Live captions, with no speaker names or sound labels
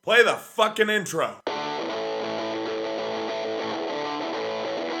Play the fucking intro.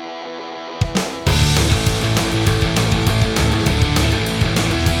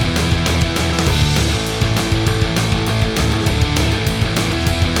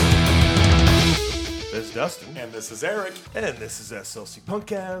 This is Dustin. And this is Eric. And this is SLC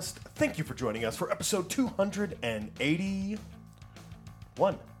Punkcast. Thank you for joining us for episode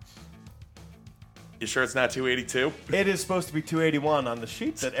 281. You sure it's not 282? It is supposed to be 281 on the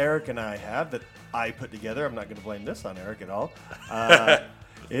sheet that Eric and I have that I put together. I'm not going to blame this on Eric at all.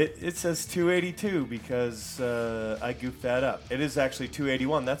 It says 282 because I goofed that up. It is actually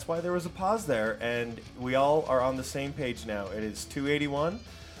 281. That's why there was a pause there, and we all are on the same page now. It is 281.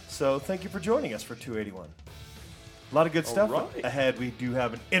 So thank you for joining us for 281. A lot of good stuff right. ahead. We do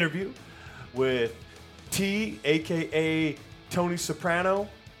have an interview with T, a.k.a. Tony Soprano.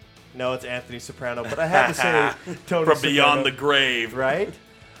 No, it's Anthony Soprano, but I had to say Tony From Soprano. beyond the grave. Right?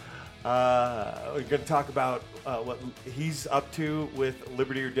 We're going to talk about what he's up to with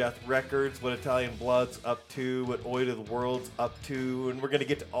Liberty or Death Records, what Italian Blood's up to, what Oi to the World's up to, and we're going to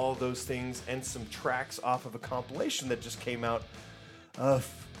get to all those things and some tracks off of a compilation that just came out of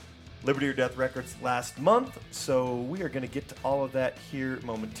Liberty or Death Records last month. So we are going to get to all of that here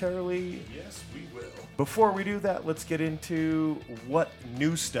momentarily. Yes, we will. Before we do that, let's get into what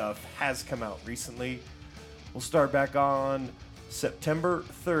new stuff has come out recently. We'll start back on September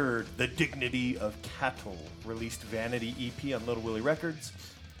 3rd. The Dignity of Cattle released Vanity EP on Little Willie Records.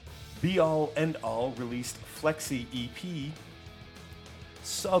 Be All End All released Flexi EP.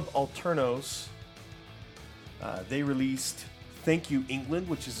 Subalternos, they released Thank You England,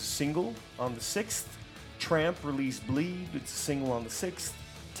 which is a single on the 6th. Tramp released Bleed, it's a single on the 6th.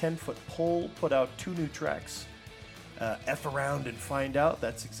 10-Foot Pole put out 2 new tracks. F Around and Find Out,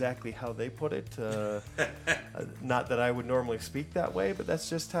 that's exactly how they put it. Not that I would normally speak that way, but that's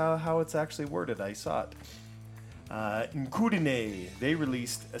just how it's actually worded. I saw it. Nkudine, they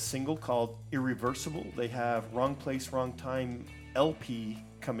released a single called Irreversible. They have Wrong Place, Wrong Time LP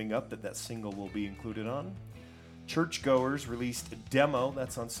coming up that single will be included on. Churchgoers released a demo,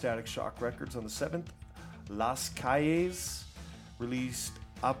 that's on Static Shock Records on the 7th. Las Calles released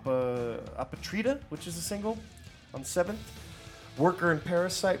Apatrida, which is a single, on the 7th. Worker and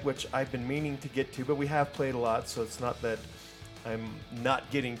Parasite, which I've been meaning to get to, but we have played a lot, so it's not that I'm not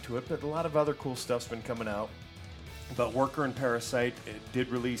getting to it, but a lot of other cool stuff's been coming out. But Worker and Parasite, it did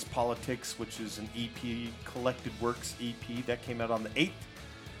release Politics, which is an EP, Collected Works EP, that came out on the 8th.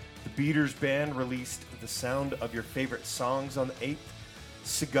 The Beaters Band released The Sound of Your Favorite Songs on the 8th.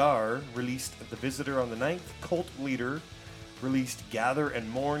 Cigar released The Visitor on the 9th. Cult Leader released Gather and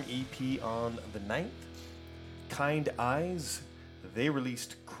Mourn EP on the 9th. Kind Eyes, they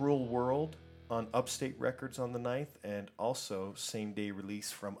released Cruel World on Upstate Records on the 9th, and also same day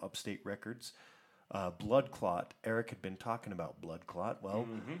release from Upstate Records. Blood Clot, Eric had been talking about Blood Clot. Well,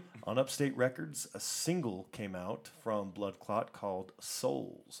 on Upstate Records, a single came out from Blood Clot called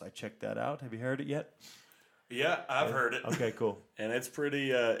Souls. I checked that out. Have you heard it yet? Yeah, I've heard it. Okay, cool. And it's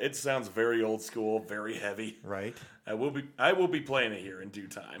pretty, it sounds very old school, very heavy. Right. I will be playing it here in due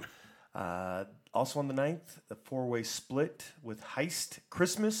time. Also on the 9th, a 4-way split with Heist,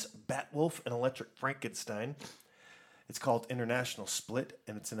 Christmas, Batwolf, and Electric Frankenstein. It's called International Split,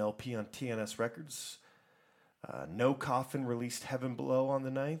 and it's an LP on TNS Records. No Coffin released Heaven Below on the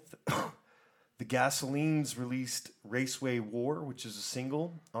 9th. The Gasolines released Raceway War, which is a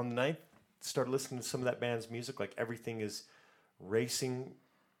single, on the 9th. Started listening to some of that band's music, like everything is racing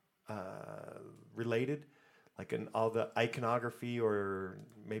related, like in all the iconography, or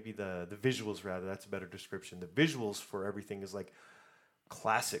maybe the visuals, rather, that's a better description. The visuals for everything is like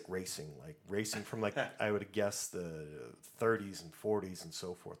classic racing, like racing from like I would guess the 30s and 40s and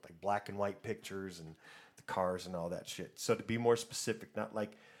so forth, like black and white pictures and the cars and all that shit. So to be more specific, not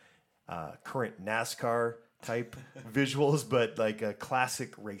like current NASCAR type visuals, but like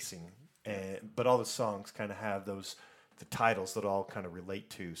classic racing. But all the songs kind of have the titles that all kind of relate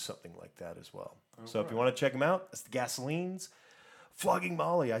to something like that as well. So if you want to check them out, it's the Gasolines. Flogging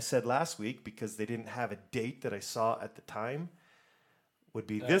Molly, I said last week because they didn't have a date that I saw at the time. Would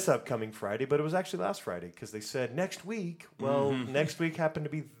be this upcoming Friday, but it was actually last Friday because they said next week. Well, next week happened to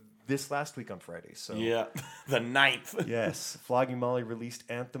be this last week on Friday. So Yeah, the 9th. yes, Flogging Molly released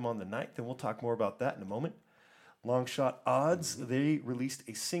Anthem on the 9th, and we'll talk more about that in a moment. Longshot Odds, they released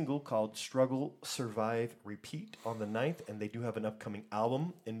a single called Struggle, Survive, Repeat on the 9th, and they do have an upcoming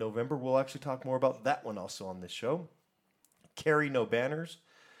album in November. We'll actually talk more about that one also on this show. Carry No Banners,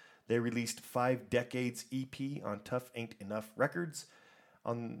 they released 5 Decades EP on Tough Ain't Enough Records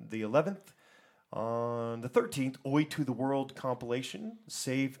on the 11th. On the 13th, Oi to the World compilation,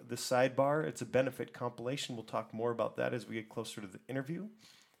 Save the Sidebar. It's a benefit compilation. We'll talk more about that as we get closer to the interview.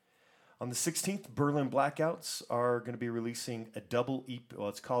 On the 16th, Berlin Blackouts are going to be releasing a double EP. Well,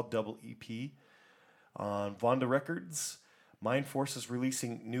 it's called Double EP on Vonda Records. Mind Force is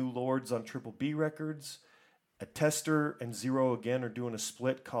releasing New Lords on Triple B Records. A Tester and Zero again are doing a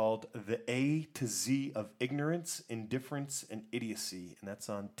split called The A to Z of Ignorance, Indifference, and Idiocy, and that's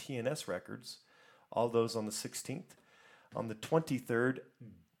on TNS Records. All those on the 16th. On the 23rd,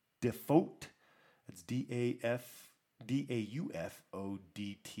 Default, it's Daufodt,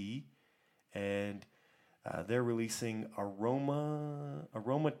 and they're releasing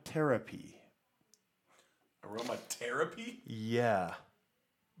Aromatherapy. Aromatherapy? Yeah.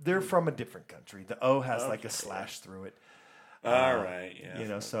 They're from a different country. The O has like a slash through it. All right, yeah. You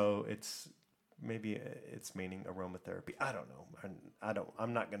know, so it's maybe it's meaning aromatherapy. I don't know.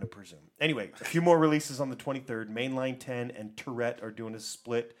 I'm not going to presume. Anyway, a few more releases on the 23rd. Mainline 10 and Tourette are doing a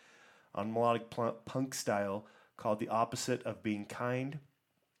split on melodic punk style called The Opposite of Being Kind.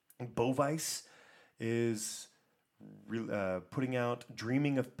 Bovice is putting out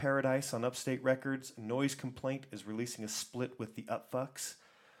Dreaming of Paradise on Upstate Records. Noise Complaint is releasing a split with the Upfucks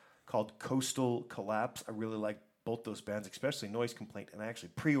called Coastal Collapse. I really like both those bands, especially Noise Complaint, and I actually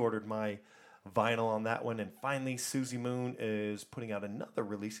pre-ordered my vinyl on that one. And finally, Susie Moon is putting out another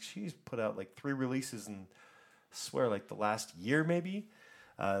release. She's put out like 3 releases in, I swear, like the last year maybe.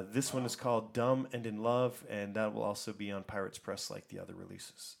 This one is called Dumb and in Love, and that will also be on Pirates Press like the other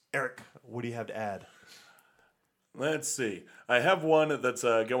releases. Eric, what do you have to add? Let's see. I have one that's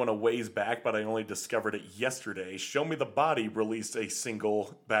going a ways back, but I only discovered it yesterday. Show Me the Body released a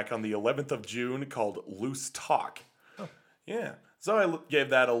single back on the 11th of June called Loose Talk. Oh. Yeah. So I gave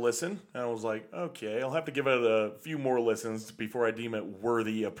that a listen, and I was like, okay, I'll have to give it a few more listens before I deem it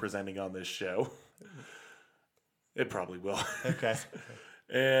worthy of presenting on this show. It probably will. Okay.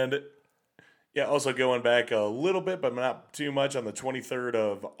 And yeah, also going back a little bit, but not too much, on the 23rd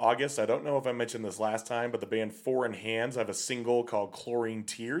of August. I don't know if I mentioned this last time, but the band Four in Hands have a single called Chlorine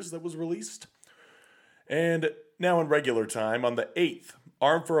Tears that was released. And now in regular time, on the 8th,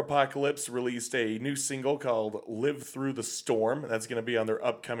 Armed for Apocalypse released a new single called Live Through the Storm. That's going to be on their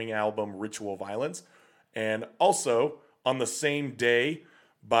upcoming album Ritual Violence. And also, on the same day,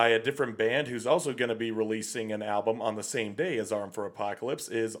 by a different band who's also going to be releasing an album on the same day as Armed for Apocalypse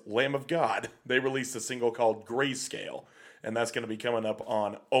is Lamb of God. They released a single called Grayscale, and that's going to be coming up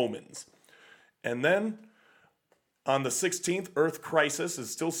on Omens. And then on the 16th, Earth Crisis is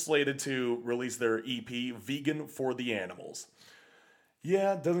still slated to release their EP, Vegan for the Animals.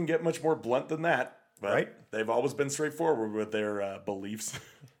 Yeah, it doesn't get much more blunt than that, but right? They've always been straightforward with their beliefs.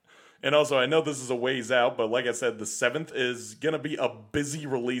 And also, I know this is a ways out, but like I said, the 7th is going to be a busy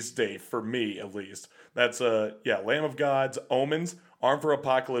release date for me, at least. That's, Lamb of God's Omens, Armed for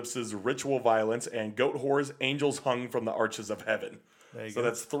Apocalypse's Ritual Violence, and Goat Whore's Angels Hung from the Arches of Heaven. So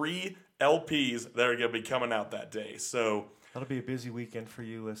that's 3 LPs that are going to be coming out that day. So that'll be a busy weekend for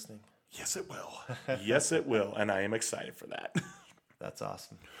you listening. Yes, it will. Yes, it will. And I am excited for that. That's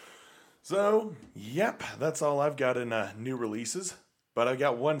awesome. So, yep, that's all I've got in new releases. But I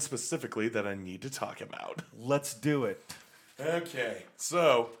got one specifically that I need to talk about. Let's do it. Okay,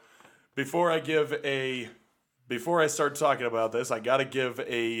 so before I start talking about this, I got to give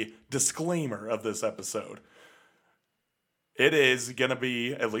a disclaimer of this episode. It is going to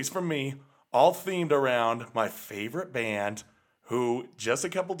be, at least for me, all themed around my favorite band, who just a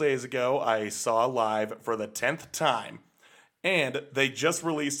couple days ago I saw live for the 10th time. And they just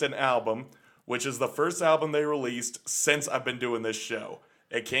released an album, which is the first album they released since I've been doing this show.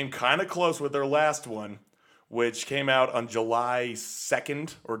 It came kind of close with their last one, which came out on July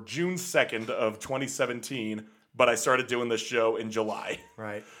 2nd or June 2nd of 2017, but I started doing this show in July.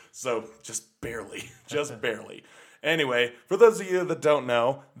 Right. So just barely. Anyway, for those of you that don't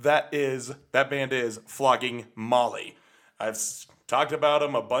know, that band is Flogging Molly. I've talked about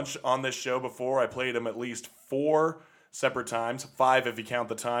them a bunch on this show before. I played them at least 4 separate times, 5 if you count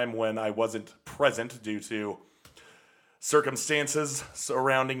the time when I wasn't present due to circumstances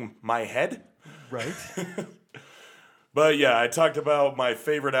surrounding my head. Right. But yeah, I talked about my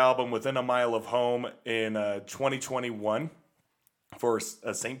favorite album, Within a Mile of Home, in 2021 for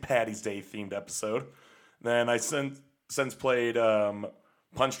a St. Paddy's Day themed episode. Then I since played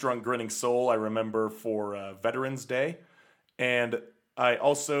Punch Drunk Grinning Soul, I remember, for Veterans Day. And I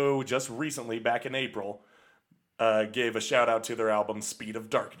also just recently, back in April, gave a shout out to their album Speed of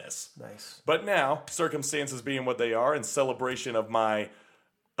Darkness. Nice. But now, circumstances being what they are, in celebration of my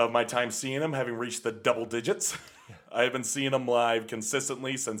time seeing them, having reached the double digits, I have been seeing them live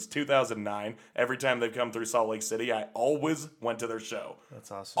consistently since 2009. Every time they've come through Salt Lake City, I always went to their show.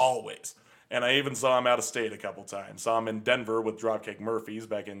 That's awesome. Always. And I even saw them out of state a couple times. Saw them in Denver with Dropkick Murphys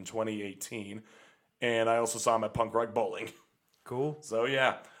back in 2018. And I also saw them at Punk Rock Bowling. Cool. So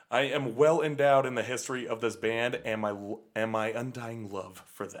yeah, I am well endowed in the history of this band and my undying love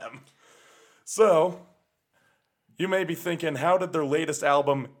for them. So, you may be thinking, how did their latest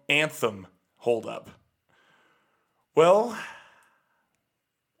album, Anthem, hold up? Well,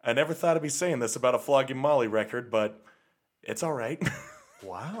 I never thought I'd be saying this about a Flogging Molly record, but it's all right.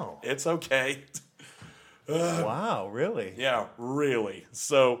 Wow. It's okay. Wow, really? Yeah, really.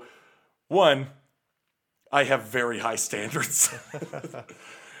 So, one, I have very high standards.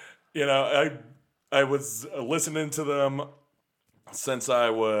 I was listening to them since I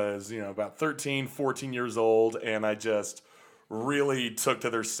was, about 13, 14 years old, and I just really took to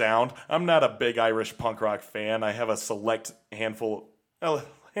their sound. I'm not a big Irish punk rock fan. I have a handful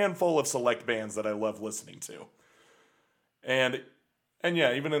of select bands that I love listening to. And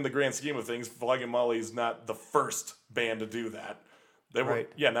yeah, even in the grand scheme of things, Flogging Molly is not the first band to do that. They were, Right.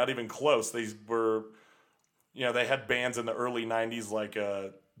 not even close. They were, they had bands in the early 90s like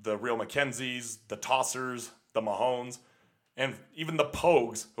the Real Mackenzies, the Tossers, the Mahones, and even the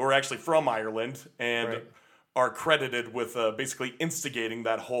Pogues, who are actually from Ireland and Right. are credited with basically instigating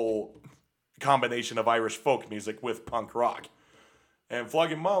that whole combination of Irish folk music with punk rock. And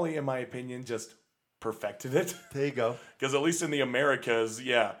Flogging Molly, in my opinion, just perfected it. There you go. Because at least in the Americas,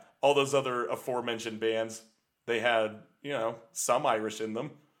 all those other aforementioned bands, they had, some Irish in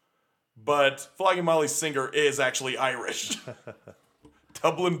them. But Flogging Molly's singer is actually Irish.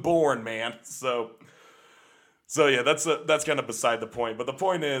 Dublin born, man. So yeah, that's kind of beside the point. But the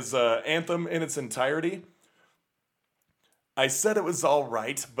point is, Anthem in its entirety, I said it was all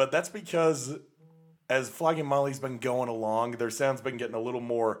right, but that's because as Flogging Molly's been going along, their sound's been getting a little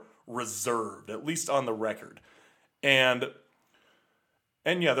more reserved, at least on the record. And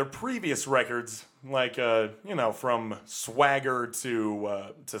yeah, their previous records, like from Swagger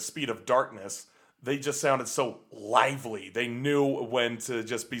to Speed of Darkness, they just sounded so lively. They knew when to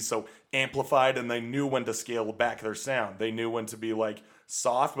just be so amplified, and they knew when to scale back their sound. They knew when to be like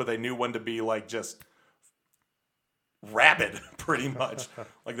soft, but they knew when to be like just rabid, pretty much.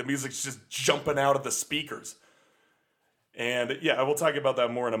 Like the music's just jumping out of the speakers. And yeah, I will talk about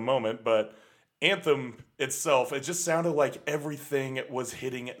that more in a moment, but Anthem itself, it just sounded like everything was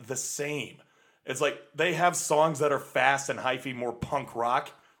hitting the same. It's like they have songs that are fast and hyphy, more punk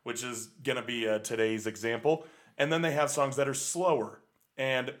rock, which is going to be today's example. And then they have songs that are slower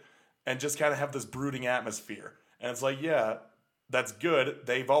and just kind of have this brooding atmosphere. And it's like, yeah, that's good.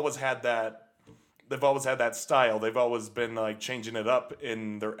 They've always had that style. They've always been like changing it up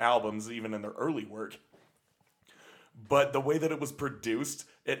in their albums, even in their early work. But the way that it was produced,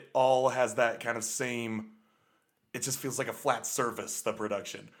 it all has that kind of same, it just feels like a flat surface, the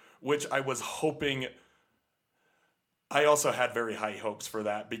production, which I was hoping. I also had very high hopes for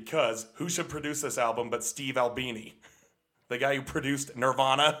that, because who should produce this album but Steve Albini, the guy who produced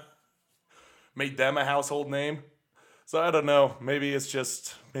Nirvana, made them a household name. So I don't know, maybe it's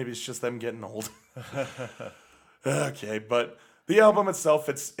just them getting old. Okay, but the album itself,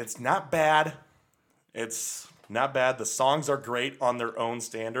 it's not bad. It's not bad. The songs are great on their own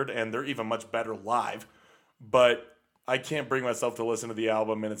standard, and they're even much better live. But I can't bring myself to listen to the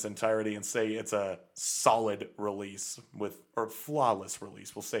album in its entirety and say it's a solid release or flawless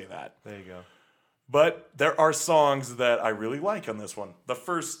release. We'll say that. There you go. But there are songs that I really like on this one. The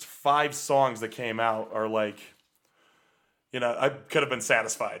first 5 songs that came out are like, I could have been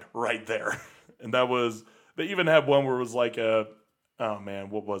satisfied right there. And they even had one where it was like oh man,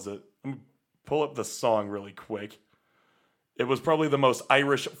 what was it? Let me pull up the song really quick. It was probably the most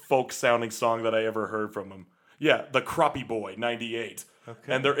Irish folk sounding song that I ever heard from them. Yeah, the Crappie Boy, 98.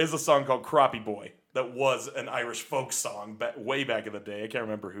 Okay. And there is a song called Crappie Boy that was an Irish folk song way back in the day. I can't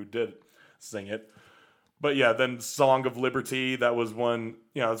remember who did sing it. But yeah, then Song of Liberty, that was one,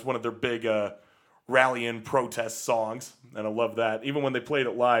 it's one of their big rallying protest songs. And I love that. Even when they played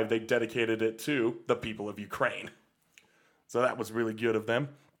it live, they dedicated it to the people of Ukraine. So that was really good of them.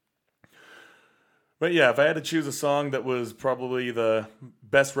 But yeah, if I had to choose a song that was probably the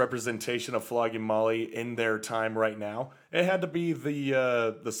best representation of Flogging Molly in their time right now, it had to be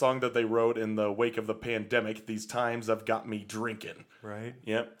the song that they wrote in the wake of the pandemic, These Times Have Got Me Drinking. Right.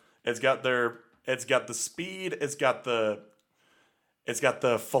 Yep. It's got the speed, it's got the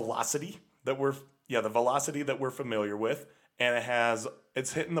velocity that we're familiar with, and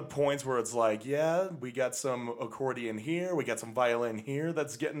it's hitting the points where it's like, yeah, we got some accordion here, we got some violin here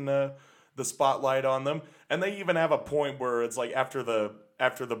that's getting the the spotlight on them. And they even have a point where it's like after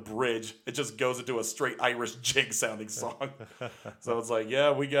the bridge, it just goes into a straight Irish jig sounding song. So it's like, yeah,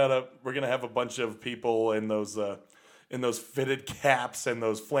 we're gonna have a bunch of people in those fitted caps and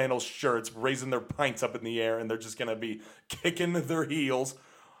those flannel shirts raising their pints up in the air, and they're just gonna be kicking their heels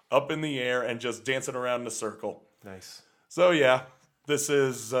up in the air and just dancing around in a circle. Nice. So yeah, this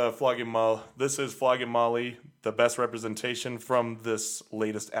is Flogging Molly. This is Flogging Molly, the best representation from this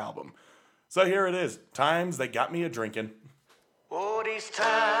latest album. So here it is, Times They Got Me A-Drinkin'. Oh, these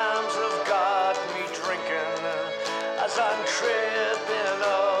times have got me drinking as I'm tripping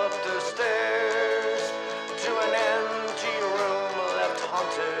up the stairs to an empty room left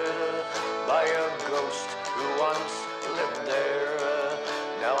haunted by a ghost who once lived there.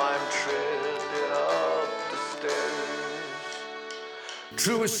 Now I'm tripping up the stairs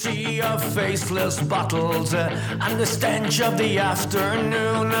through a sea of faceless bottles and the stench of the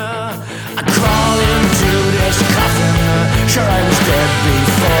afternoon. I crawl into this coffin, sure I was dead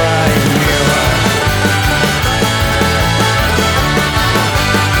before I knew.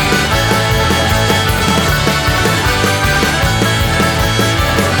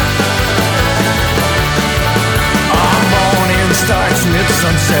 Our morning starts with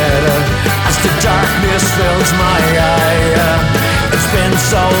sunset as the darkness fills my eye. It's been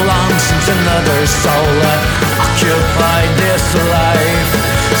so long since another soul occupied this life.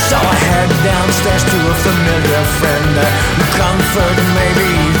 So I head downstairs to a familiar friend who comfort,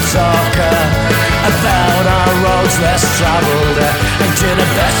 maybe talk about our roads less traveled and to the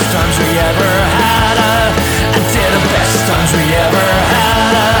best times we ever had. And to the best times we ever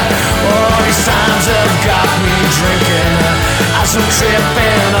had. Oh, these times have got me drinking as I'm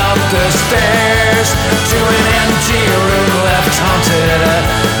tripping up the stairs to an empty room left haunted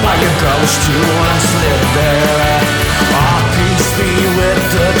by a ghost who once lived there. Oh, peace be with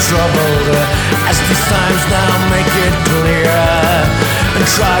the troubled as these times now make it clear, and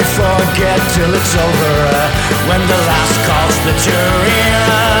try forget till it's over when the last call split your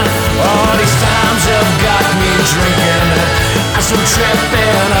ear. Oh, these times have got me drinking as I'm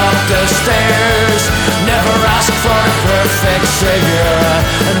tripping up the stairs. Never asked for a perfect savior,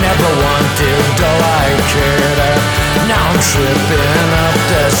 I never wanted though I cared. Now I'm tripping up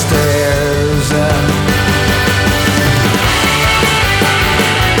the stairs.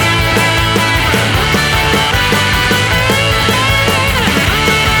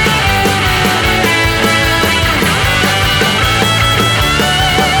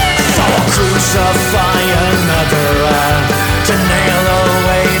 Crucify another to nail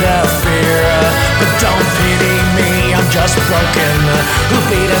away the fear. But don't pity me, I'm just broken. Who'll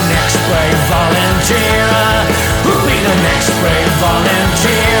be the next brave volunteer? Who'll be the next brave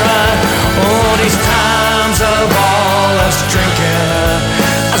volunteer? Oh, these times of all us drinking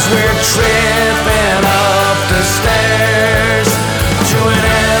as we're tripping up the stairs to an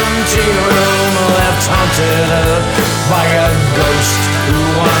empty room left haunted by a ghost who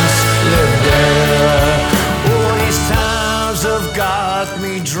once lived there. Oh, these times have got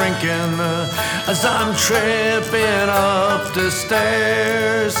me drinking as I'm tripping up the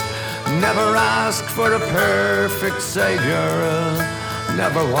stairs. Never asked for a perfect savior,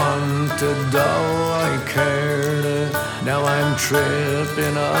 never wanted though I cared. Now I'm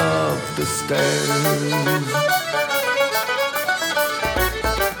tripping up the stairs.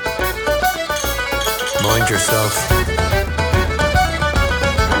 Mind yourself.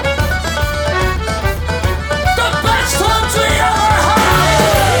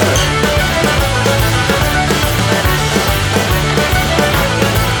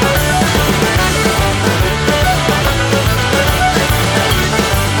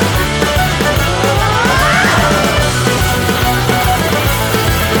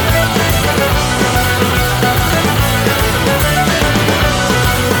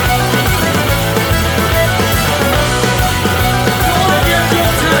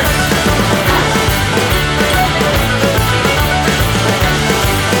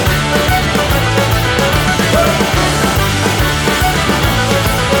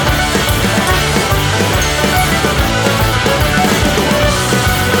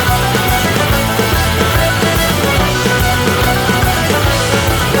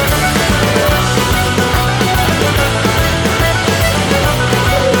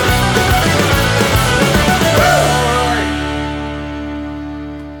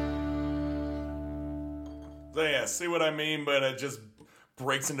 See what I mean? But it just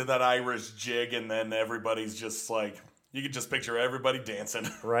breaks into that Irish jig, and then everybody's just like, you can just picture everybody dancing.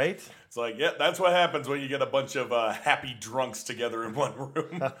 Right? It's like, yeah, that's what happens when you get a bunch of happy drunks together in one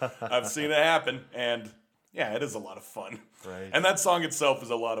room. I've seen it happen, and Yeah, it is a lot of fun. Right. And that song itself is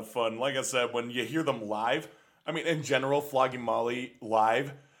a lot of fun. Like I said, when you hear them live, I mean, in general, Flogging Molly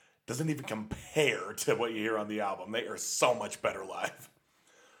live doesn't even compare to what you hear on the album. They are so much better live.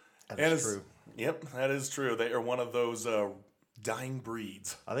 That And is true. Yep, that is true. They are one of those dying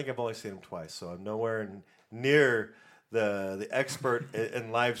breeds. I think I've only seen them twice, so I'm nowhere near the expert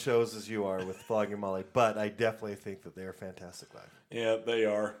in live shows as you are with Flogging Molly, but I definitely think that they're fantastic live. Yeah, they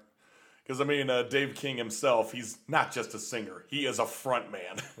are. Because, I mean, Dave King himself, he's not just a singer. He is a front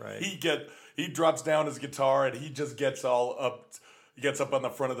man. Right. He drops down his guitar and he just gets all up. He gets up on the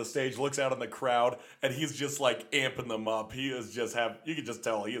front of the stage, looks out on the crowd, and he's just like amping them up. He is just you can just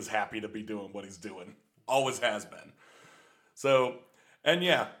tell he is happy to be doing what he's doing. Always has been. So, and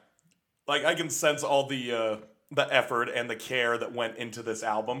yeah, like I can sense all the effort and the care that went into this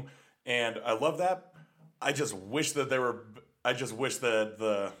album, and I love that. I just wish that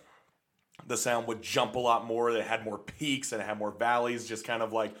the sound would jump a lot more. It had more peaks and it had more valleys. Just kind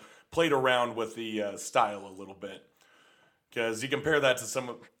of like played around with the style a little bit. Because you compare that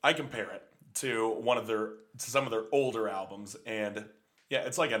to I compare it to some of their older albums, and yeah,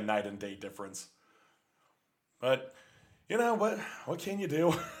 it's like a night and day difference. But you know what can you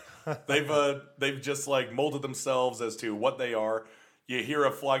do? They've just like molded themselves as to what they are. You hear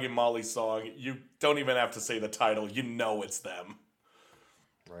a Flogging Molly song, you don't even have to say the title, you know it's them.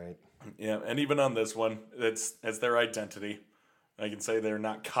 Right. Yeah, and even on this one, it's their identity. I can say they're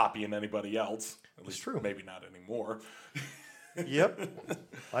not copying anybody else. At least true. Maybe not anymore. Yep.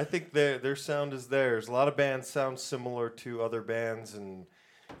 I think their sound is theirs. A lot of bands sound similar to other bands, and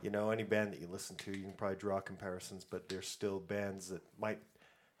any band that you listen to, you can probably draw comparisons, but there's still bands that might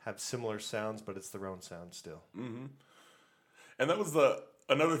have similar sounds, but it's their own sound still. Mm-hmm. And that was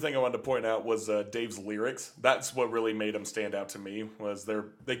another thing I wanted to point out was Dave's lyrics. That's what really made them stand out to me. Was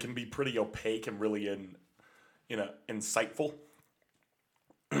they can be pretty opaque and really insightful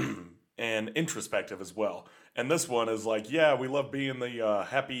and introspective as well. And this one is like, yeah, we love being the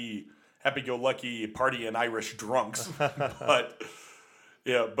happy-go-lucky partying Irish drunks, but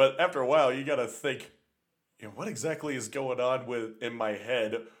after a while you got to think, what exactly is going on in my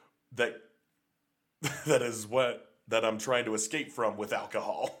head that I'm trying to escape from with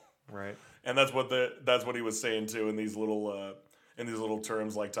alcohol. Right. And that's what he was saying too in these little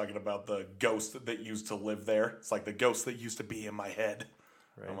terms, like talking about the ghost that used to live there. It's like the ghost that used to be in my head.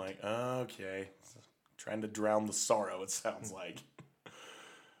 Right. I'm like, okay, trying to drown the sorrow. It sounds like.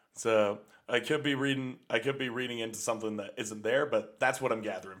 So I could be reading into something that isn't there, but that's what I'm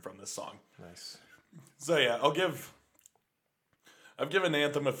gathering from this song. Nice. So yeah, I've given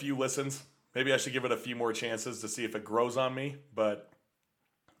Anthem a few listens. Maybe I should give it a few more chances to see if it grows on me, but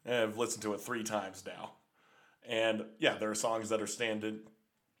I've listened to it 3 times now. And yeah, there are songs that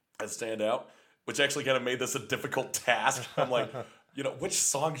stand out, which actually kind of made this a difficult task. I'm like, which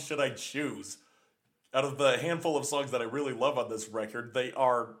song should I choose? Out of the handful of songs that I really love on this record, they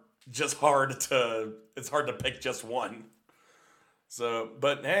are just it's hard to pick just one. So,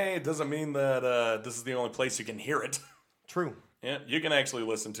 but hey, it doesn't mean that this is the only place you can hear it. True. Yeah, you can actually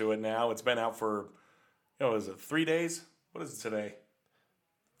listen to it now. It's been out for, is it 3 days? What is it today?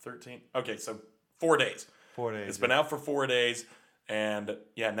 13? Okay, so 4 days. 4 days. It's been out for 4 days, and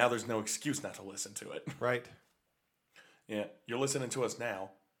yeah, now there's no excuse not to listen to it. Right. Yeah, you're listening to us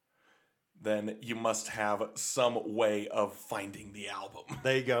now, then you must have some way of finding the album.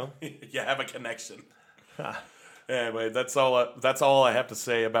 There you go. You have a connection. Anyway, that's all I have to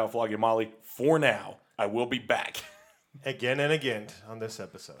say about Flogging Molly for now. I will be back. Again and again on this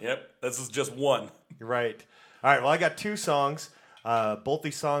episode. Yep, this is just one. You're right. All right, well, I got 2 songs. Both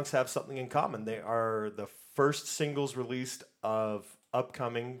these songs have something in common. They are the first singles released of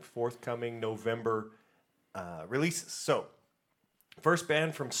forthcoming November releases. So, first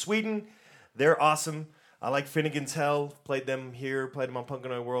band from Sweden. They're awesome. I like Finnegan's Hell. Played them here. Played them on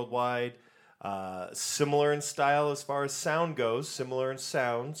Punkanoi Worldwide. Similar in style as far as sound goes. Similar in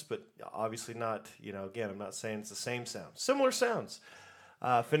sounds, but obviously not, again, I'm not saying it's the same sound. Similar sounds.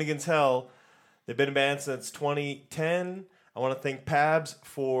 Finnegan's Hell, they've been a band since 2010. I want to thank Pabs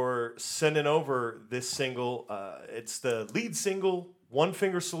for sending over this single. It's the lead single, One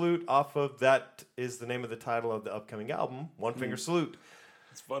Finger Salute, off of that is the name of the title of the upcoming album, One Finger Salute.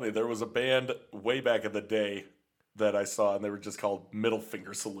 It's funny, there was a band way back in the day that I saw, and they were just called Middle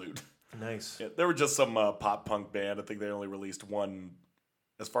Finger Salute. Nice. Yeah, they were just some pop punk band. I think they only released one,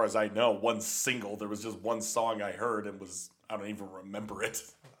 as far as I know, one single. There was just one song I heard and I don't even remember it.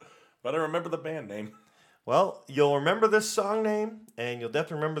 But I remember the band name. Well, you'll remember this song name, and you'll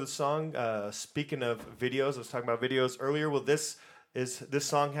definitely remember the song. Speaking of videos, I was talking about videos earlier. Well, this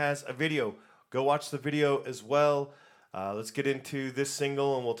song has a video. go watch the video as well. Let's get into this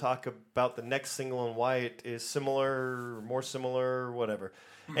single, and we'll talk about the next single and why it is similar, more similar, whatever.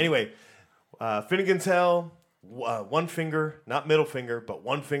 Anyway, Finnegan's Hell, One Finger, not middle finger, but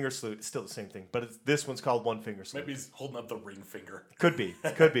One Finger Salute. It's still the same thing, but this one's called One Finger Salute. Maybe he's holding up the ring finger. Could be.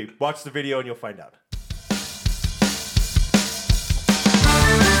 Watch the video and you'll find out.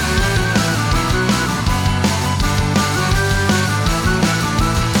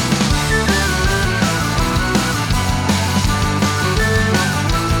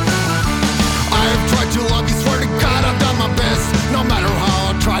 No matter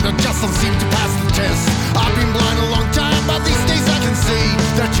how I try, I just don't seem to pass the test. I've been blind a long time, but these days I can see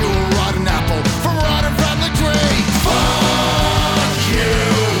that you're a rotten apple from a rotten family tree. Fuck you.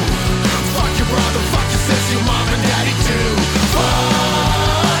 Fuck your brother, fuck your sister, your mom and daddy too.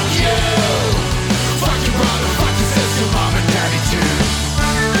 Fuck you. Fuck your brother, fuck your sister, your mom and daddy too.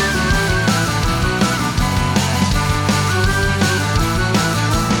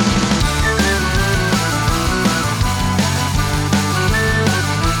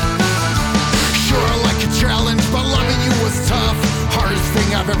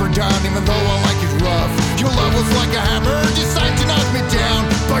 I've ever done, even though I like it rough. Your love was like a hammer, designed to knock me down,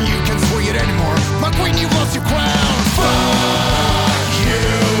 but you can't swing it anymore. My queen, you lost your crown. Fuck you.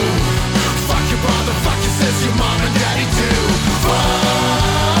 Fuck your brother, fuck your sister, your mom and daddy too.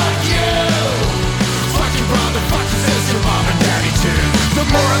 Fuck you. Fuck your brother, fuck your sister, your mom and daddy too. The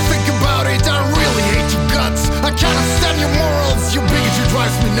more I think about it, I really hate your guts. I can't stand your morals, your bigotry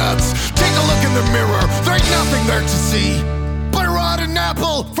drives me nuts. Take a look in the mirror, there ain't nothing there to see. Rotten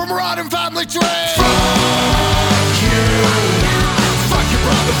apple from a rotten family tree. Fuck you. Fuck your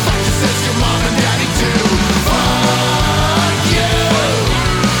brother, fuck your sister, your mom and daddy too. Fuck you.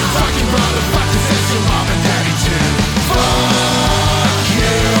 Fuck your brother, fuck your sister, your mom and daddy too. Fuck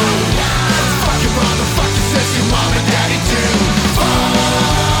you. Fuck your brother, fuck your sister, your mom and daddy too.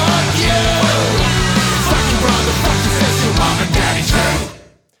 Fuck you. Fuck your brother, fuck your sister, your mom and daddy too.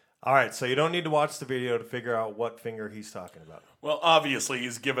 All right, so you don't need to watch the video to figure out what finger he's talking about. Well, obviously,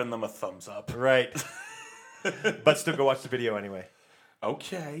 he's giving them a thumbs up. Right. But still go watch the video anyway.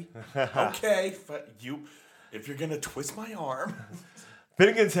 Okay. But if you're going to twist my arm.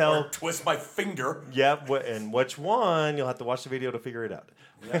 Finnegan's Hell. Or twist my finger. Yeah, and which one? You'll have to watch the video to figure it out.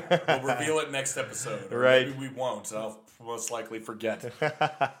 Yeah, we'll reveal it next episode. Or right. Maybe we won't. I'll most likely forget.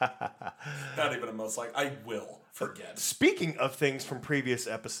 Not even a most likely. I will forget. Speaking of things from previous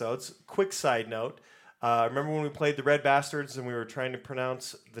episodes, quick side note. Remember when we played the Red Bastards and we were trying to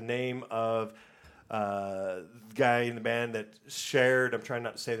pronounce the name of the guy in the band that shared, I'm trying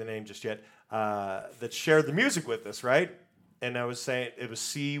not to say the name just yet, that shared the music with us, right? And I was saying it was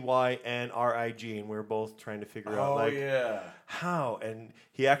CYNRIG, and we were both trying to figure out, how. And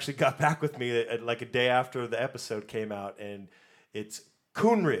he actually got back with me like a day after the episode came out, and it's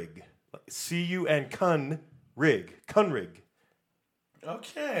Kunrig, Kunrig.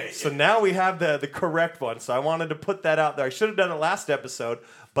 Okay. So now we have the correct one. So I wanted to put that out there. I should have done it last episode,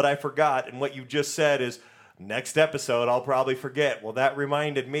 but I forgot. And what you just said is, next episode, I'll probably forget. Well, that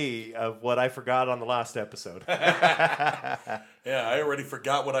reminded me of what I forgot on the last episode. Yeah, I already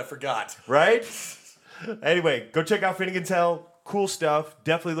forgot what I forgot. Right? Anyway, go check out Finnegan's Hell. Cool stuff.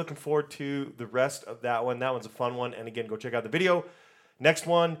 Definitely looking forward to the rest of that one. That one's a fun one. And again, go check out the video. Next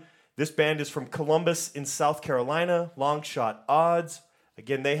one, this band is from Columbus in South Carolina, Long Shot Odds.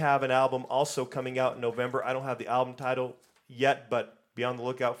 Again, they have an album also coming out in November. I don't have the album title yet, but be on the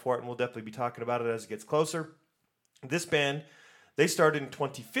lookout for it, and we'll definitely be talking about it as it gets closer. This band, they started in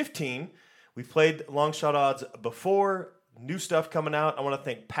 2015. We played Long Shot Odds before. New stuff coming out. I want to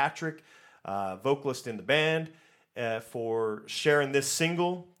thank Patrick, vocalist in the band, for sharing this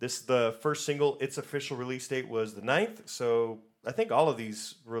single. This is the first single. Its official release date was the 9th. So I think all of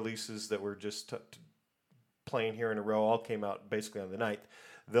these releases that we're just playing here in a row all came out basically on the 9th.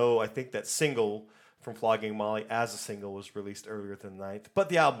 Though I think that single from Flogging Molly as a single was released earlier than the 9th, but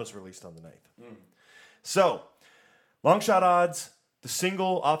the album was released on the 9th. So, Long Shot Odds, the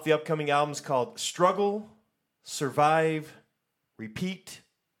single off the upcoming album is called Struggle, Survive, Repeat.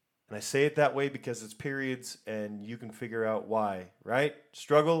 And I say it that way because it's periods and you can figure out why, right?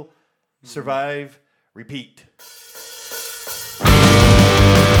 Struggle, survive, repeat.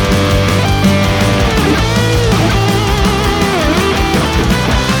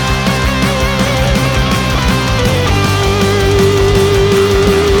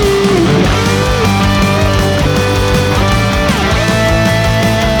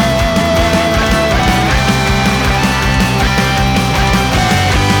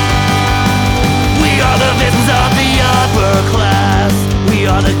 We are the victims of the upper class. We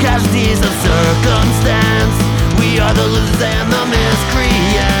are are the casualties of circumstance. We are the losers and the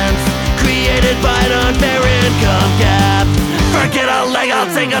miscreants, created by an unfair income gap. Forget a leg,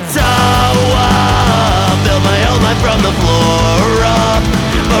 I'll take a toe up. Build my own life from the floor up.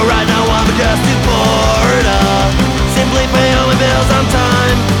 But right now I'm just too bored up. Simply pay all my bills on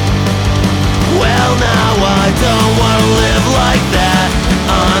time. Well, now I don't wanna live like that.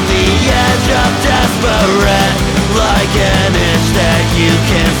 On the edge of desperate, like an itch that you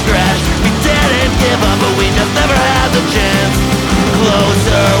can't scratch. We didn't give up, but we just never had the chance.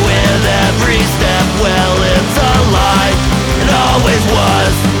 Closer with every step, well, it's a lie. It always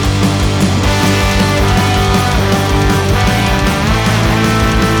was.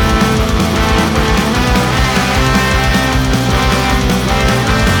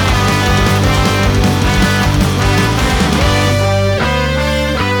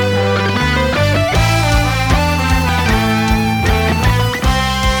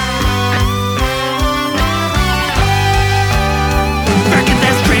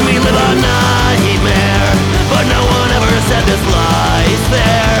 But no one ever said this lies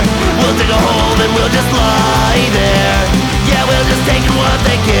there. We'll dig a hole and we'll just lie there. Yeah, we'll just take what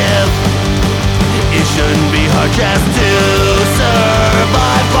they give. It shouldn't be hard just to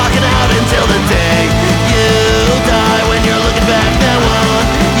survive, walking out until the day you die. When you're looking back now on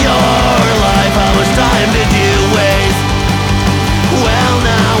your life, how much time did you waste? Well,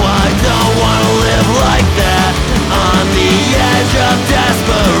 now I don't wanna live like that. On the edge of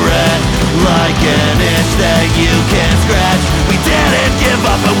desperate, like an itch that you can't scratch. We didn't give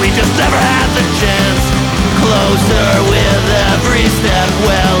up, but we just never had the chance. Closer with every step,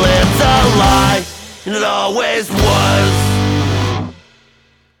 well, it's a lie, and it always was.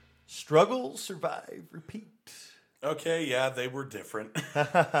 Struggle, survive, repeat. Okay, yeah, they were different.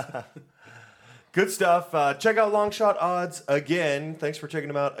 Good stuff. Check out Longshot Odds again. Thanks for checking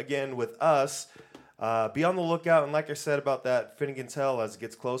them out again with us. Be on the lookout, and like I said about that Finnegan's Hell, as it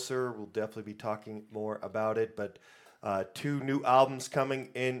gets closer, we'll definitely be talking more about it. But 2 new albums coming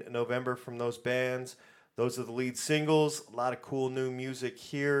in November from those bands. Those are the lead singles. A lot of cool new music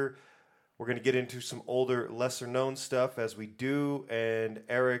here. We're going to get into some older, lesser-known stuff as we do, and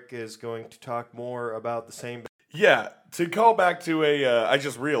Eric is going to talk more about the same. Yeah, to call back to I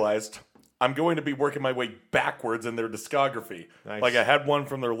just realized I'm going to be working my way backwards in their discography. Nice. Like I had one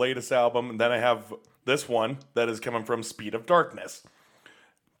from their latest album, and then I have this one that is coming from Speed of Darkness.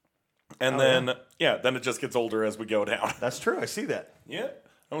 And then it just gets older as we go down. That's true. I see that. Yeah.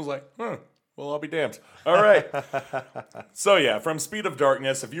 I was like, well, I'll be damned. All right. So, yeah, from Speed of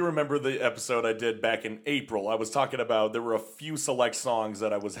Darkness, if you remember the episode I did back in April, I was talking about there were a few select songs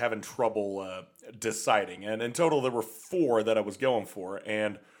that I was having trouble deciding. And in total, there were 4 that I was going for.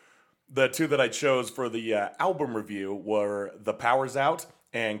 And the 2 that I chose for the album review were The Power's Out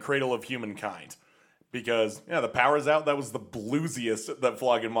and Cradle of Humankind. Because, The Power's Out, that was the bluesiest that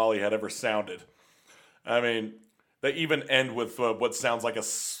Flogging Molly had ever sounded. I mean, they even end with what sounds like a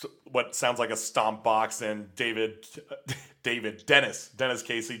stomp box and Dennis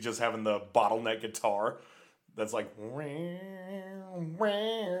Casey just having the bottleneck guitar that's like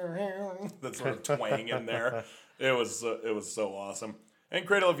that sort of twang in there. It was so awesome. And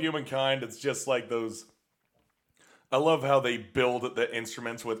Cradle of Humankind, it's just like those. I love how they build the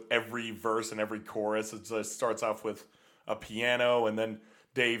instruments with every verse and every chorus. It just starts off with a piano, and then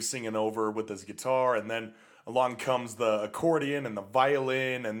Dave singing over with his guitar, and then along comes the accordion and the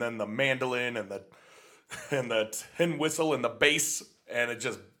violin, and then the mandolin and the tin whistle and the bass, and it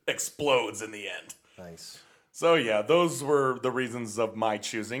just explodes in the end. Nice. So yeah, those were the reasons of my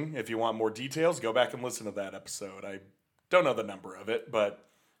choosing. If you want more details, go back and listen to that episode. I don't know the number of it, but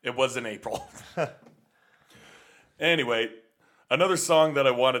it was in April. Anyway, another song that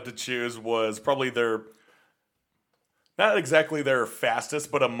I wanted to choose was probably not exactly their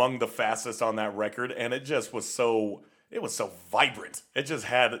fastest, but among the fastest on that record, and it just was so vibrant. It just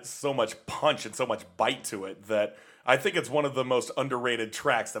had so much punch and so much bite to it that I think it's one of the most underrated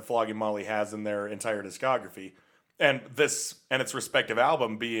tracks that Flogging Molly has in their entire discography. And this and its respective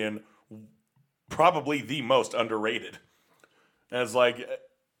album being probably the most underrated. And it's like,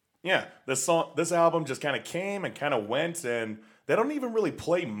 this album just kind of came and kind of went, and they don't even really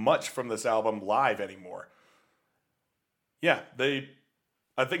play much from this album live anymore. Yeah,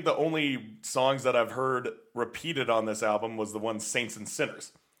 I think the only songs that I've heard repeated on this album was the one Saints and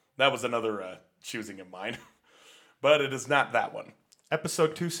Sinners. That was another choosing of mine. But it is not that one.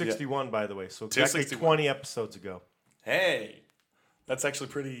 Episode 261, by the way. So exactly 20 episodes ago. Hey, that's actually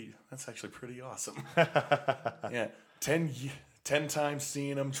pretty awesome. Yeah, 10 times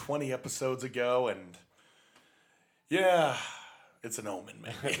seeing them 20 episodes ago, and yeah, It's an omen,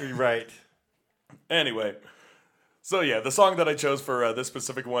 maybe. Right. Anyway, so yeah, the song that I chose for this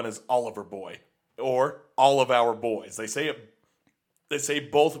specific one is Oliver Boy, or All of Our Boys. They say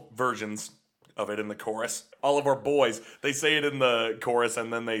both versions of it in the chorus. All of our boys, they say it in the chorus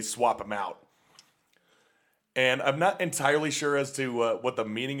and then they swap them out. And I'm not entirely sure as to what the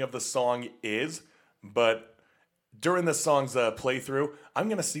meaning of the song is, but during this song's playthrough, I'm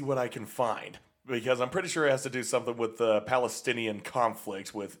going to see what I can find. Because I'm pretty sure it has to do something with the Palestinian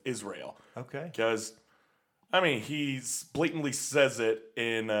conflict with Israel. Okay. Because, I mean, he blatantly says it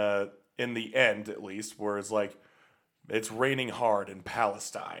in the end, at least, where it's like, it's raining hard in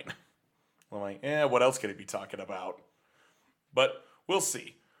Palestine. I'm like, what else could he be talking about? But we'll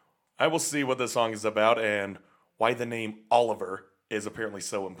see. I will see what this song is about and why the name Oliver is apparently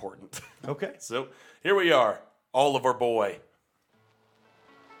so important. Okay. So here we are, Oliver Boy.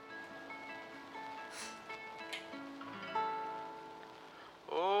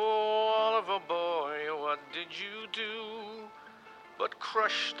 Oh, Oliver Boy, what did you do? But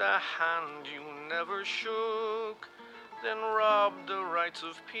crushed a hand you never shook, then robbed the rights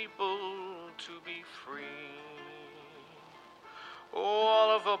of people to be free. Oh,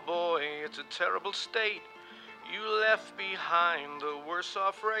 Oliver Boy, it's a terrible state. You left behind the worse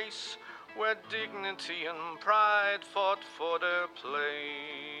off race, where dignity and pride fought for their place.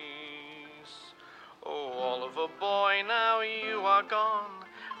 Oh, Oliver Boy, now you are gone,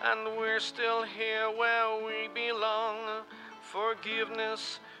 and we're still here where we belong.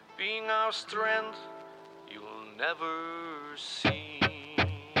 Forgiveness being our strength, you'll never see.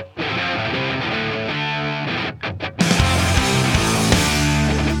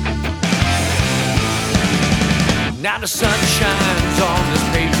 Now the sun shines on this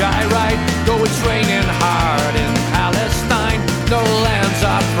page I write, though it's raining hard in Palestine. No lands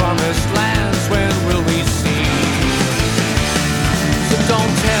are promised lands, when will we see? So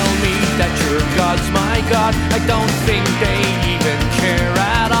don't tell me that your God's my God, I don't think they even care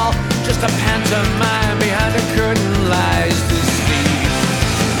at all. Just a pantomime behind a curtain lies deceit.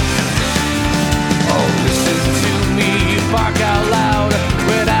 Oh, listen to me bark out loud,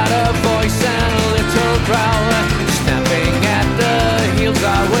 without a voice and a little growl. Snapping at the heels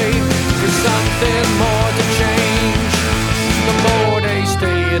I wait for something more to change. The more they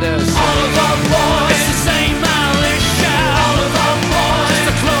stay the same. All of our boys, it's the same militia. All of our boys, just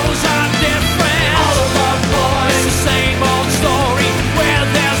the clothes are different. All of our boys, it's the same old story. Where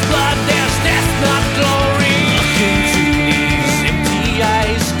there's blood, there's death, not glory. Look into these empty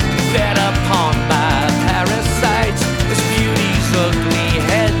eyes, fed upon by parasites. This beauty's ugly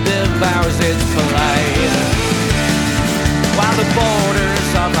head devours its polite. While the borders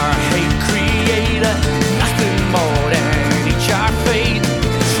of our hate create nothing more than each our fate,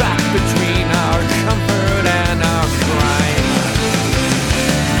 trapped between our comfort and our crime.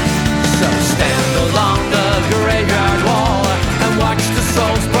 So stand along the graveyard wall and watch the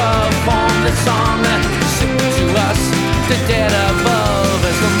souls perform the song. Sing to us, the dead above,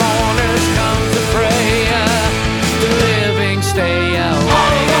 as the mourners come to pray. The living stay away.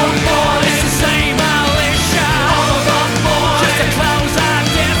 All of our boys, it's the same militia. All of our boys, just the clothes are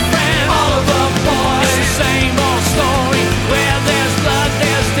different. All of our boys, it's the same old story. Where there's blood,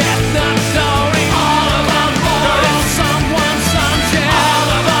 there's death, not glory. All of our boys, they're all someone's sons, yeah. All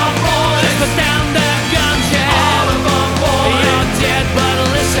of our boys, just put down their guns, yeah. All of our boys, you're dead, but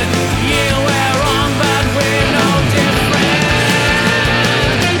listen, you were wrong, but we're no different.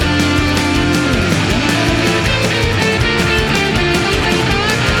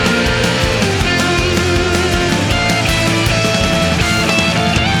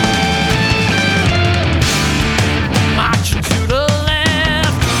 Marching to the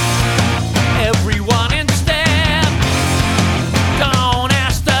left, everyone in step. Don't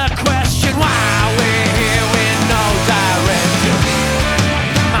ask the question why we're here with no direction.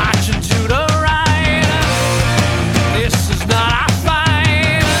 Marching to the right, this is not our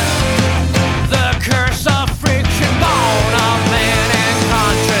fight. The curse of friction, born of man and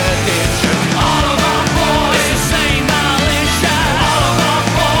contradiction. All of our boys, it's the same militia. All of our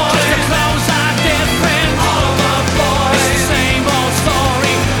boys, just the clothes are different. All of our boys, it's the same old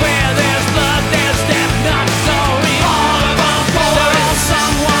story. Where there's blood, there's death, not glory. All of our boys, they're all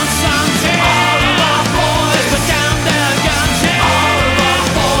someone's sons, yeah. All of our boys, just put down their guns, yeah. All of our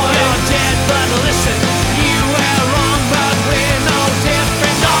boys, you're dead, but listen, you were wrong, but we're no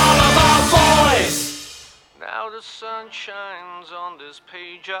different. All of our boys. Now the sun shines on this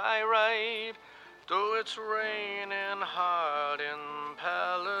page I write, though it's raining hard in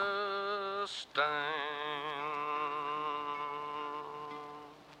Palestine.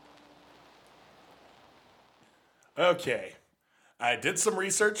 Okay. I did some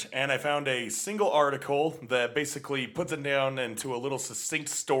research and I found a single article that basically puts it down into a little succinct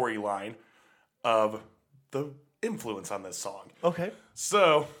storyline of the influence on this song. Okay.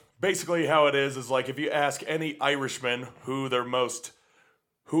 So basically how it is like if you ask any Irishman who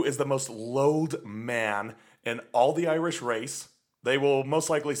is the most loathed man in all the Irish race, they will most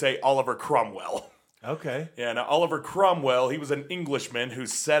likely say Oliver Cromwell. Okay. Yeah, now Oliver Cromwell, he was an Englishman who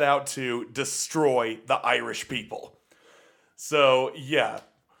set out to destroy the Irish people. So, yeah,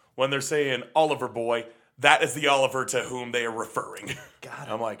 when they're saying Oliver boy, that is the Oliver to whom they are referring. Got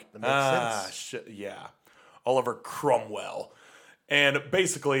it. I'm like, That makes sense. shit, yeah. Oliver Cromwell. And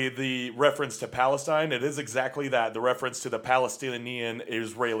basically, the reference to Palestine, it is exactly that. The reference to the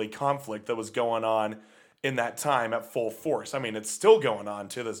Palestinian-Israeli conflict that was going on in that time at full force. I mean, it's still going on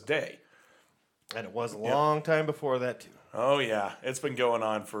to this day. And it was a long time before that, too. Oh, yeah. It's been going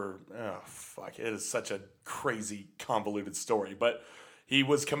on for, it is such a crazy, convoluted story. But he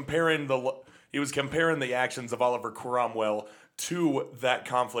was comparing the actions of Oliver Cromwell to that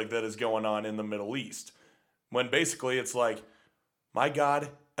conflict that is going on in the Middle East. When basically it's like, my God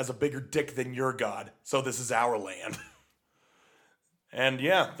has a bigger dick than your God, so this is our land. And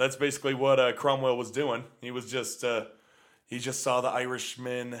yeah, that's basically what Cromwell was doing. He was just... he just saw the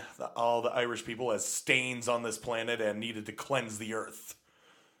Irishmen, all the Irish people, as stains on this planet and needed to cleanse the earth.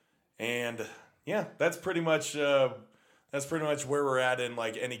 And yeah, that's pretty much where we're at in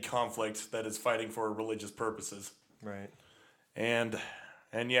like any conflict that is fighting for religious purposes. Right. And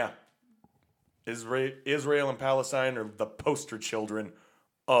yeah, Israel and Palestine are the poster children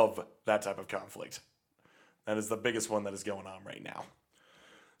of that type of conflict. That is the biggest one that is going on right now.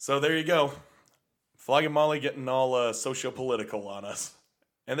 So there you go. Flogging Molly getting all socio-political on us.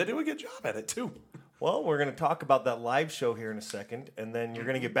 And they do a good job at it, too. Well, we're going to talk about that live show here in a second, and then you're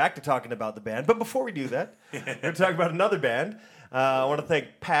going to get back to talking about the band. But before we do that, we're going to talk about another band. I want to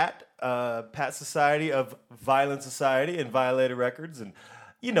thank Pat Society of Violent Society and Violator Records. And,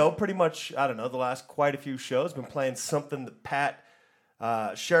 pretty much, the last quite a few shows, been playing something that Pat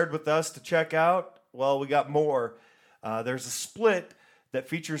shared with us to check out. Well, we got more. There's a split that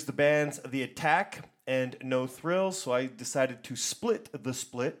features the bands The Attack and No Thrills, so I decided to split the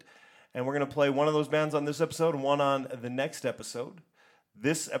split, and we're going to play one of those bands on this episode and one on the next episode.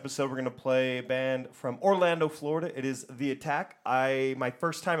 This episode, we're going to play a band from Orlando, Florida. It is The Attack. My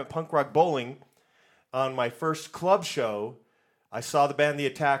first time at Punk Rock Bowling, on my first club show, I saw the band The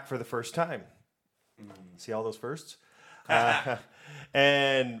Attack for the first time. See all those firsts?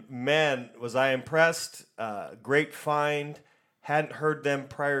 And man, was I impressed. Great find. Hadn't heard them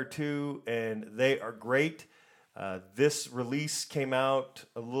prior to, and they are great. This release came out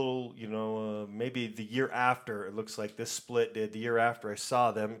a little, maybe the year after. It looks like this split did. The year after I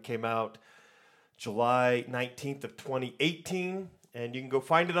saw them, it came out July 19th of 2018, and you can go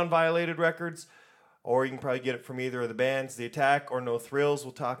find it on Violated Records, or you can probably get it from either of the bands, The Attack or No Thrills.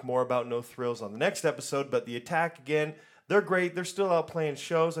 We'll talk more about No Thrills on the next episode, but The Attack, again, they're great. They're still out playing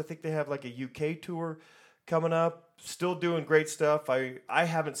shows. I think they have like a UK tour coming up. Still doing great stuff. I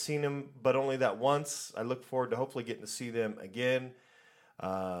haven't seen them, but only that once. I look forward to hopefully getting to see them again.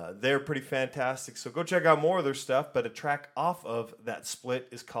 They're pretty fantastic. So go check out more of their stuff. But a track off of that split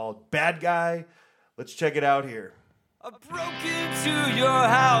is called Bad Guy. Let's check it out here. I broke into your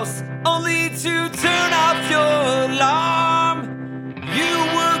house only to turn off your alarm. You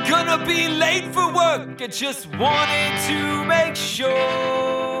were gonna be late for work. I just wanted to make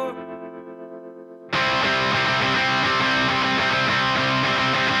sure.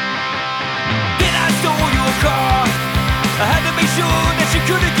 Car. I had to make sure that you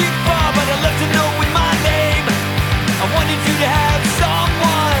couldn't get far, but I left a note with my name. I wanted you to have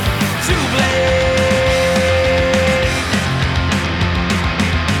someone to blame.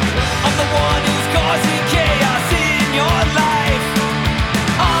 I'm the one who's causing chaos in your life.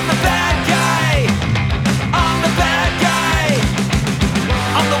 I'm the bad guy. I'm the bad guy.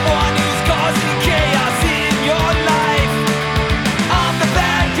 I'm the one who's causing chaos in your life. I'm the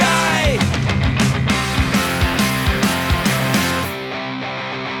bad guy.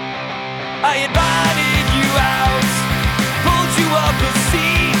 I invited you out, pulled you up a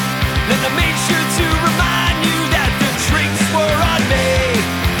seat, then I made sure to remind you that the drinks were on me.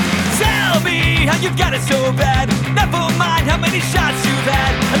 Tell me how you've got it so bad, never mind how many shots you've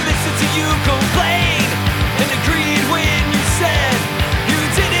had. I listened to you complain and agreed when you said you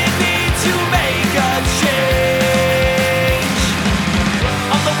didn't need to make a change.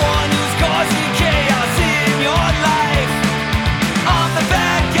 I'm the one who's causing chaos in your life. I'm the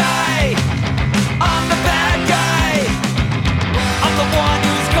bad guy. I'm the bad guy. I'm the one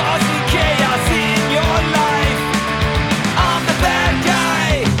who's causing chaos in your life. I'm the bad guy.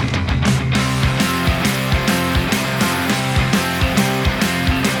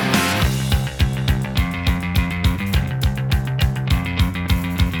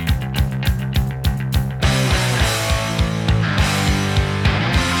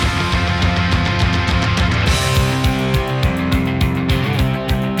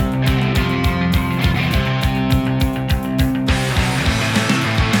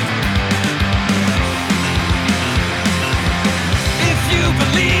 you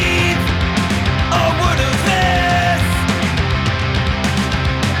believe a word of this,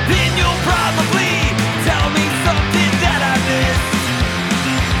 then you'll probably tell me something that I missed.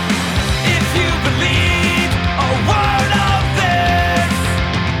 If you believe a word of this,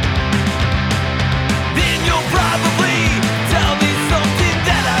 then you'll probably tell me something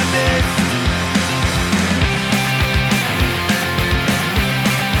that I missed.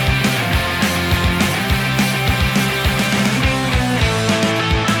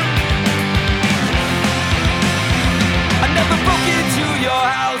 I never broke into your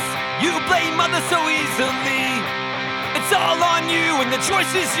house. You blame others so easily. It's all on you and the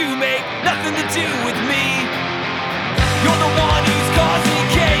choices you make, nothing to do with me. You're the one who's causing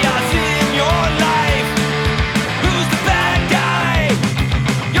chaos in your life. Who's the bad guy?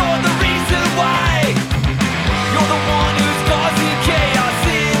 You're the reason why. You're the one who's causing chaos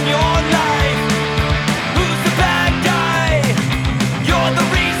in your life. Who's the bad guy? You're the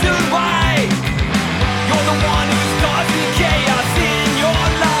reason why. You're the one who's causing chaos in your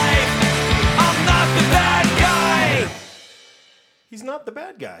life. I'm not the bad guy. He's not the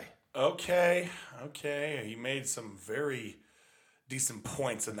bad guy. Okay. He made some very decent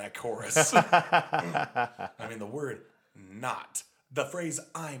points in that chorus. I mean, the word not, the phrase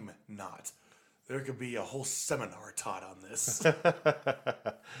I'm not. There could be a whole seminar taught on this. There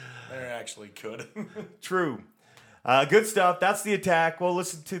actually could. True. Good stuff. That's the attack. We'll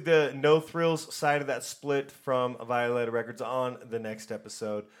listen to the No Thrills side of that split from Violated Records on the next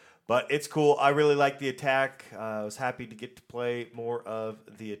episode. But it's cool. I really like the attack. I was happy to get to play more of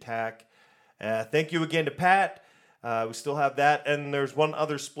the attack. Thank you again to Pat. We still have that. And there's one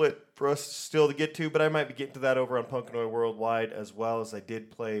other split for us still to get to, but I might be getting to that over on Punkanoid Worldwide as well, as I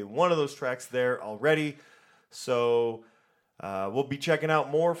did play one of those tracks there already. So we'll be checking out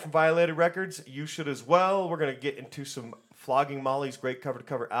more from Violated Records. You should as well. We're going to get into some Flogging Molly's great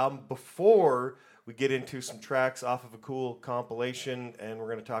cover-to-cover album before we get into some tracks off of a cool compilation, and we're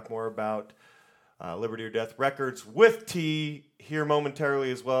going to talk more about Liberty or Death Records with T here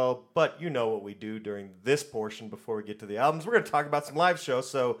momentarily as well. But you know what we do during this portion before we get to the albums. We're going to talk about some live shows.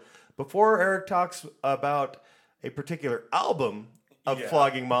 So before Eric talks about a particular album of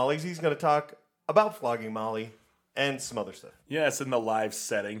Flogging Molly's, he's going to talk about Flogging Molly and some other stuff. Yes, in the live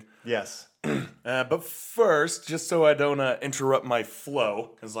setting. Yes. But first, just so I don't interrupt my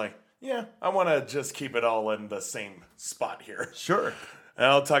flow, because I want to just keep it all in the same spot here. Sure. And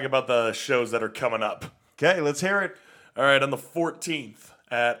I'll talk about the shows that are coming up. Okay, let's hear it. All right, on the 14th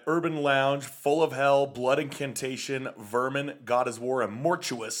at Urban Lounge, Full of Hell, Blood Incantation, Vermin, God is War, and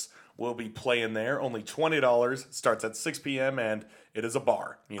Mortuous will be playing there. Only $20. Starts at 6 p.m. and it is a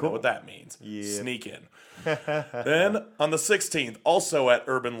bar. You know what that means. Yeah. Sneak in. Then on the 16th, also at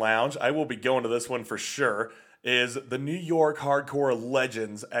Urban Lounge, I will be going to this one for sure, is the New York hardcore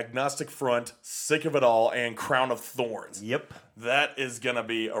legends, Agnostic Front, Sick of It All, and Crown of Thorns. Yep. That is going to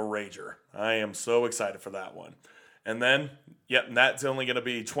be a rager. I am so excited for that one. And then, that's only going to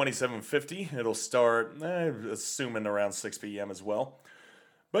be $27.50. It'll start, assuming around 6 p.m. as well.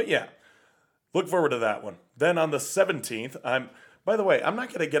 But look forward to that one. Then on the 17th, by the way, I'm not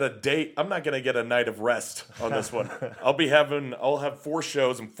going to get a date. I'm not going to get a night of rest on this one. I'll have 4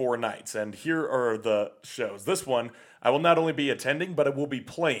 shows and 4 nights. And here are the shows. This one, I will not only be attending, but I will be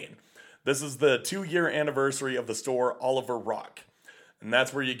playing. This is the 2-year anniversary of the store Oliver Rock. And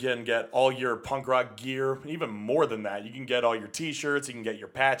that's where you can get all your punk rock gear. Even more than that, you can get all your t-shirts, you can get your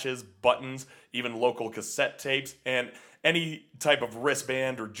patches, buttons, even local cassette tapes, and any type of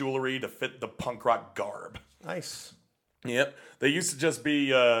wristband or jewelry to fit the punk rock garb. Nice. Yep, they used to just be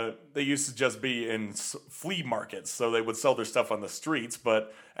in flea markets, so they would sell their stuff on the streets.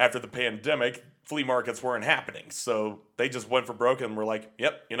 But after the pandemic, flea markets weren't happening, so they just went for broke and were like,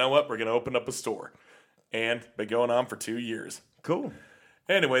 "Yep, you know what? We're gonna open up a store," and been going on for 2 years. Cool.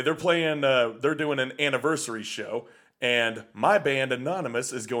 Anyway, they're doing an anniversary show, and my band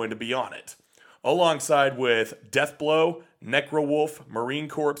Anonymous is going to be on it, alongside with Deathblow, Necrowolf, Marine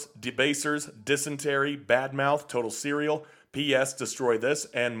Corps, Debasers, Dysentery, Badmouth, Total Serial, PS, Destroy This,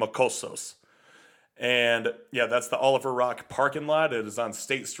 and Makosos. And that's the Oliver Rock parking lot. It is on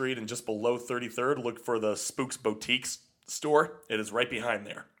State Street and just below 33rd. Look for the Spooks Boutiques store. It is right behind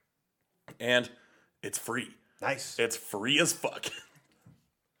there. And it's free. Nice. It's free as fuck.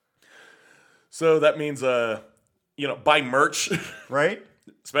 So that means, buy merch. Right?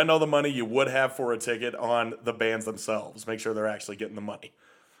 Spend all the money you would have for a ticket on the bands themselves. Make sure they're actually getting the money.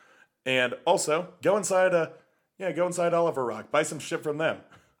 And also, go inside Oliver Rock. Buy some shit from them.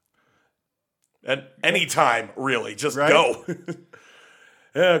 And anytime, really. Just go.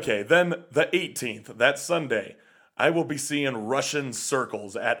 Okay, then the 18th, that Sunday, I will be seeing Russian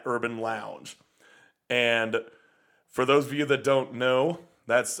Circles at Urban Lounge. And for those of you that don't know,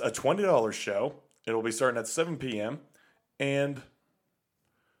 that's a $20 show. It'll be starting at 7 p.m. And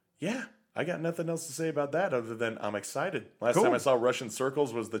yeah, I got nothing else to say about that other than I'm excited. Last Cool. time I saw Russian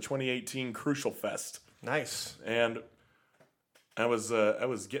Circles was the 2018 Crucial Fest. Nice. And I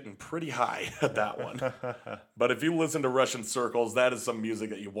was getting pretty high at that one. But if you listen to Russian Circles, that is some music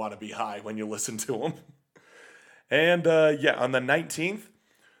that you want to be high when you listen to them. And yeah, on the 19th,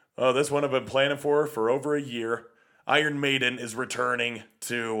 this one I've been planning for over a year. Iron Maiden is returning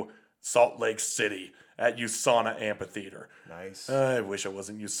to Salt Lake City at USANA Amphitheater. Nice. I wish it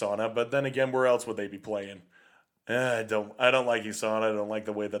wasn't USANA, but then again, where else would they be playing? I don't like USANA. I don't like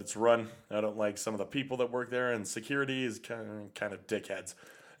the way that it's run. I don't like some of the people that work there, and security is kind of dickheads.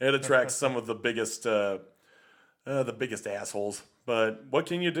 It attracts some of the biggest assholes. But what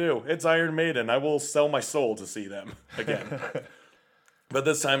can you do? It's Iron Maiden. I will sell my soul to see them again. But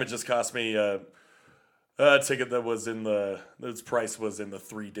this time it just cost me a ticket that was its price was in the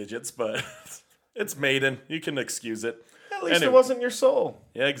 3 digits, but it's Maiden. You can excuse it. At least Anyway. it wasn't your soul.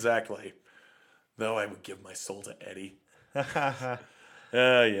 Yeah, exactly. Though I would give my soul to Eddie.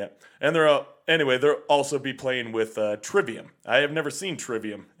 Yeah. And they'll also be playing with Trivium. I have never seen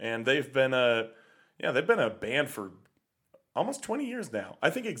Trivium, and they've been a band for almost 20 years now. I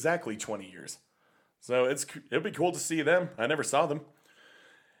think exactly 20 years. So it'll be cool to see them. I never saw them.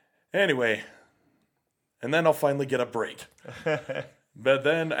 Anyway, and then I'll finally get a break. But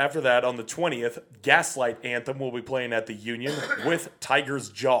then after that, on the 20th, Gaslight Anthem will be playing at the Union with Tiger's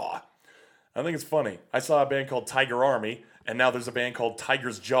Jaw. I think it's funny. I saw a band called Tiger Army, and now there's a band called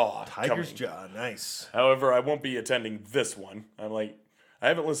Tiger's Jaw. Tiger's coming. Jaw, nice. However, I won't be attending this one. I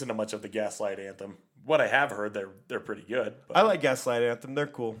haven't listened to much of the Gaslight Anthem. What I have heard, they're pretty good. But I like Gaslight Anthem. They're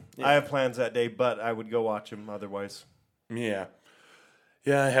cool. I have plans that day, but I would go watch them otherwise. yeah,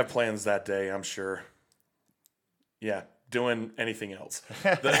 I have plans that day, I'm sure. Yeah, doing anything else.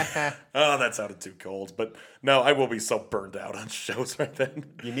 Oh, that sounded too cold. But no, I will be so burned out on shows right then.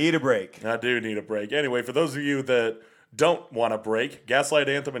 You need a break. I do need a break. Anyway, for those of you that don't want a break, Gaslight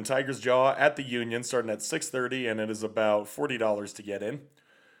Anthem and Tiger's Jaw at the Union starting at 6:30, and it is about $40 to get in,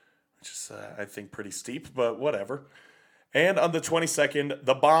 which is, I think, pretty steep, but whatever. And on the 22nd,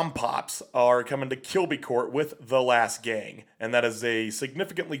 the Bomb Pops are coming to Kilby Court with The Last Gang, and that is a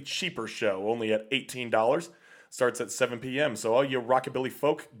significantly cheaper show, only at $18. Starts at 7 p.m., so all you rockabilly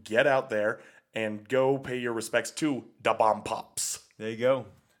folk, get out there and go pay your respects to the Bomb Pops. There you go.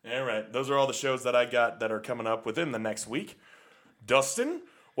 All right, those are all the shows that I got that are coming up within the next week. Dustin,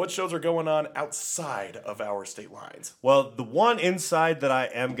 what shows are going on outside of our state lines? Well, the one inside that I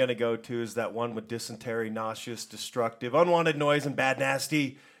am going to go to is that one with dysentery, nauseous, destructive, unwanted noise, and bad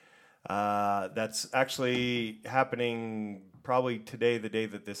nasty. That's actually happening probably today, the day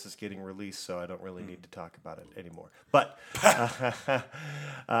that this is getting released, so I don't really need to talk about it anymore. But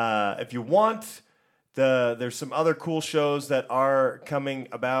if you want, there's some other cool shows that are coming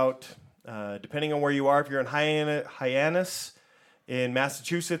about, depending on where you are. If you're in Hyannis in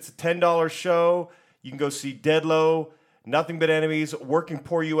Massachusetts, a $10 show. You can go see Deadlow, Nothing But Enemies, Working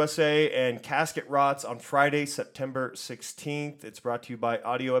Poor USA, and Casket Rots on Friday, September 16th. It's brought to you by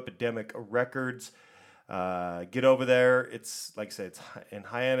Audio Epidemic Records. Get over there. It's, like I said, it's in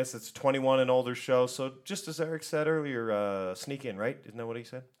Hyannis. It's a 21 and older show. So just as Eric said earlier, sneak in, right? Isn't that what he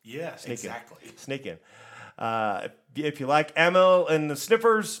said? Yeah, Sneak exactly. in. Sneak in. If you like Amel and the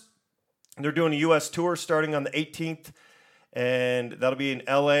Sniffers, they're doing a U.S. tour starting on the 18th. And that'll be in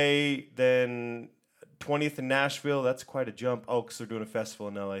L.A., then 20th in Nashville. That's quite a jump. Oh, because they're doing a festival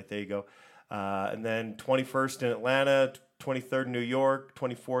in L.A. There you go. And then 21st in Atlanta, 23rd in New York,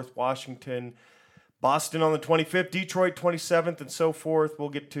 24th Washington, Boston on the 25th, Detroit 27th, and so forth. We'll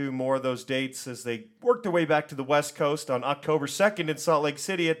get to more of those dates as they work their way back to the West Coast on October 2nd in Salt Lake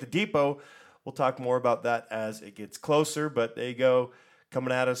City at the Depot. We'll talk more about that as it gets closer, but there you go.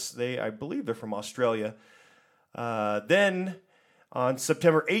 Coming at us, I believe they're from Australia. Then on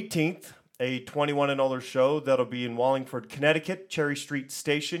September 18th, a 21 and older show that'll be in Wallingford, Connecticut, Cherry Street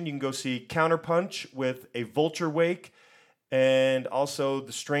Station. You can go see Counterpunch with a Vulture Wake, and also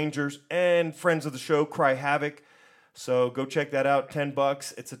The Strangers and friends of the show, Cry Havoc. So go check that out,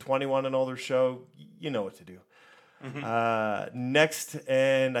 $10. It's a 21 and older show. You know what to do. Next,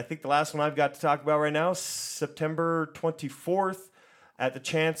 and I think the last one I've got to talk about right now, September 24th at the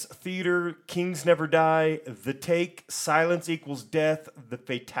Chance Theater, Kings Never Die, The Take, Silence Equals Death, The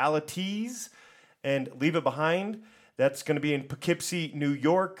Fatalities, and Leave It Behind. That's going to be in Poughkeepsie, New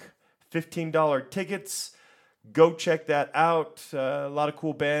York. $15 tickets. Go check that out. A lot of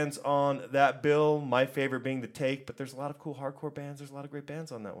cool bands on that bill. My favorite being The Take, but there's a lot of cool hardcore bands. There's a lot of great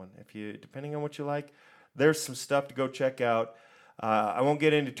bands on that one. Depending on what you like, there's some stuff to go check out. I won't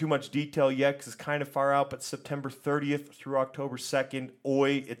get into too much detail yet because it's kind of far out, but September 30th through October 2nd,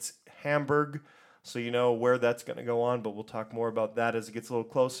 it's Hamburg, so you know where that's going to go on, but we'll talk more about that as it gets a little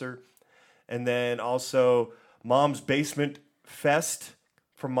closer. And then also Mom's Basement Fest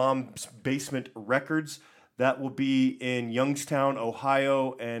from Mom's Basement Records. That will be in Youngstown,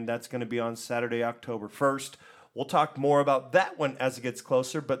 Ohio, and that's going to be on Saturday, October 1st. We'll talk more about that one as it gets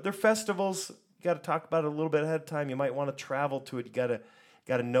closer, but they're festivals. You got to talk about it a little bit ahead of time. You might want to travel to it. You got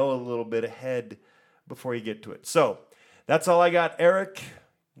to know a little bit ahead before you get to it. So that's all I got. Eric,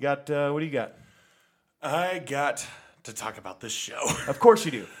 you got what do you got? I got to talk about this show. Of course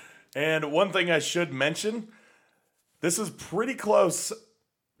you do. And one thing I should mention, this is pretty close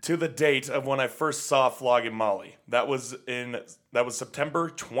to the date of when I first saw Flogging Molly. That was September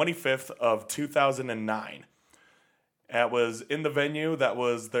 25th of 2009. That was in the venue. That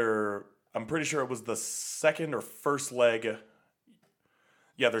was I'm pretty sure it was the second or first leg.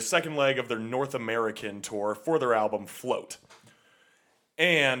 Yeah, their second leg of their North American tour for their album Float.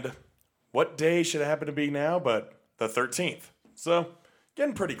 And what day should it happen to be now but the 13th? So,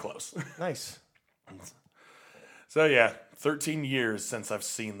 getting pretty close. Nice. So yeah, 13 years since I've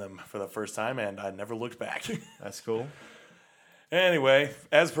seen them for the first time, and I never looked back. That's cool. Anyway,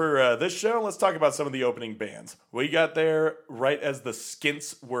 as per this show, let's talk about some of the opening bands. We got there right as the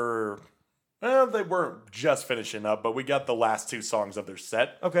Skints were, they weren't just finishing up, but we got the last two songs of their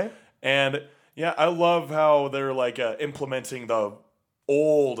set. Okay. And yeah, I love how they're like implementing the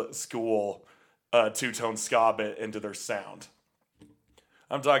old school two-tone ska bit into their sound.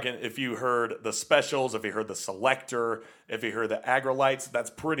 I'm talking if you heard the Specials, if you heard the Selector, if you heard the Agrolites, that's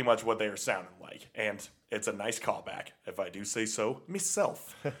pretty much what they are sounding like. And it's a nice callback, if I do say so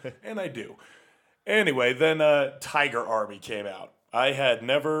myself. And I do. Anyway, then Tiger Army came out. I had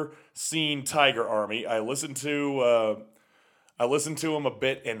never seen Tiger Army. I listened to them a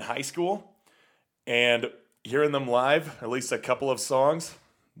bit in high school, and hearing them live, at least a couple of songs,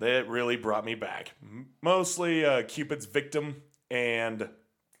 that really brought me back. Mostly Cupid's Victim and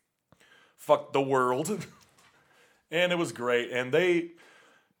Fuck the World. And it was great. And they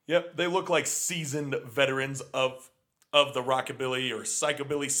look like seasoned veterans of the rockabilly or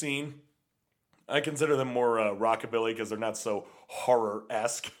psychobilly scene. I consider them more rockabilly because they're not so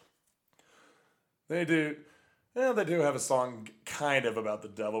horror-esque. They do have a song kind of about the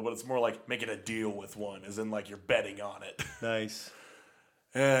devil, but it's more like making a deal with one, as in like you're betting on it. Nice.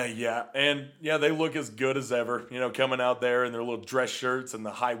 Yeah, and yeah, they look as good as ever, coming out there in their little dress shirts and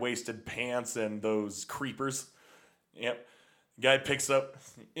the high-waisted pants and those creepers. Yep. The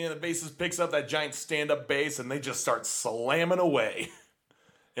bassist picks up that giant stand-up bass and they just start slamming away.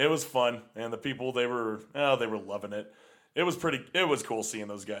 It was fun, and the people, they were loving it. It was cool seeing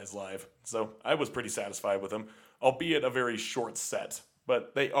those guys live. So I was pretty satisfied with them, albeit a very short set,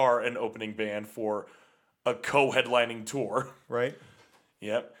 but they are an opening band for a co-headlining tour. Right.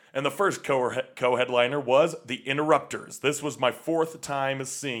 Yep. And the first co-headliner was The Interrupters. This was my fourth time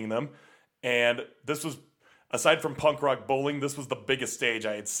seeing them. And this was, aside from Punk Rock Bowling, this was the biggest stage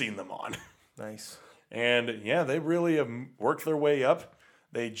I had seen them on. Nice. And yeah, they really have worked their way up.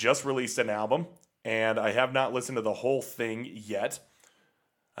 They just released an album, and I have not listened to the whole thing yet.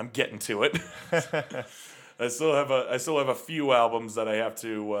 I'm getting to it. I still have a few albums that I have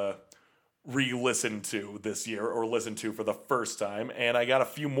to re-listen to this year, or listen to for the first time, and I got a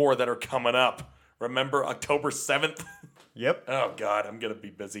few more that are coming up. Remember October 7th? Yep. Oh God, I'm gonna be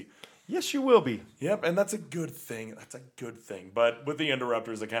busy. Yes, you will be. Yep, and that's a good thing. But with the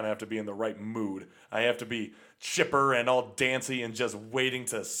Interrupters, I kind of have to be in the right mood. I have to be chipper and all dancy and just waiting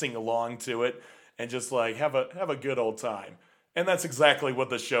to sing along to it and just like have a good old time. And that's exactly what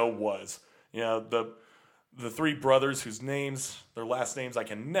the show was. The three brothers whose their last names I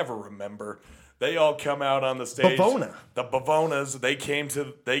can never remember. They all come out on the stage. Bavona. The Bavonas,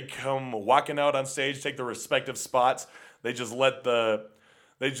 they come walking out on stage, take their respective spots. They just let the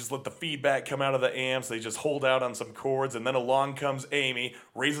feedback come out of the amps. They just hold out on some chords, and then along comes Amy,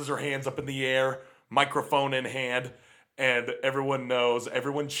 raises her hands up in the air, microphone in hand, and everyone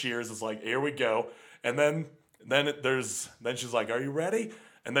cheers. It's like, here we go. And then she's like, are you ready?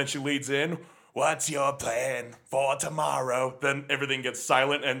 And then she leads in, what's your plan for tomorrow? Then everything gets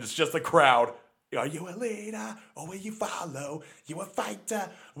silent, and it's just the crowd. Are you a leader, or will you follow? You a fighter,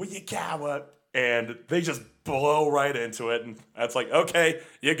 will you cower? And they just blow right into it, and that's like, okay,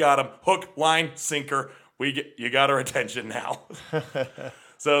 you got them. Hook, line, sinker. You got our attention now.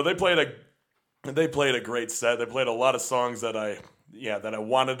 So they played they played a great set. They played a lot of songs that I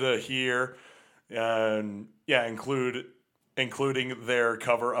wanted to hear, and including their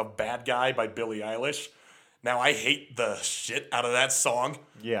cover of "Bad Guy" by Billie Eilish. Now, I hate the shit out of that song.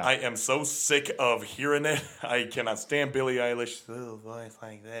 Yeah. I am so sick of hearing it. I cannot stand Billie Eilish. Oh, voice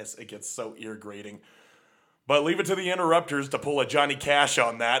like this. It gets so ear grating. But leave it to the Interrupters to pull a Johnny Cash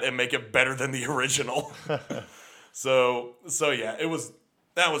on that and make it better than the original. So yeah,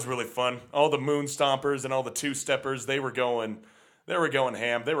 that was really fun. All the Moon Stompers and all the Two-Steppers, they were going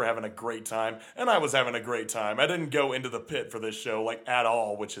ham. They were having a great time, and I was having a great time. I didn't go into the pit for this show at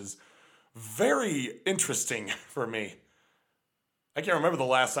all, which is very interesting for me. I can't remember the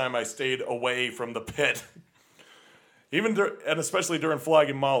last time I stayed away from the pit. And especially during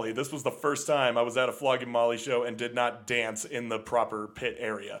Flogging Molly. This was the first time I was at a Flogging Molly show and did not dance in the proper pit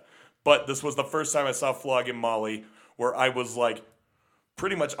area. But this was the first time I saw Flogging Molly where I was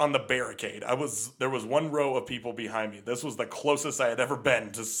pretty much on the barricade. There was one row of people behind me. This was the closest I had ever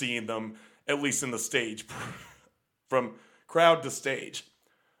been to seeing them, at least in the stage, from crowd to stage.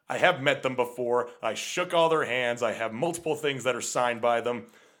 I have met them before. I shook all their hands. I have multiple things that are signed by them,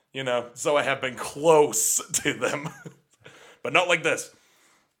 so I have been close to them, but not like this.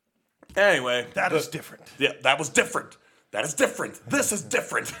 Anyway. That is different. Yeah, that was different. That is different. This is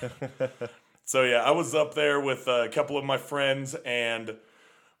different. So yeah, I was up there with a couple of my friends, and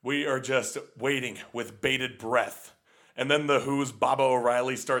we are just waiting with bated breath. And then the Who's Baba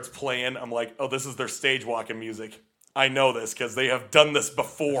O'Reilly starts playing. I'm like, oh, this is their stage walking music. I know this because they have done this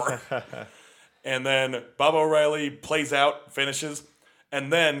before. And then Baba O'Reilly plays out, finishes,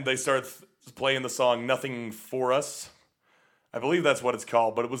 and then they start playing the song Nothing For Us. I believe that's what it's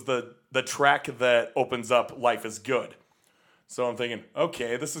called, but it was the track that opens up Life Is Good. So I'm thinking,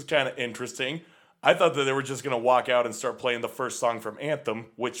 okay, this is kind of interesting. I thought that they were just going to walk out and start playing the first song from Anthem,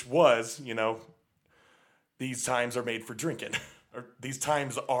 which was, These Times Are Made for Drinking. Or These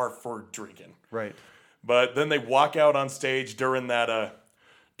Times Are for Drinking. Right. But then they walk out on stage during the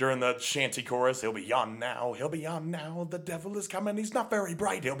shanty chorus. He'll be on now. He'll be on now. The devil is coming. He's not very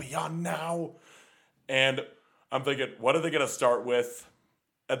bright. He'll be on now. And I'm thinking, what are they going to start with?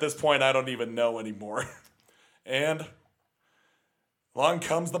 At this point, I don't even know anymore. And along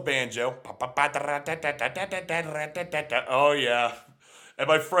comes the banjo. Oh, yeah. And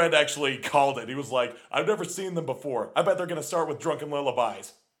my friend actually called it. He was like, I've never seen them before. I bet they're going to start with Drunken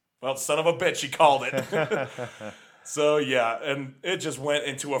Lullabies. Well, son of a bitch, he called it. So, yeah, and it just went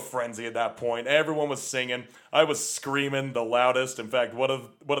into a frenzy at that point. Everyone was singing. I was screaming the loudest. In fact, one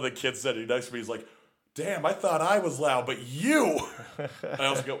of the kids said next to me, he's like, damn, I thought I was loud, but you. I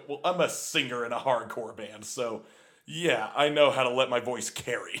also go, well, I'm a singer in a hardcore band, so, yeah, I know how to let my voice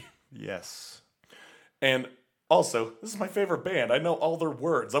carry. Yes. And also, this is my favorite band. I know all their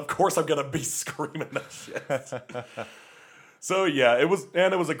words. Of course I'm going to be screaming that shit. So yeah, it was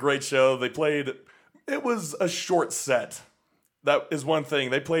a great show. It was a short set. That is one thing.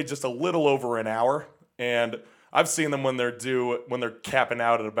 They played just a little over an hour, and I've seen them when they're capping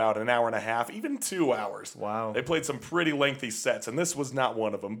out at about an hour and a half, even 2 hours. Wow. They played some pretty lengthy sets, and this was not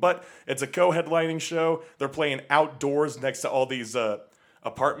one of them. But it's a co-headlining show. They're playing outdoors next to all these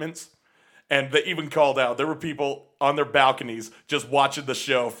apartments. And they even called out, there were people on their balconies just watching the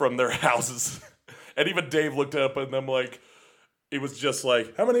show from their houses. And even Dave looked up at them he was just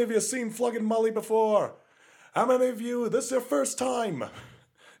like, how many of you have seen Flogging Molly before? How many of you, this is your first time?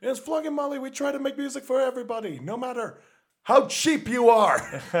 It's Flogging Molly, we try to make music for everybody, no matter how cheap you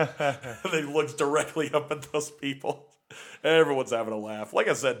are. They looked directly up at those people. Everyone's having a laugh. Like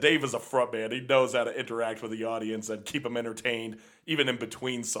I said, Dave is a frontman. He knows how to interact with the audience and keep them entertained, even in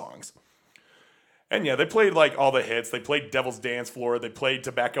between songs. And yeah, they played all the hits. They played Devil's Dance Floor. They played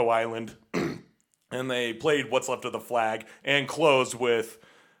Tobacco Island. And they played What's Left of the Flag and closed with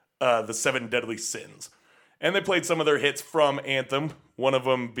the 7 Deadly Sins. And they played some of their hits from Anthem, one of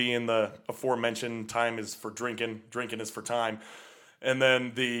them being the aforementioned Time is for Drinking, Drinking is for Time. And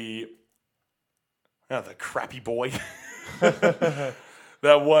then the Crappy Boy. That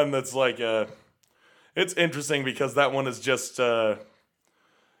one that's it's interesting because that one is just,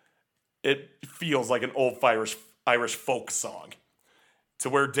 it feels like an old Irish folk song. To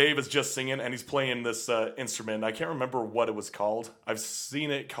where Dave is just singing and he's playing this instrument. I can't remember what it was called. I've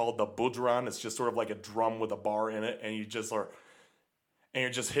seen it called the budran. It's just sort of like a drum with a bar in it, and you're just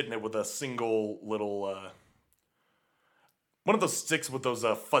hitting it with a single little one of those sticks with those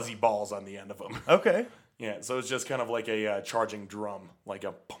fuzzy balls on the end of them. Okay. Yeah, so it's just kind of like a charging drum, like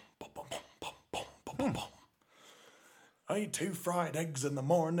a bum bum bum bum bum bum bum bum. I eat 2 fried eggs in the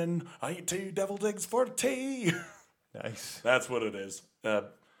morning. I eat 2 deviled eggs for tea. Nice. That's what it is.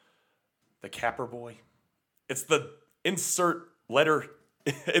 The Capper Boy. It's the insert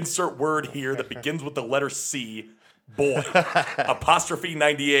word here that begins with the letter C. Boy. Apostrophe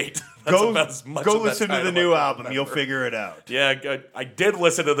 98. That's about as much Go of that listen to the title new I album. remember. You'll figure it out. Yeah, I did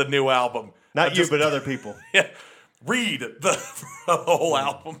listen to the new album. Not you, but other people. Yeah, read the whole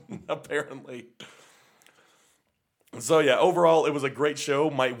album, apparently. So yeah, overall, it was a great show.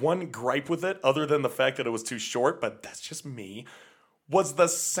 My one gripe with it, other than the fact that it was too short, but that's just me, was the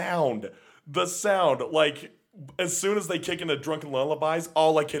sound. The sound, like, as soon as they kick into Drunken Lullabies,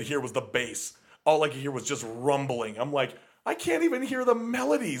 all I could hear was the bass. All I could hear was just rumbling. I'm like, I can't even hear the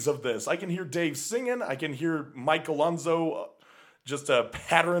melodies of this. I can hear Dave singing. I can hear Mike Alonso just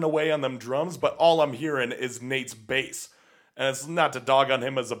pattering away on them drums, but all I'm hearing is Nate's bass. And it's not to dog on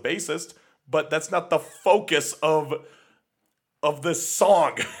him as a bassist, but that's not the focus of this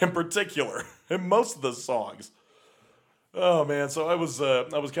song in particular, and most of the songs. Oh man, so I was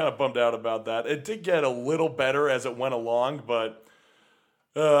kind of bummed out about that. It did get a little better as it went along, but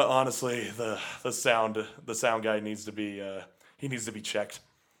honestly, the sound guy needs to be checked.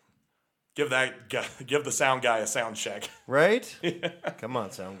 Give the sound guy a sound check. Right? Come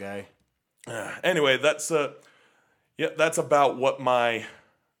on, sound guy. Anyway, that's about what my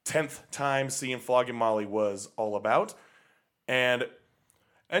 10th time seeing Flogging Molly was all about. And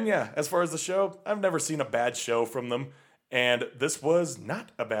yeah, as far as the show, I've never seen a bad show from them. And this was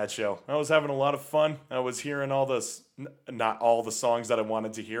not a bad show. I was having a lot of fun. I was hearing not all the songs that I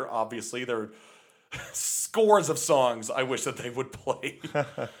wanted to hear. Obviously, there are scores of songs I wish that they would play.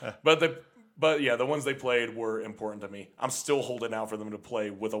 But yeah, the ones they played were important to me. I'm still holding out for them to play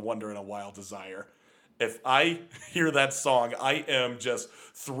With a Wonder and a Wild Desire. If I hear that song, I am just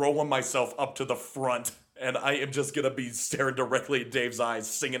throwing myself up to the front, and I am just going to be staring directly at Dave's eyes,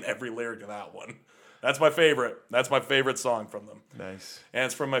 singing every lyric of that one. That's my favorite. That's my favorite song from them. Nice. And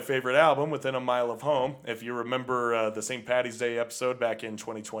it's from my favorite album, Within a Mile of Home. If you remember the St. Paddy's Day episode back in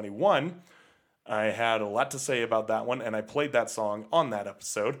 2021, I had a lot to say about that one, and I played that song on that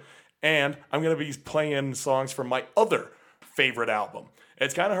episode. And I'm going to be playing songs from my other favorite album.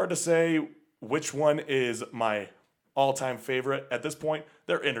 It's kind of hard to say which one is my all-time favorite. At this point,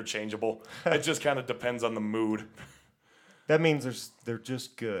 they're interchangeable. It just kind of depends on the mood. That means they're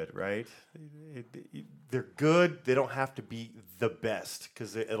just good, right? They're good. They don't have to be the best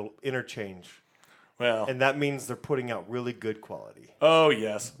because it'll interchange. Well, And that means they're putting out really good quality. oh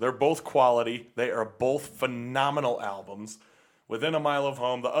yes, they're both quality. They are both phenomenal albums. Within a Mile of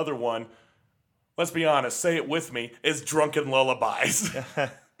Home, the other one, let's be honest, say it with me, is Drunken Lullabies.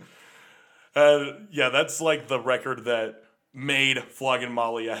 Yeah, that's like the record that made Flogging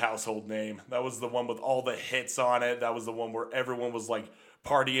Molly a household name. That was the one with all the hits on it. That was the one where everyone was like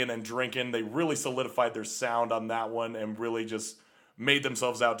partying and drinking. They really solidified their sound on that one and really just made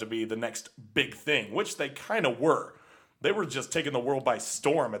themselves out to be the next big thing, which they kind of were. They were just taking the world by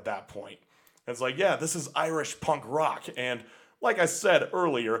storm at that point. It's like, yeah, this is Irish punk rock. And like I said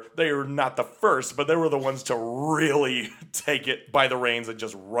earlier, they are not the first, but they were the ones to really take it by the reins and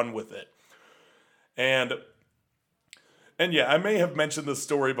just run with it. And yeah, I may have mentioned this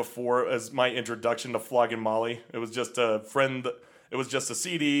story before as my introduction to Flogging Molly. It was just a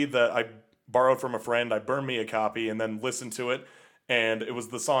CD that I borrowed from a friend. I burned me a copy and then listened to it. And it was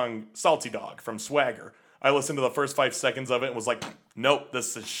the song Salty Dog from Swagger. I listened to the first 5 seconds of it and was like, nope,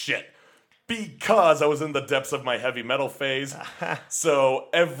 this is shit. Because I was in the depths of my heavy metal phase. So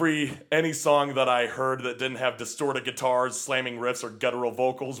any song that I heard that didn't have distorted guitars, slamming riffs, or guttural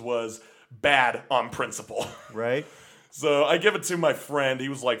vocals was bad on principle. Right? So I give it to my friend. He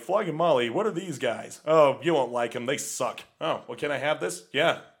was like, Flogging Molly, what are these guys? Oh, you won't like them. They suck. Oh, well, can I have this?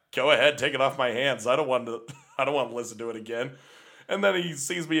 Yeah, go ahead. Take it off my hands. I don't want to listen to it again. And then he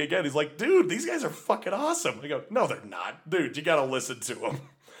sees me again. He's like, dude, these guys are fucking awesome. I go, no, they're not. Dude, you got to listen to them.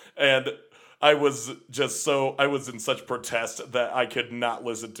 And I was in such protest that I could not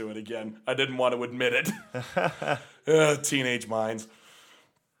listen to it again. I didn't want to admit it. Teenage minds.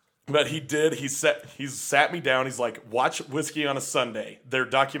 But he did. He sat me down. He's like, watch Whiskey on a Sunday, their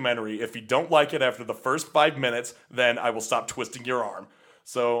documentary. If you don't like it after the first 5 minutes, then I will stop twisting your arm.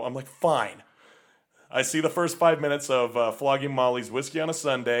 So I'm like, fine. I see the first 5 minutes of Flogging Molly's Whiskey on a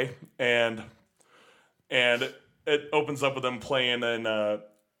Sunday, and it opens up with them playing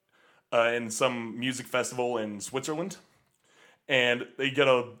in some music festival in Switzerland. And they get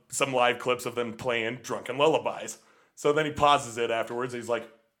some live clips of them playing Drunken Lullabies. So then he pauses it afterwards. He's like,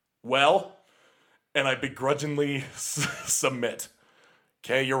 well, and I begrudgingly submit.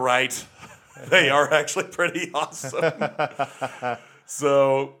 Okay, you're right. They are actually pretty awesome.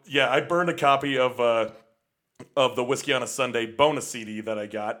 So, yeah, I burned a copy of the Whiskey on a Sunday bonus CD that I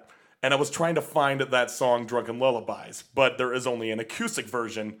got. And I was trying to find that song Drunken Lullabies, but there is only an acoustic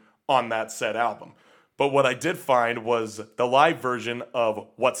version on that said album. But what I did find was the live version of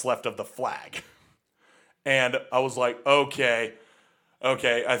What's Left of the Flag. And I was like, okay,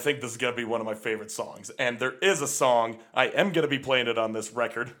 I think this is going to be one of my favorite songs. And there is a song, I am going to be playing it on this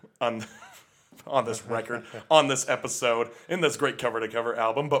record, on this episode, in this great cover-to-cover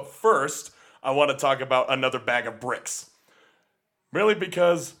album. But first, I want to talk about Another Bag of Bricks. Really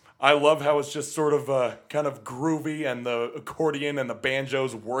because I love how it's just sort of kind of groovy, and the accordion and the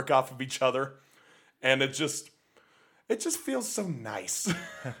banjos work off of each other. And it just feels so nice.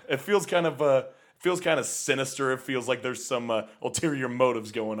 It feels kind of sinister. It feels like there's some ulterior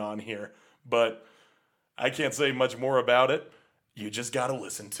motives going on here. But I can't say much more about it. You just gotta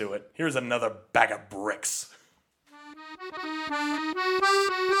listen to it. Here's Another Bag of Bricks.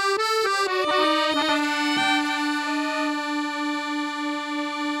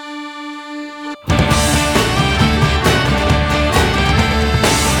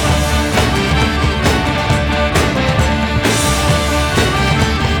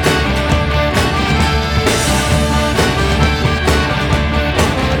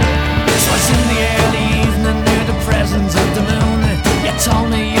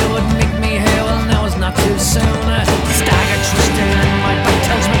 Told me you would meet me here, well now it's not too soon. Stagger twisted and my back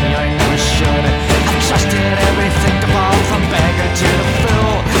tells me I never should. I've trusted everything to fall from beggar to the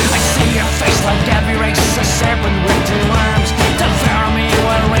fool. I see your face like every race, a serpent with two arms. Devour me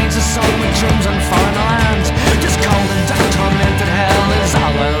while rains are sown with dreams on foreign lands. Just cold and dark tormented hell is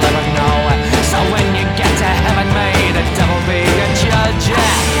all we'll ever know. So when you get to heaven, may the devil be your judge.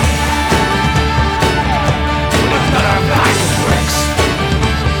 With another bag of bricks.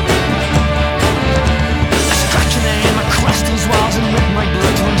 These walls and with my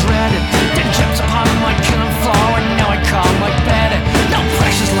blood to dread. Then chips upon my killing floor, and now I call my bed. No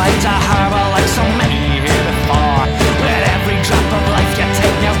precious light to harbor like so many here before. With every drop of life you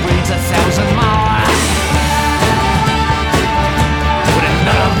take, now breeds 1,000 more. With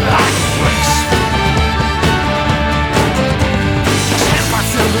another bag of bricks. Tamper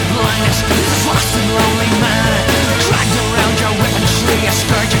filled with blindness, this lost and lonely man. Dragged around your whipping tree, a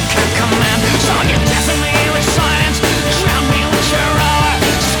scourge you can't command. So you deafen me with silence. Drown me with your roar,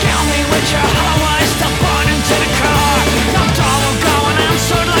 scale me with your hollow eyes, still born into the core. No door will go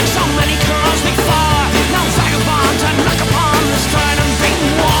unanswered like so many crows before. No vagabond to knock upon this tried and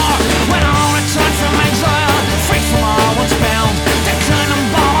beaten war. When all return from exile, free from all what's bound, the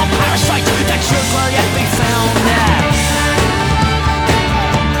cannonball parasite, the truth will yet be found.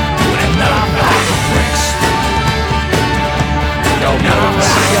 With another bag of bricks. Another bag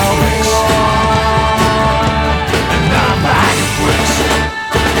of bricks. Bag of bricks.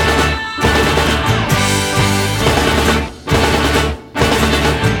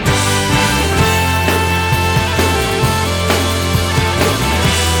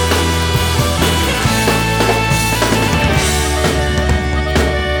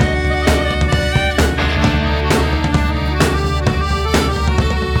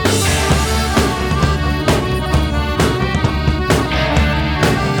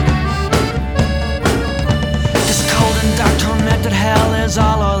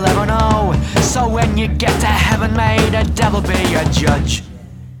 All I'll ever know. So when you get to heaven, may the devil be your judge.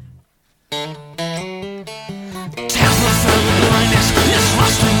 Tamper filled with blindness, this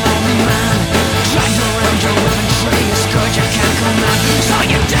lost and lonely man. Dragged around your whipping tree, a scourge you can't command. So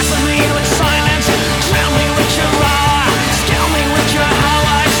you deafen me with silence, drown me with your roar, scale me with your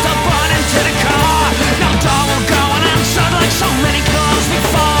hollow eyes, still born into the core. No door will go unanswered like so many calls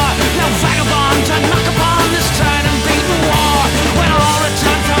before. No vagabond to knock upon this tried and beaten war. When all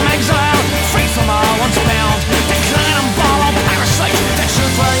return from exile, free from all one's bound, the cannonball parasite, the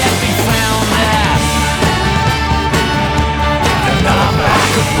truth will yet be found. Another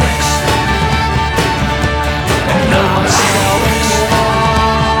bag of bricks. Another bag of bricks.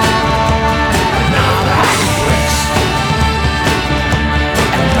 Another bag of bricks.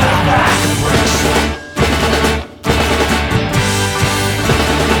 Another bag of bricks.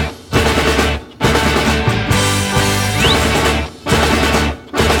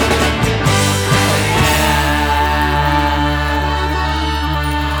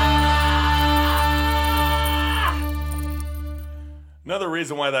 Another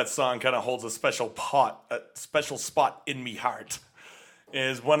reason why that song kind of holds a special spot in me heart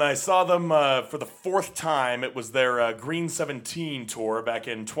is when I saw them for the fourth time. It was their Green 17 tour back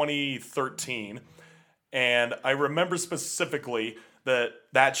in 2013. And I remember specifically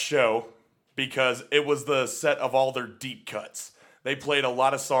that show because it was the set of all their deep cuts. They played a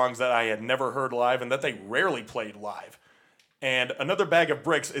lot of songs that I had never heard live and that they rarely played live. And Another Bag of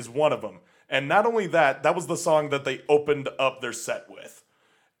Bricks is one of them. And not only that, that was the song that they opened up their set with.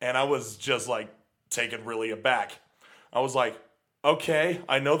 And I was just like taken really aback. I was like, okay,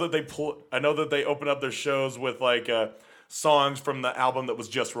 I know that they open up their shows with like songs from the album that was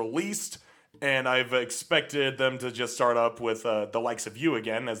just released, and I've expected them to just start up with The Likes of You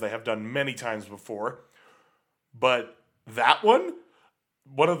again, as they have done many times before. But that one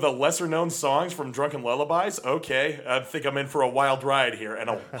of the lesser known songs from Drunken Lullabies, okay, I think I'm in for a wild ride here. And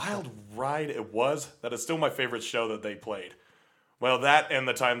a wild ride it was. That is still my favorite show that they played. Well, that and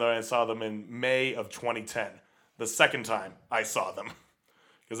the time that I saw them in May of 2010. The second time I saw them.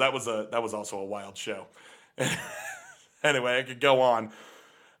 Because that was also a wild show. Anyway, I could go on.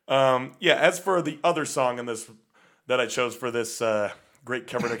 As for the other song in this that I chose for this great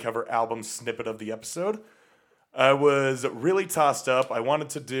cover-to-cover album snippet of the episode, I was really tossed up. I wanted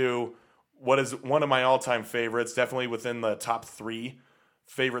to do what is one of my all-time favorites, definitely within the top 3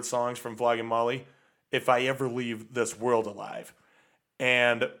 favorite songs from Flogging Molly, If I Ever Leave This World Alive.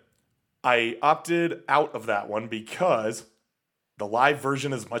 And I opted out of that one because the live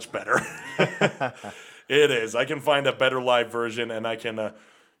version is much better. It is. I can find a better live version, and I can,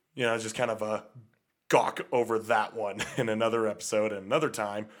 just kind of gawk over that one in another episode and another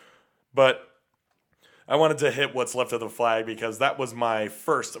time. But I wanted to hit What's Left of the Flag because that was my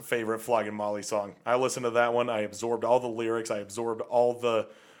first favorite Flogging Molly song. I listened to that one. I absorbed all the lyrics. I absorbed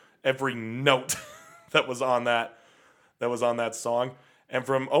every note that was on that song. And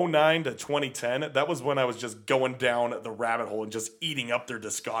from 2009 to 2010, that was when I was just going down the rabbit hole and just eating up their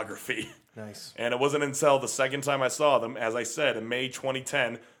discography. Nice. And it wasn't until the second time I saw them, as I said, in May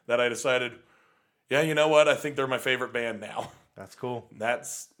 2010, that I decided, yeah, you know what? I think they're my favorite band now. That's cool.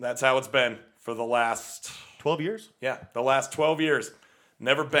 That's how it's been for the last 12 years? Yeah, the last 12 years.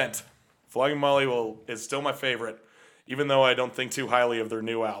 Never bent. Flogging Molly is still my favorite, even though I don't think too highly of their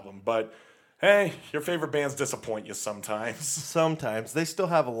new album. But hey, your favorite bands disappoint you sometimes. Sometimes. They still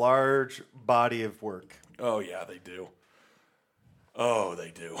have a large body of work. Oh, yeah, they do. Oh,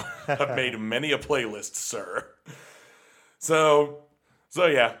 they do. I've made many a playlist, sir. So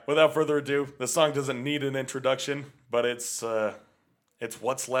yeah, without further ado, the song doesn't need an introduction, but it's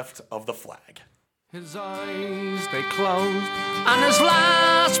What's Left of the Flag. His eyes, they closed, and his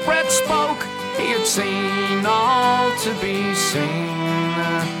last breath spoke. He had seen all to be seen.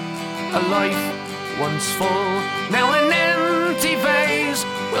 A life once full, now an empty vase,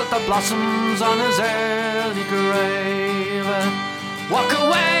 with the blossoms on his early grave. Walk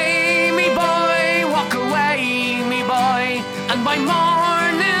away, me boy, walk away, me boy, and by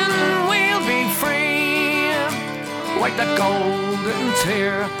morning we'll be free. Wipe that golden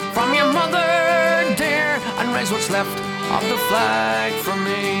tear from your mother dear, and raise what's left of the flag for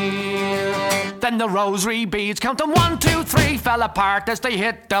me. Then the rosary beads, counting 1, 2, 3, fell apart as they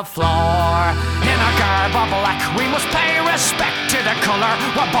hit the floor. In our garb of black, we must pay respect to the colour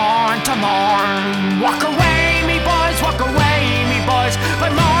we're born to mourn. Walk away, me boys, walk away, me boys,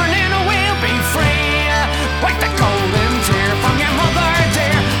 by morning we'll be free. Wipe the golden tear from your mother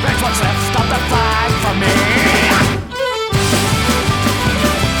dear, raise what's left of the flag for me.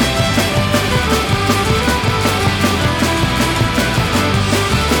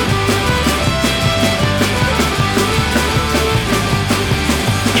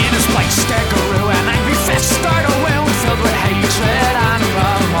 Stickaroo, an angry fist start a wound filled with hatred and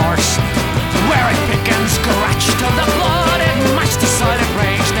remorse, where it pick and scratch till the blood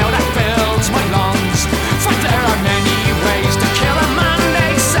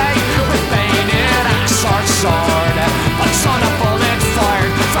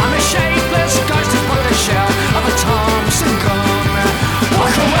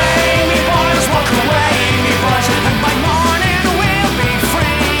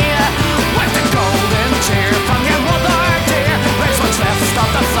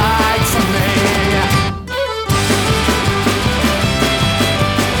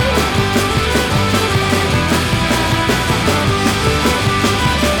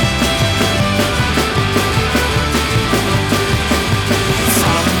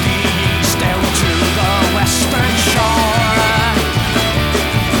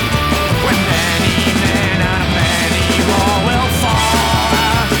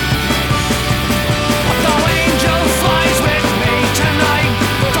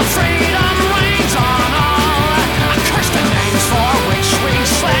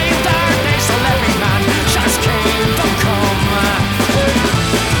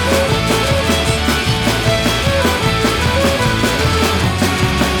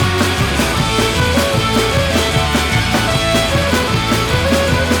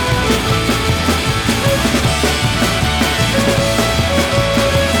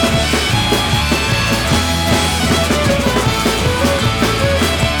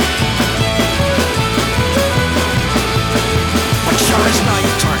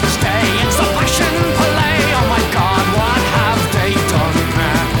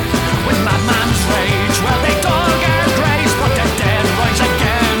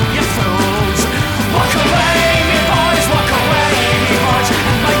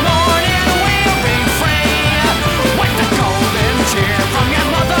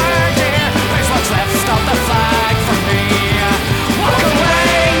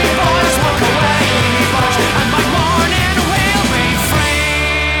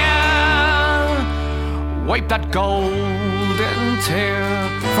Wipe that golden tear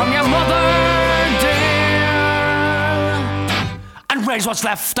from your mother, dear, and raise what's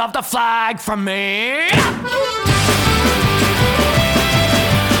left of the flag for me.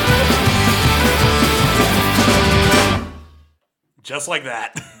 Just like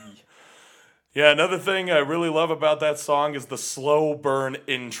that. Yeah, another thing I really love about that song is the slow burn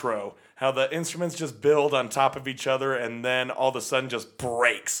intro. How the instruments just build on top of each other and then all of a sudden just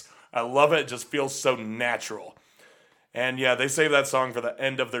breaks. I love it. It just feels so natural. And yeah, they save that song for the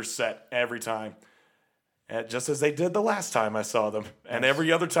end of their set every time. And just as they did the last time I saw them. And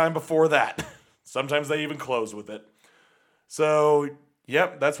every other time before that. Sometimes they even close with it. So,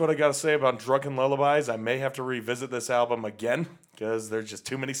 yep, that's what I got to say about Drunken Lullabies. I may have to revisit this album again because there's just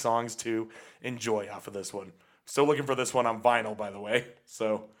too many songs to enjoy off of this one. Still looking for this one on vinyl, by the way.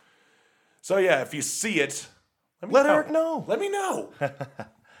 So yeah, if you see it, Let Eric know. Let me know.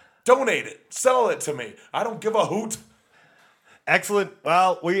 Donate it. Sell it to me. I don't give a hoot. Excellent.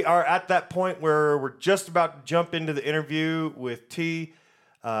 Well, we are at that point where we're just about to jump into the interview with T.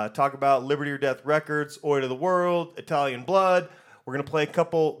 Talk about Liberty or Death Records, Oi to the World, Italian Blood. We're going to play a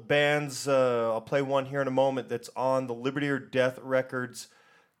couple bands. I'll play one here in a moment that's on the Liberty or Death Records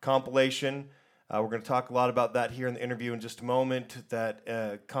compilation. We're going to talk a lot about that here in the interview in just a moment.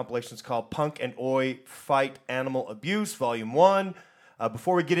 That compilation is called Punk and Oi Fight Animal Abuse, Volume 1.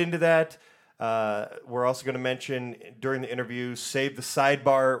 Before we get into that, we're also going to mention during the interview Save the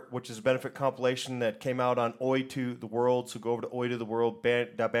Sidebar, which is a benefit compilation that came out on Oi to the World. So go over to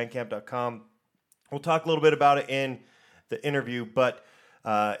oitotheworld.bandcamp.com. We'll talk a little bit about it in the interview, but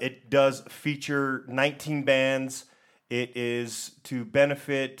it does feature 19 bands. It is to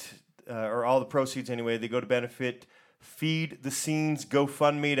benefit, or all the proceeds anyway, they go to benefit Feed the Scenes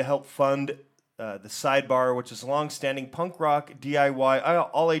GoFundMe to help fund the Sidebar, which is a long-standing punk rock DIY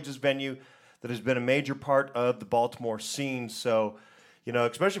all-ages venue that has been a major part of the Baltimore scene. So, you know,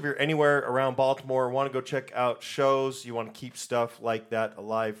 especially if you're anywhere around Baltimore, want to go check out shows, you want to keep stuff like that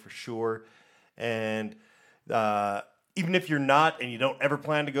alive for sure. And even if you're not and you don't ever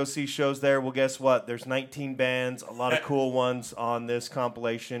plan to go see shows there, well, guess what? There's 19 bands, a lot of cool ones on this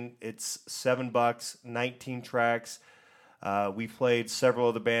compilation. It's $7, 19 tracks. We played several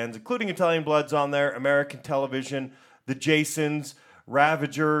of the bands, including Italian Blood's on there, American Television, The Jasons,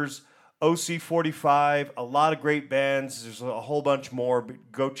 Ravagers, OC45, a lot of great bands. There's a whole bunch more,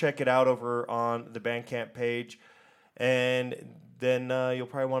 but go check it out over on the Bandcamp page. And then you'll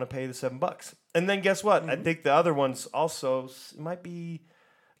probably want to pay the $7. And then guess what? I think the other ones also might be,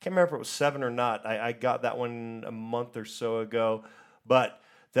 I can't remember if it was 7 or not. I got that one a month or so ago. But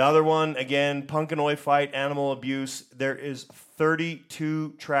the other one, again, Punk and Oi Fight, Animal Abuse. There is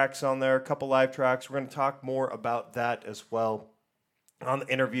 32 tracks on there, a couple live tracks. We're going to talk more about that as well on the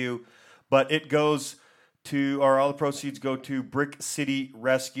interview. But it goes to, or all the proceeds go to Brick City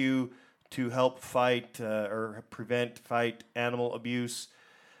Rescue to help fight or fight animal abuse.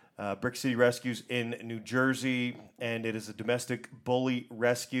 Brick City Rescue's in New Jersey, and it is a domestic bully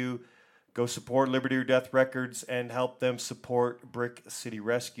rescue. Go support Liberty or Death Records and help them support Brick City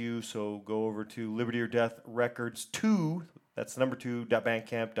Rescue. So go over to Liberty or Death Records 2, that's the number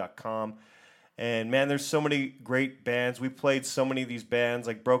 2.bandcamp.com. And man, there's so many great bands. We played so many of these bands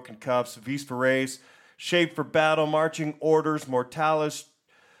like Broken Cuffs, Vis for Race, Shape for Battle, Marching Orders, Mortalis,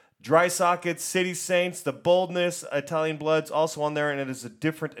 Dry Sockets, City Saints, The Boldness, Italian Blood's also on there, and it is a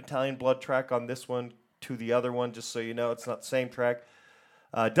different Italian Blood track on this one to the other one, just so you know, it's not the same track.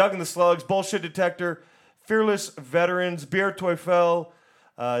 Doug and the Slugs, Bullshit Detector, Fearless Veterans, Beer Teufel,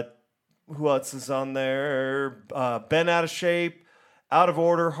 who else is on there? Ben Out of Shape, Out of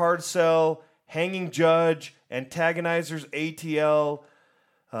Order, Hard Sell, Hanging Judge, Antagonizers, ATL,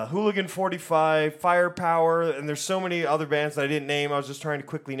 Hooligan 45, Firepower, and there's so many other bands that I didn't name. I was just trying to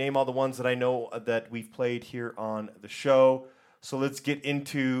quickly name all the ones that I know that we've played here on the show. So let's get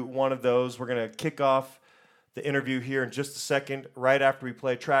into one of those. We're going to kick off the interview here in just a second, right after we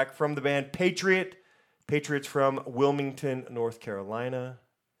play a track from the band Patriot. Patriot's from Wilmington, North Carolina.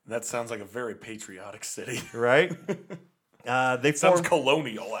 That sounds like a very patriotic city. Right? Sounds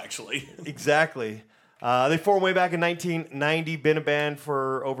colonial, actually. Exactly. They formed way back in 1990, been a band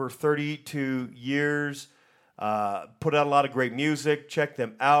for over 32 years, put out a lot of great music. Check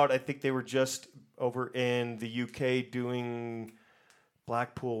them out. I think they were just over in the UK doing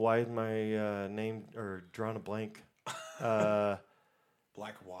Blackpool. Why is my name or drawn a blank?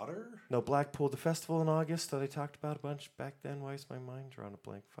 Blackwater? No, Blackpool, the festival in August that I talked about a bunch back then. Why is my mind drawn a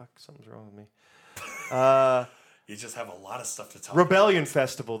blank? Fuck, something's wrong with me. You just have a lot of stuff to talk about. Rebellion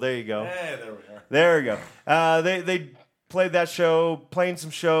Festival. There you go. Hey, there we are. There we go. They played that show, playing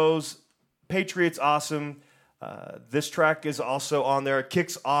some shows. Patriots, awesome. This track is also on there. It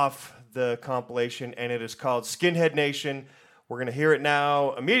kicks off the compilation, and it is called Skinhead Nation. We're going to hear it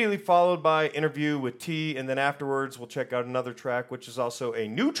now, immediately followed by interview with T, and then afterwards we'll check out another track, which is also a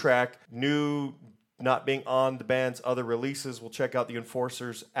new track, new, not being on the band's other releases. We'll check out the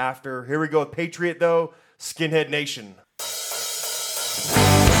Enforcers after. Here we go with Patriot, though, Skinhead Nation.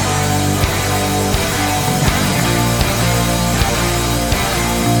 Skinhead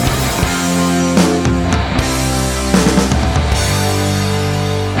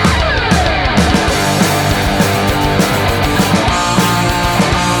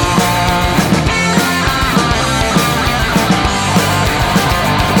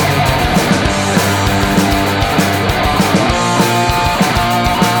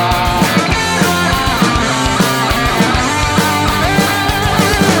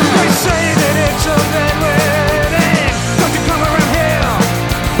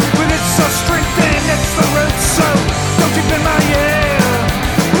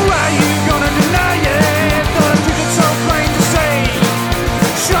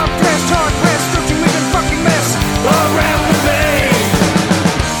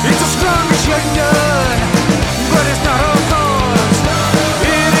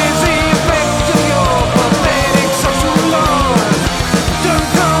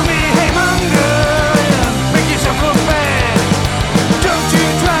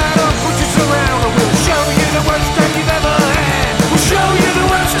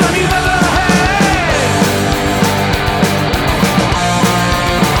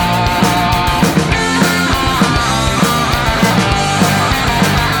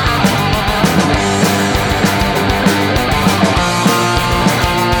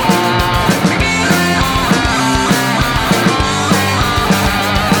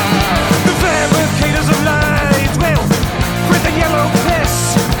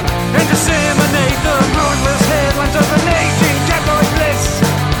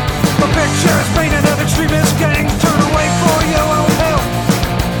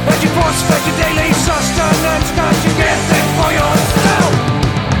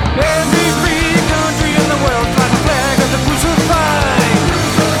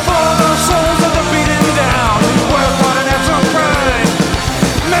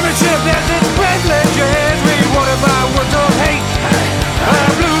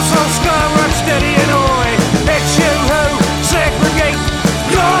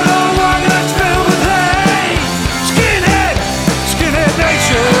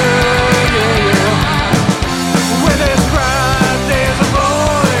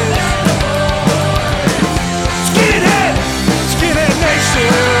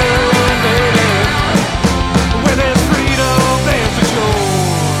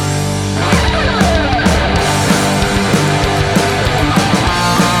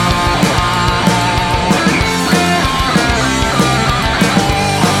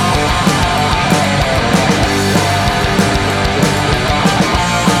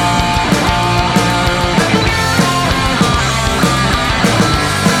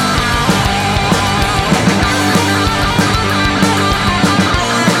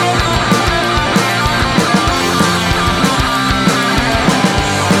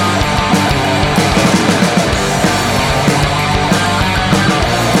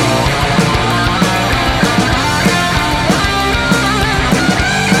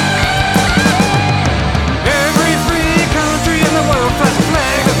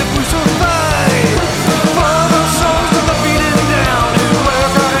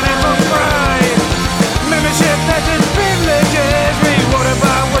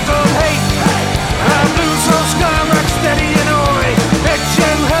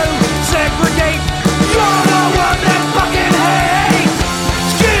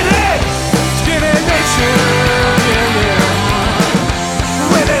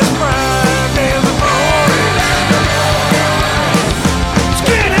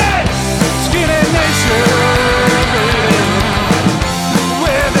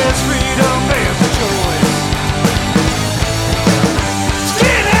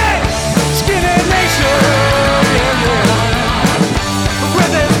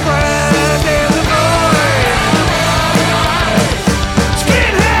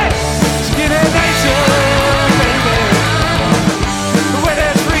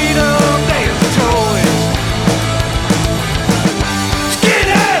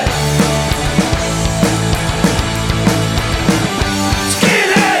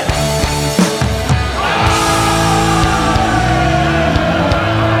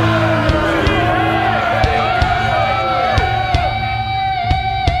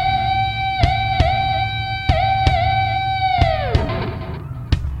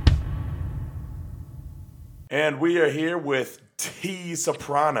And we are here with T.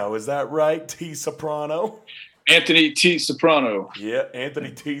 Soprano. Is that right, T. Soprano? Anthony T. Soprano. Yeah,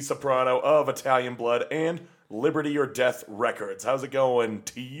 Anthony T. Soprano of Italian Blood and Liberty or Death Records. How's it going,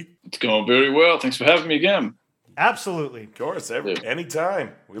 T? It's going very well. Thanks for having me again. Absolutely. Of course,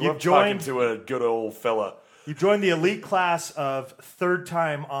 anytime. We love joined- talking to a good old fella. You joined the elite class of third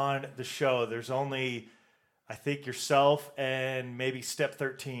time on the show. There's only, I think, yourself and maybe Step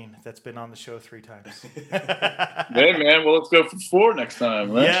 13 that's been on the show 3 times. Hey, man. Well, let's go for 4 next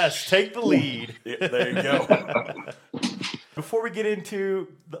time, right? Yes, take the lead. Yeah, there you go. Before we get into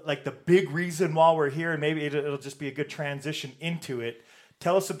the big reason why we're here, and maybe it'll just be a good transition into it,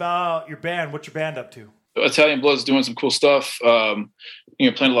 tell us about your band. What's your band up to? Italian Blood's doing some cool stuff. Playing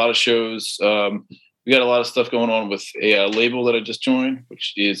a lot of shows. We got a lot of stuff going on with a label that I just joined,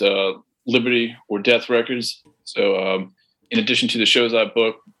 which is Liberty or Death Records. So in addition to the shows I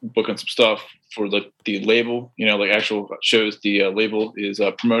booking some stuff for the label, actual shows the label is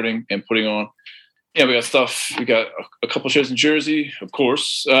promoting and putting on. Yeah, we got stuff. We got a couple shows in Jersey, of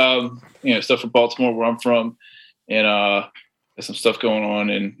course. Stuff from Baltimore, where I'm from, and there's some stuff going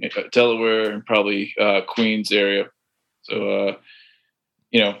on in Delaware and probably Queens area. So,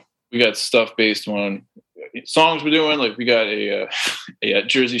 we got stuff based on songs we're doing. Like we got a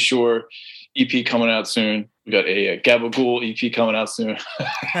Jersey Shore EP coming out soon. We got a Gabagool EP coming out soon.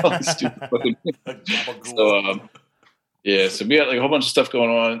 Stupid fucking. So, so we got a whole bunch of stuff going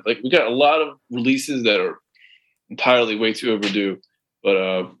on. Like we got a lot of releases that are entirely way too overdue,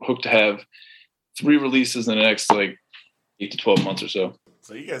 but hope to have 3 releases in the next 8 to 12 months or so.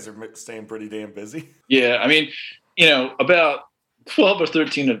 So you guys are staying pretty damn busy. Yeah, I mean, about 12 or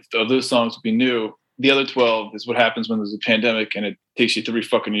 13 of those songs will be new. The other 12 is what happens when there's a pandemic and it takes you 3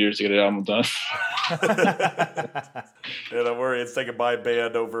 fucking years to get an album done. Yeah, don't worry. It's taken my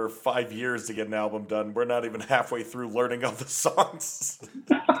band over 5 years to get an album done. We're not even halfway through learning all the songs.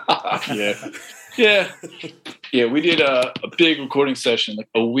 Yeah. We did a big recording session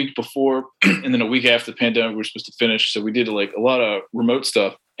a week before, and then a week after the pandemic we were supposed to finish. So we did a lot of remote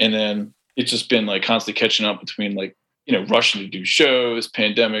stuff, and then it's just been constantly catching up between rushing to do shows,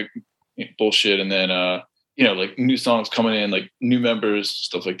 pandemic bullshit, and then new songs coming in, new members,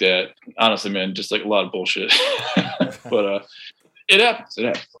 stuff like that. Honestly, man, just a lot of bullshit. But it happens.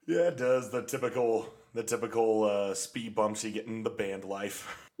 Yeah, it does. The typical speed bumps you get in the band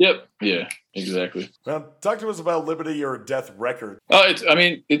life. Yep. Yeah, exactly. Now, talk to us about Liberty or Death Records.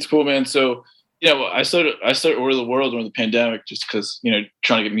 It's cool, man. So, I started Order the World during the pandemic just because,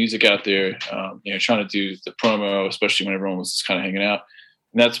 trying to get music out there, trying to do the promo, especially when everyone was just kind of hanging out.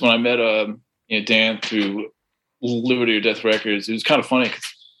 And that's when I met Dan through Liberty or Death Records. It was kind of funny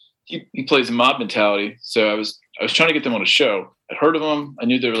because he plays Mob Mentality. So I was trying to get them on a show. I'd heard of them. I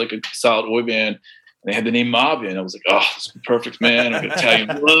knew they were a solid oi band. And they had the name Mob in. I was like, oh, this is perfect, man. I got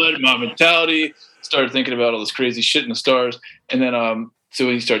Italian Blood, Mob Mentality. Started thinking about all this crazy shit in the stars. And then so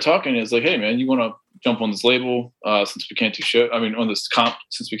when he started talking, it's like, hey, man, you want to jump on this label since we can't do on this comp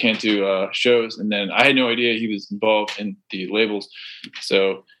since we can't do shows. And then I had no idea he was involved in the labels.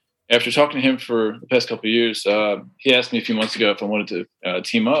 So after talking to him for the past couple of years, he asked me a few months ago if I wanted to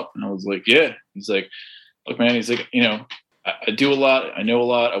team up. And I was like, yeah. He's like, look, man, he's like, I do a lot. I know a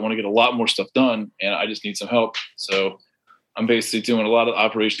lot. I want to get a lot more stuff done, and I just need some help. So I'm basically doing a lot of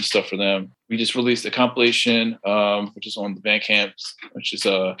operation stuff for them. We just released a compilation, which is on the Bandcamp, which is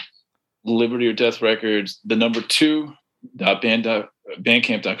Liberty or Death Records, the number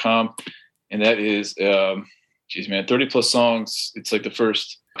 2.bandcamp.com. And that is, 30 plus songs. It's the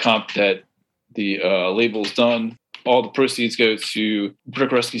first comp that the label's done. All the proceeds go to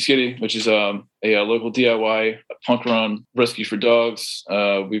Brick Rescue City, which is a local DIY punk run rescue for dogs.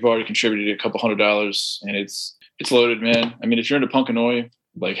 We've already contributed $200, and it's loaded, man. I mean, if you're into punk and oi,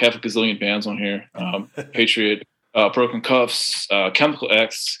 half a gazillion bands on here. Patriot, Broken Cuffs, Chemical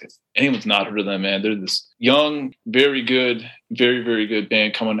X. If anyone's not heard of them, man, they're this young, very good, very, very good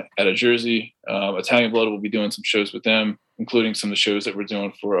band coming out of Jersey. Italian Blood will be doing some shows with them, including some of the shows that we're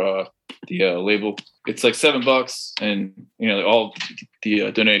doing for the label. It's $7, and all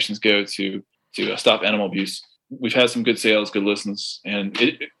the donations go to stop animal abuse. We've had some good sales, good listens, and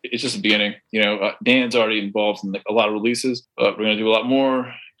it's just the beginning. Dan's already involved in a lot of releases, but we're going to do a lot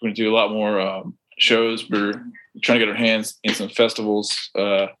more. We're going to do a lot more shows. We're trying to get our hands in some festivals.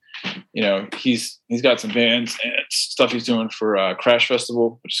 He's got some bands and stuff he's doing for Crash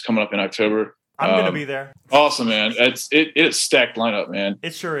Festival, which is coming up in October. I'm going to be there. Awesome, man. It is stacked lineup, man.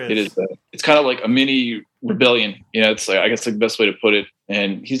 It sure is. It is. It's kind of like a mini rebellion. It's I guess the best way to put it.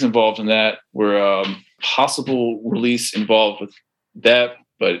 And he's involved in that. We're possible release involved with that,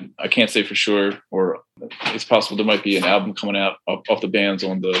 but I can't say for sure. Or it's possible there might be an album coming out off the bands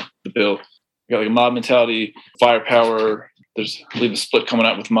on the bill. We got like a Mob Mentality, Firepower. There's, I believe, a split coming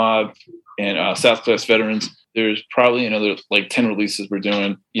out with Mob and South Class Veterans. There's probably another like 10 releases we're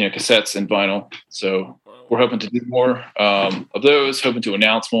doing, cassettes and vinyl. So we're hoping to do more of those, hoping to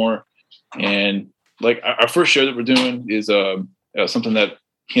announce more. And like our first show that we're doing is something that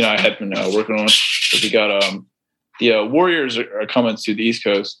he and I had been working on. We got the Warriors are coming to the East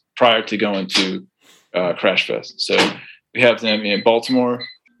Coast prior to going to Crash Fest. So we have them in Baltimore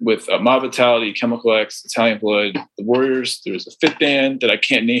with Mob Mentality, Chemical X, Italian Blood, the Warriors. There's a fifth band that I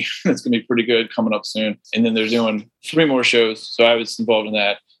can't name. That's going to be pretty good coming up soon. And then they're doing 3 more shows. So I was involved in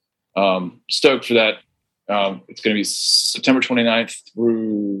that. Stoked for that. It's going to be September 29th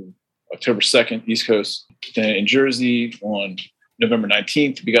through October 2nd, East Coast. Then in Jersey on November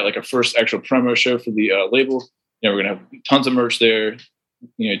 19th, we got like our first actual promo show for the label. We're going to have tons of merch there,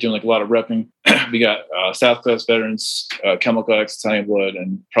 doing like a lot of repping. We got South Class Veterans, Chemical X, Italian Blood,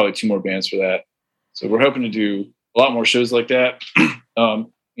 and probably 2 more bands for that. So we're hoping to do a lot more shows like that.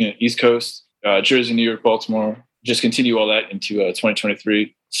 East Coast, Jersey, New York, Baltimore, just continue all that into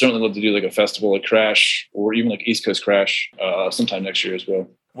 2023. Certainly love to do like a festival like Crash or even like East Coast Crash sometime next year as well.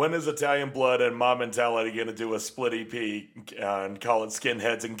 When is Italian Blood and Mob Mentality going to do a split EP and call it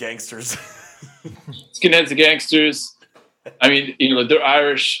Skinheads and Gangsters? Skinheads and Gangsters. I mean, they're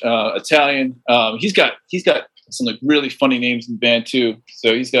Irish, Italian. He's got some like really funny names in the band too.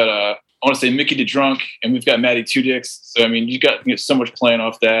 So he's got I want to say Mickey the Drunk, and we've got Matty Two Dicks. So I mean, you got so much playing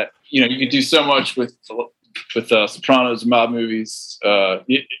off that. You can do so much with Sopranos and mob movies. The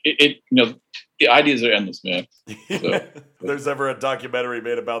ideas are endless, man. So, if there's ever a documentary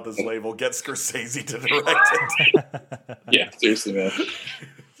made about this label, get Scorsese to direct it. Yeah, seriously, man.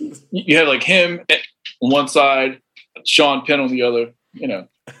 You have like him on one side, Sean Penn on the other, And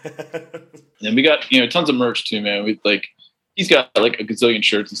we got, tons of merch too, man. He's got like a gazillion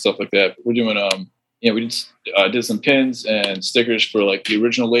shirts and stuff like that. But we're doing, we just did some pins and stickers for like the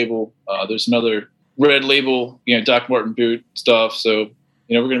original label. There's another red label, Doc Martin boot stuff. So,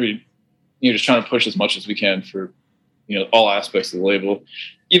 we're going to be, just trying to push as much as we can for, all aspects of the label.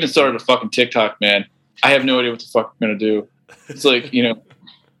 Even started a fucking TikTok, man. I have no idea what the fuck I'm going to do. It's like, I'm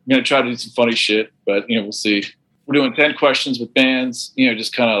going to try to do some funny shit, but, we'll see. We're doing 10 questions with bands,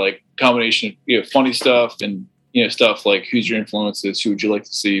 just kind of like combination of, funny stuff and, stuff like who's your influences, who would you like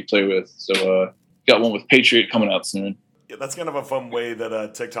to see play with. So got one with Patriot coming out soon. Yeah, that's kind of a fun way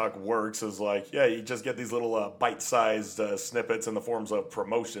that TikTok works is like, you just get these little bite-sized snippets in the forms of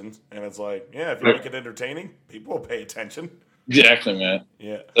promotion. And it's like, if you make it entertaining, people will pay attention. Exactly, man.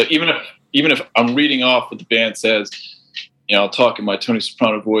 Yeah. So even if I'm reading off what the band says, I'll talk in my Tony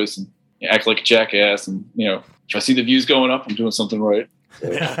Soprano voice and act like a jackass. And, if I see the views going up, I'm doing something right.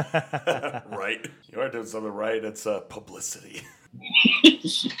 So. Yeah. Right. You are doing something right. It's publicity.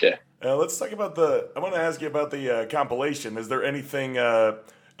 Yeah. Let's talk about I want to ask you about the compilation. Is there anything,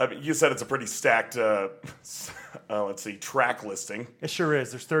 you said it's a pretty stacked, track listing. It sure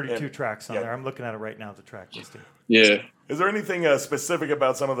is. There's 32 tracks on there. I'm looking at it right now, the track listing. Yeah. Is there anything specific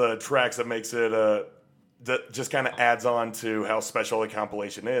about some of the tracks that makes it, that just kind of adds on to how special the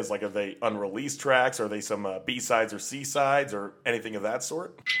compilation is? Like, are they unreleased tracks? Are they some B-sides or C-sides or anything of that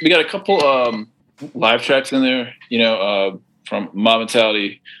sort? We got a couple live tracks in there, from Mob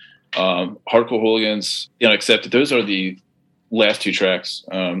Mentality, Hardcore Hooligans, Unaccepted. Those are the last 2 tracks.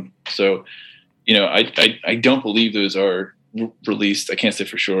 So, I don't believe those are released. I can't say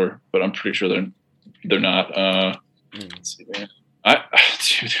for sure, but I'm pretty sure they're not. Let's see, man.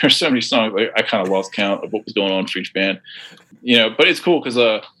 Dude, there's so many songs. I kind of lost count of what was going on for each band, but it's cool because,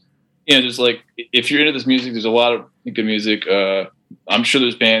 there's like, if you're into this music, there's a lot of good music. I'm sure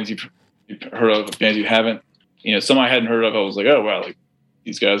there's bands you've heard of, bands you haven't. Some I hadn't heard of. I was like, oh wow, like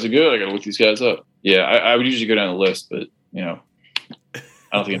these guys are good. I got to look these guys up. Yeah, I would usually go down the list, but I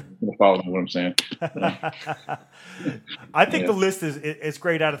don't think you're following what I'm saying. I think the list is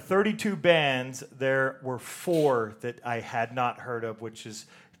great. Out of 32 bands, there were 4 that I had not heard of, which is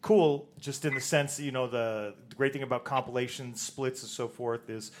cool. Just in the sense, the great thing about compilations, splits, and so forth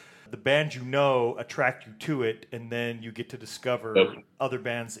is the bands attract you to it, and then you get to discover other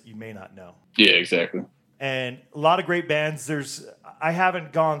bands that you may not know. Yeah, exactly. And a lot of great bands. I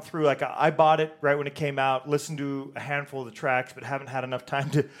haven't gone through, like, I bought it right when it came out, listened to a handful of the tracks, but haven't had enough time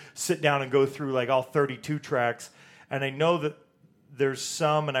to sit down and go through like all 32 tracks. And I know that there's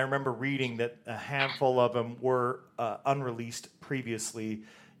some, and I remember reading that a handful of them were unreleased previously.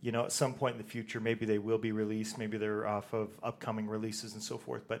 At some point in the future, maybe they will be released. Maybe they're off of upcoming releases and so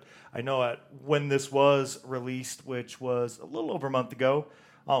forth. But I know when this was released, which was a little over a month ago,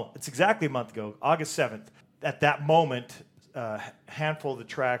 Oh, it's exactly a month ago, August 7th. At that moment, a handful of the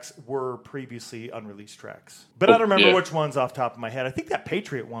tracks were previously unreleased tracks. But I don't remember which ones off the top of my head. I think that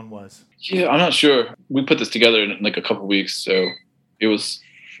Patriot one was. Yeah, I'm not sure. We put this together in like a couple weeks, so it was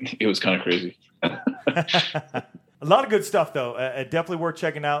kind of crazy. A lot of good stuff, though. Definitely worth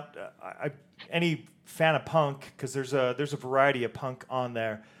checking out. Any fan of punk, because there's a variety of punk on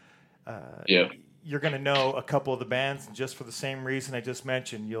there. You're going to know a couple of the bands, and just for the same reason I just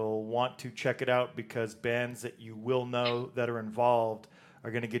mentioned, you'll want to check it out because bands that you will know that are involved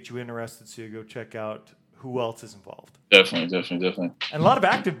are going to get you interested, so you go check out who else is involved. Definitely. And a lot of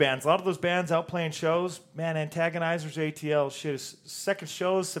active bands. A lot of those bands out playing shows. Man, Antagonizers, ATL, shit. Second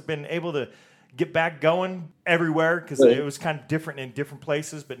shows have been able to get back going everywhere because it was kind of different in different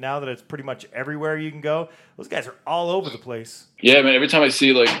places. But now that it's pretty much everywhere you can go, those guys are all over the place. Yeah, man. Every time I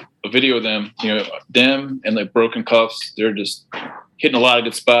see like a video of them, them and like Broken Cuffs, they're just hitting a lot of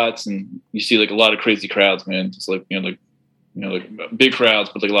good spots, and you see like a lot of crazy crowds, man. Just like like big crowds,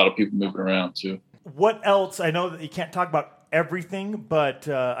 but like a lot of people moving around too. What else? I know that you can't talk about everything, but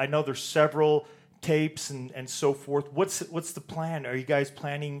I know there's several tapes and so forth. What's the plan? Are you guys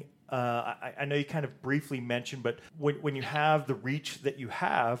planning? I know you kind of briefly mentioned, but when you have the reach that you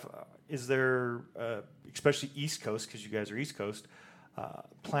have, is there, especially East Coast, because you guys are East Coast,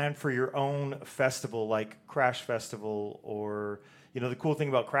 plan for your own festival like Crash Festival? Or, the cool thing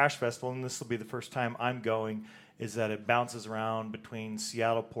about Crash Festival, and this will be the first time I'm going, is that it bounces around between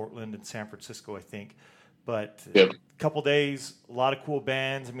Seattle, Portland, and San Francisco, I think. But a couple days, a lot of cool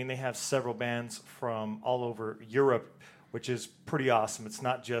bands. I mean, they have several bands from all over Europe, which is pretty awesome. It's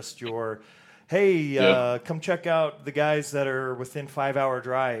not just your, hey, come check out the guys that are within 5-hour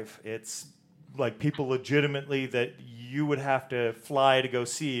drive. It's like people legitimately that you would have to fly to go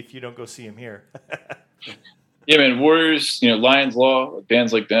see if you don't go see them here. Yeah, man. Warriors, Lions Law,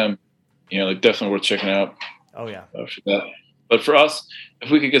 bands like them, like definitely worth checking out. Oh, yeah. For that. But for us,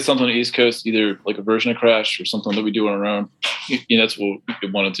 if we could get something on the East Coast, either like a version of Crash or something that we do on our own, that's what we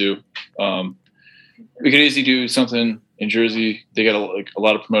want to do. We could easily do something in Jersey. They got a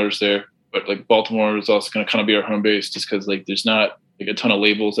lot of promoters there, but like Baltimore is also going to kind of be our home base, just because like there's not like a ton of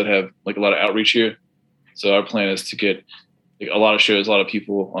labels that have like a lot of outreach here. So our plan is to get like a lot of shows, a lot of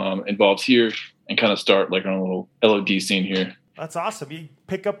people involved here, and kind of start like our own little LOD scene here. That's awesome. You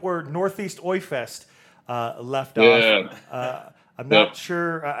pick up where Northeast Oi Fest left off. I'm not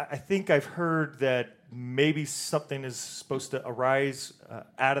sure. I think I've heard that maybe something is supposed to arise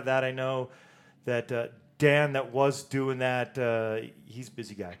out of that. I know that Dan that was doing that, he's a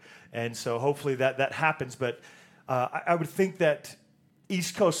busy guy. And so hopefully that happens. But I would think that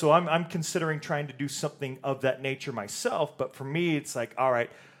East Coast, so I'm considering trying to do something of that nature myself. But for me, it's like, all right,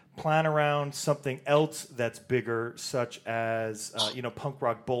 plan around something else that's bigger, such as, punk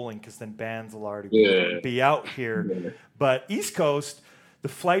rock bowling, because then bands will already be out here. Yeah. But East Coast, the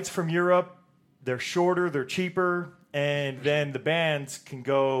flights from Europe, they're shorter, they're cheaper. And then the bands can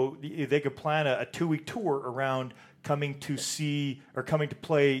go, they could plan a 2-week tour around coming to see or coming to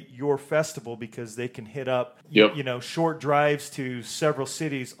play your festival, because they can hit up, short drives to several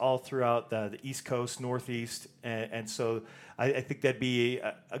cities all throughout the East Coast, Northeast. And so I think that'd be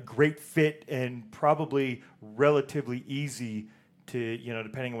a great fit and probably relatively easy to,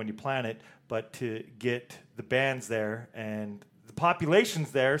 depending on when you plan it, but to get the bands there and the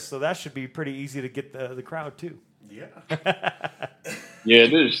population's there. So that should be pretty easy to get the crowd too. Yeah.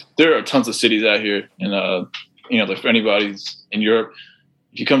 There are tons of cities out here, and like for anybody's in Europe,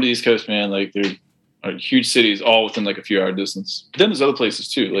 if you come to the East Coast, man, like there are huge cities all within like a few hour distance. But then there's other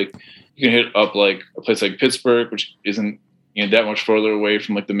places too. Like you can hit up like a place like Pittsburgh, which isn't that much further away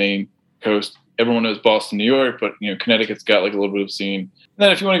from like the main coast. Everyone knows Boston, New York, but Connecticut's got like a little bit of scene. And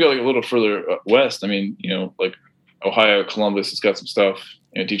then if you want to go like a little further west, I mean, like Ohio, Columbus has got some stuff.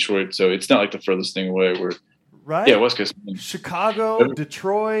 Detroit, so it's not like the furthest thing away. Right? Yeah, West Coast. Chicago,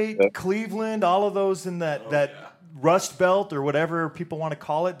 Detroit, Cleveland, all of those in that Rust Belt or whatever people want to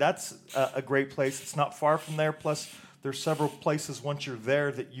call it. That's a great place. It's not far from there. Plus, there's several places once you're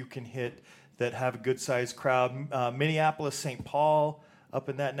there that you can hit that have a good-sized crowd. Minneapolis, St. Paul, up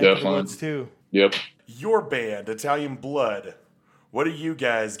in that neck of the woods too. Yep. Your band, Italian Blood, what do you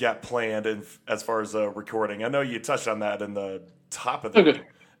guys got planned as far as recording? I know you touched on that in the top of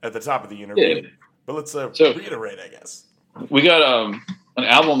at the top of the interview. Yeah. But let's reiterate, I guess. We got an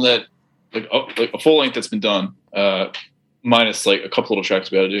album that like a full length that's been done, minus like a couple little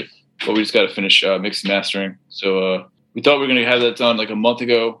tracks we got to do, but we just got to finish mixing and mastering. So we thought we were gonna have that done like a month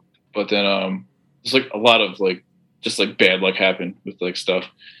ago, but then there's like a lot of like just like bad luck happened with like stuff,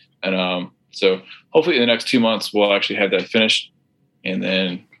 and so hopefully in the next 2 months we'll actually have that finished. and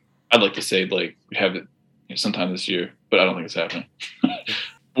then I'd like to say like we have it sometime this year, but I don't think it's happening.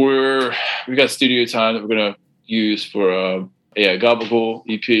 We got studio time that we're gonna use for a Gabagool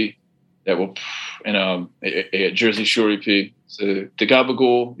EP that will, and a Jersey Shore EP. So the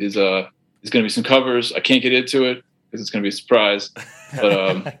Gabagool is gonna be some covers. I can't get into it because it's gonna be a surprise,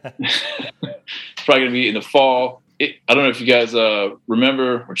 but it's probably gonna be in the fall. I don't know if you guys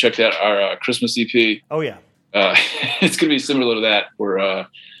remember or checked out our Christmas EP. Oh yeah. It's gonna be similar to that, where I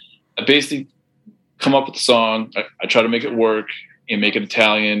basically come up with the song. I try to make it work and make it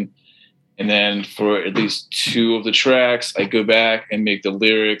Italian. And then for at least 2 of the tracks, I go back and make the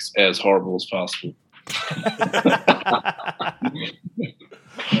lyrics as horrible as possible.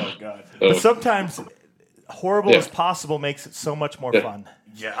 Oh God! But sometimes horrible as possible makes it so much more fun.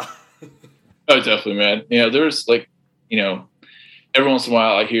 Yeah. Oh, definitely, man. There's like, every once in a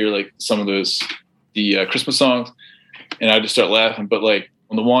while I hear like some of the Christmas songs, and I just start laughing. But like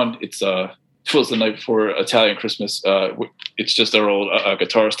on the one, it's Twas the Night Before Italian Christmas. It's just our old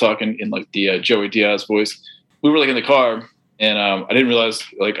guitarist talking in like the Joey Diaz voice. We were like in the car, and I didn't realize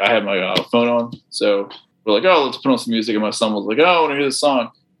like I had my phone on. So we're like, oh, let's put on some music. And my son was like, oh, I want to hear this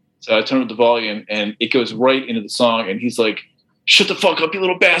song. So I turned up the volume, and it goes right into the song. And he's like, shut the fuck up, you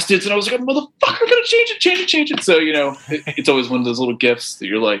little bastards. And I was like, motherfucker, I'm going to change it. So, it's always one of those little gifts that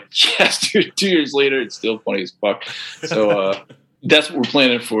you're like, yes, dude, 2 years later, it's still funny as fuck. So that's what we're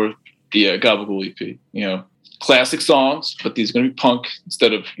planning for the Gabagool EP. Classic songs, but these are going to be punk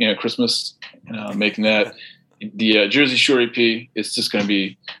instead of, Christmas, making that. The Jersey Shore EP is just going to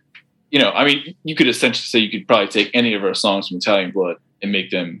be, you could essentially say you could probably take any of our songs from Italian Blood and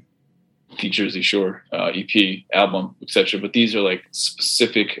make them the Jersey Shore EP, album, etc. But these are like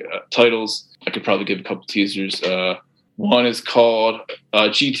specific titles. I could probably give a couple teasers. One is called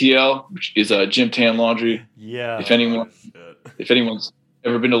GTL, which is Gym Tan Laundry. Yeah. If anyone's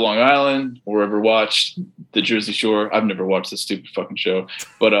ever been to Long Island or ever watched the Jersey Shore, I've never watched this stupid fucking show,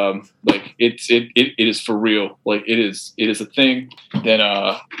 but like it is for real. Like it is a thing. Then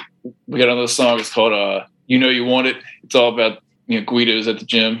we got another song. It's called You Know You Want It. It's all about Guidos at the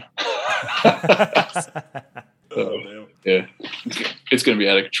gym. Yeah, it's gonna be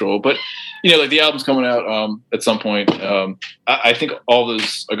out of control. But like the album's coming out at some point. I think all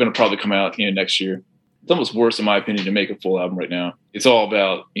those are gonna probably come out next year. It's almost worse, in my opinion, to make a full album right now. It's all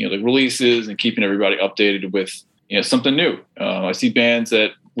about the releases and keeping everybody updated with something new. I see bands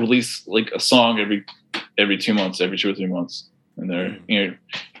that release like a song every 2 months, every 2 or 3 months, and they're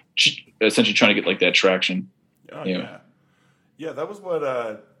essentially trying to get like that traction. Oh, yeah. That was what.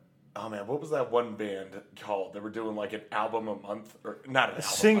 What was that one band called? They were doing like an album a month, or not an album,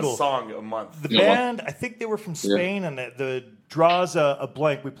 single a song a month. The band, I think they were from Spain, and the draws a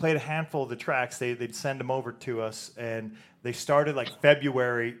blank. We played a handful of the tracks. They'd send them over to us, and they started like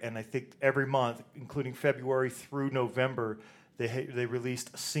February, and I think every month, including February through November, they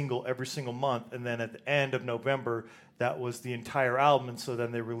released a single every single month, and then at the end of November, that was the entire album, and so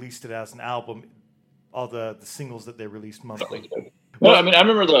then they released it as an album. All the singles that they released monthly. Well, I mean, I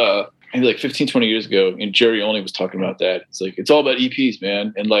remember maybe like 15, 20 years ago, and Jerry Only was talking about that. It's like, it's all about EPs,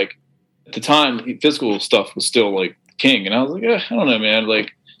 man. And like at the time, physical stuff was still like king. And I was like, I don't know, man.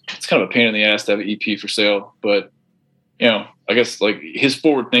 Like it's kind of a pain in the ass to have an EP for sale. But, I guess like his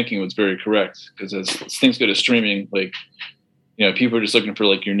forward thinking was very correct, because as things go to streaming, like, people are just looking for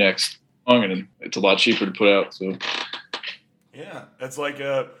like your next song, and it's a lot cheaper to put out. So, yeah, it's like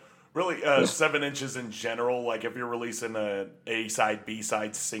really 7 inches in general. Like if you're releasing a A-side,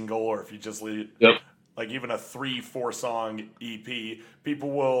 B-side single, or if you just like even a 3-4 song EP,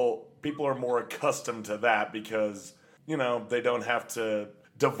 people are more accustomed to that because they don't have to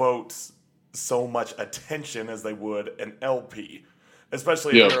devote so much attention as they would an LP,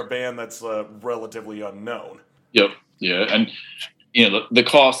 especially if you're a band that's relatively unknown. Yep. Yeah, and the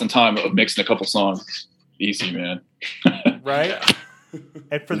cost and time of mixing a couple songs, easy, man. Right. Yeah.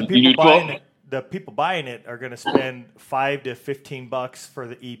 And for the people buying it are going to spend $5 to $15 for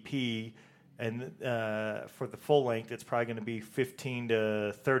the EP, and for the full length, it's probably going to be $15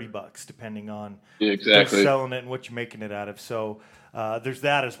 to $30, depending on who's selling it and what you're making it out of. So there's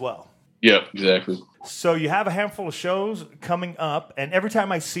that as well. Yeah, exactly. So you have a handful of shows coming up, and every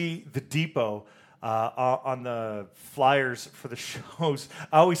time I see the Depot on the flyers for the shows,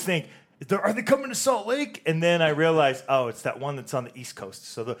 I always think, are they coming to Salt Lake? And then I realize, it's that one that's on the East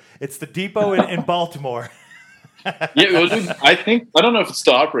Coast. So it's the Depot in Baltimore. Yeah, well, dude, I don't know if it's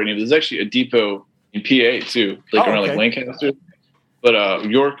still operating, but there's actually a Depot in PA too, around like Lancaster, but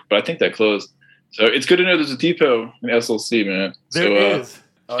York. But I think that closed. So it's good to know there's a Depot in SLC, man. There is.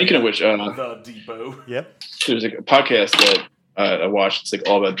 Speaking of which, the Depot. Yep. There's a podcast that I watched. It's like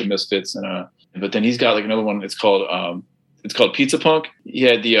all about the Misfits, and but then he's got like another one. It's called Pizza Punk. He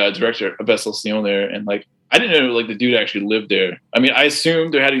had the director of SLC on there, and like I didn't know like the dude actually lived there. I mean, I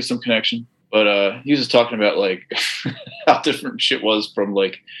assumed there had to be some connection, but he was just talking about like how different shit was from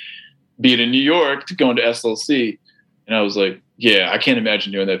like being in New York to going to SLC, and I was like, yeah, I can't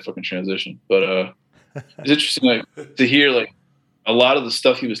imagine doing that fucking transition. But it's interesting like to hear like a lot of the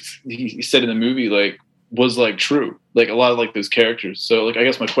stuff he said in the movie like was like true, like a lot of like those characters. So like I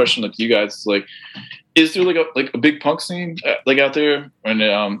guess my question like to you guys is like, is there like a big punk scene like out there? And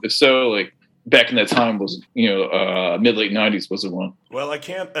if so, like back in that time was mid late 90s was there one? Well, I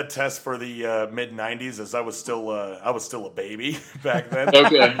can't attest for the mid 90s as I was still a baby back then.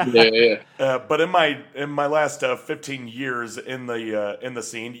 Okay, yeah. But in my last 15 years in the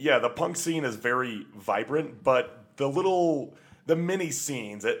scene, yeah, the punk scene is very vibrant, but the mini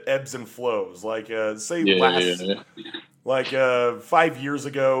scenes, it ebbs and flows. Like like 5 years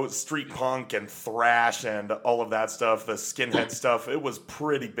ago, street punk and thrash and all of that stuff, the skinhead stuff, it was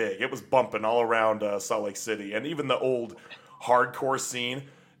pretty big. It was bumping all around Salt Lake City, and even the old hardcore scene.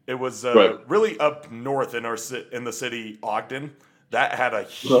 It was really up north in the city, Ogden. That had a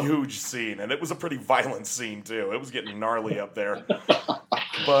huge scene, and it was a pretty violent scene too. It was getting gnarly up there.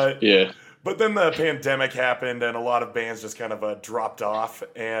 But yeah. But then the pandemic happened, and a lot of bands just kind of dropped off.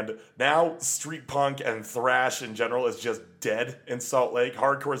 And now street punk and thrash in general is just dead in Salt Lake.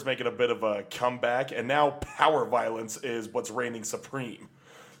 Hardcore is making a bit of a comeback, and now power violence is what's reigning supreme.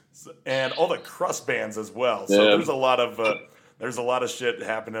 And all the crust bands as well. So there's a lot of shit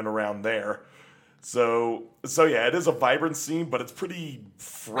happening around there. So yeah, it is a vibrant scene, but it's pretty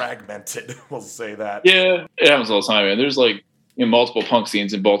fragmented. We'll say that. Yeah, it happens all the time, man. There's like multiple punk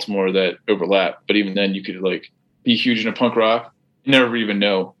scenes in Baltimore that overlap, but even then you could like be huge into punk rock, never even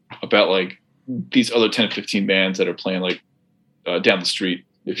know about like these other 10 to 15 bands that are playing like down the street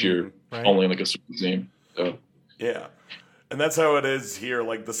if you're only in like a certain scene. So yeah, and that's how it is here.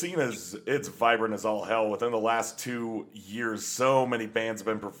 Like the scene it's vibrant as all hell. Within the last 2 years, so many bands have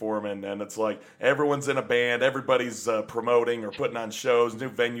been performing, and it's like everyone's in a band, everybody's promoting or putting on shows, new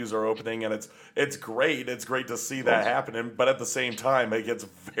venues are opening, and it's great. It's great to see that happening, but at the same time, it gets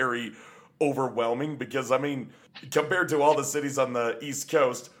very overwhelming because I mean, compared to all the cities on the East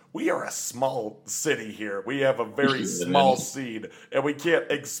Coast, we are a small city here. We have a very small scene, and we can't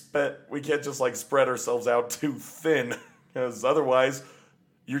just like spread ourselves out too thin. Because otherwise,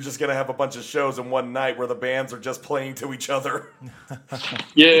 you're just going to have a bunch of shows in one night where the bands are just playing to each other.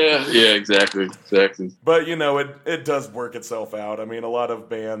 yeah, exactly. But, it does work itself out. I mean, a lot of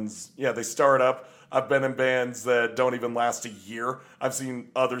bands, they start up. I've been in bands that don't even last a year. I've seen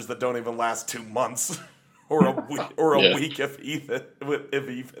others that don't even last 2 months or a week if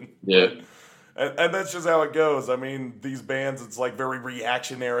even. Yeah. And that's just how it goes. I mean, these bands, it's like very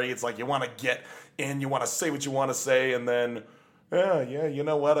reactionary. It's like you want to get in, you want to say what you want to say, and then, you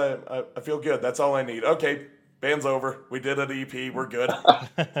know what? I feel good. That's all I need. Okay, band's over. We did an EP. We're good.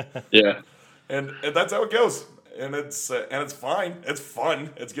 Yeah. And that's how it goes. And it's fine. It's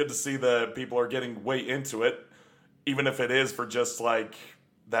fun. It's good to see that people are getting way into it, even if it is for just like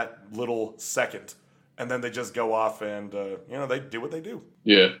that little second. And then they just go off and, they do what they do.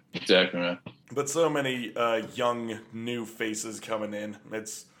 Yeah, exactly, man. But so many young, new faces coming in.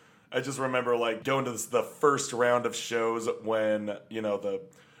 I just remember, like, going to the first round of shows when, the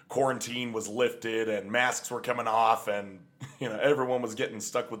quarantine was lifted and masks were coming off and, everyone was getting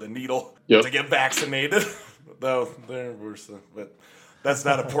stuck with a needle to get vaccinated. Though, but that's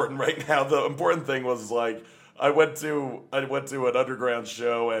not important right now. The important thing was, like, I went to an underground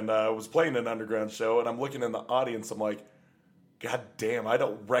show, and I was playing an underground show, and I'm looking in the audience. I'm like, God damn, I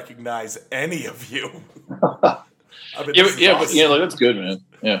don't recognize any of you. But that's good, man.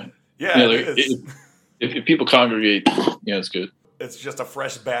 Yeah, if people congregate, it's good. It's just a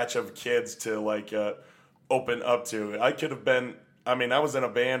fresh batch of kids to like open up to. I could have been. I mean, I was in a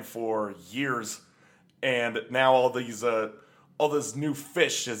band for years, and now all this new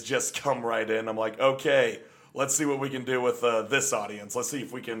fish has just come right in. I'm like, okay. Let's see what we can do with this audience. Let's see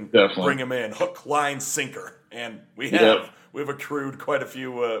if we can bring them in, hook, line, sinker, and we've accrued quite a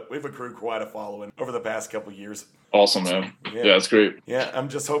following over the past couple yees. Awesome, man. Yeah, that's great. Yeah, I'm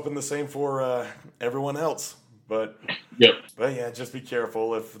just hoping the same for everyone else. But just be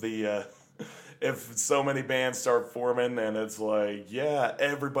careful if so many bands start forming and it's like,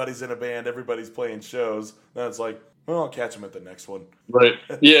 everybody's in a band, everybody's playing shows. Then it's like, well, I'll catch them at the next one. Right.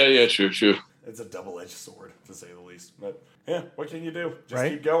 Yeah. True. It's a double-edged sword, to say the least. But, what can you do? Just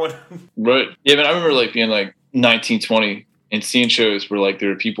keep going. Right. Yeah, man, I remember, like, being, like, 19, 20 and seeing shows where, like, there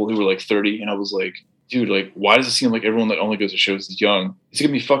were people who were, like, 30, and I was like, dude, like, why does it seem like everyone that only goes to shows is young? Is it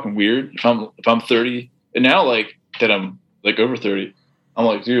gonna be fucking weird if I'm 30? And now, like, that I'm like over 30, I'm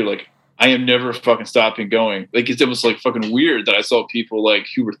like, dude, like, I am never fucking stopping going. Like, it's almost like fucking weird that I saw people like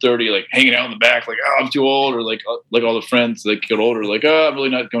who were 30, like hanging out in the back, like, oh, I'm too old, or like all the friends that get older, like, oh, I'm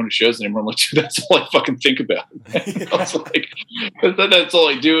really not going to shows anymore. I'm like, dude, that's all I fucking think about. I was like, that's all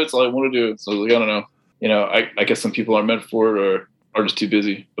I do. It's all I want to do. So like, I don't know. You know, I guess some people aren't meant for it or are just too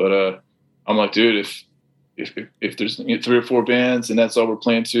busy. But I'm like, dude, if there's 3 or 4 bands and that's all we're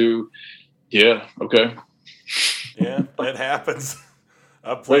playing to, yeah, okay. Yeah, it happens.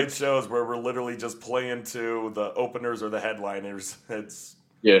 I've played shows where we're literally just playing to the openers or the headliners. And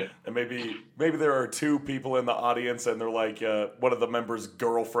maybe there are 2 people in the audience, and they're like one of the members'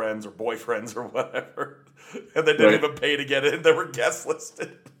 girlfriends or boyfriends or whatever, and they didn't even pay to get in. They were guest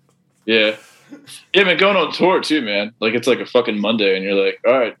listed. Yeah, man, going on tour too, man. Like, it's like a fucking Monday, and you're like,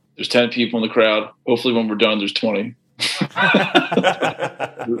 all right, there's 10 people in the crowd. Hopefully, when we're done, there's 20.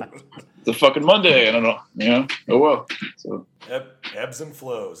 It's a fucking Monday. I don't know. You know? Oh well. So ebbs and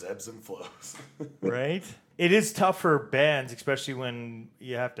flows. Right. It is tough for bands, especially when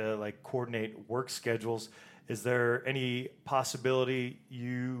you have to like coordinate work schedules. Is there any possibility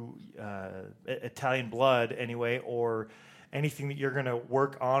you, Italian Blood anyway, or anything that you're going to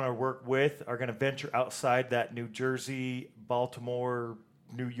work on or work with are going to venture outside that New Jersey, Baltimore,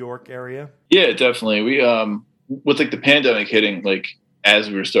 New York area? Yeah, definitely. We with like the pandemic hitting, like as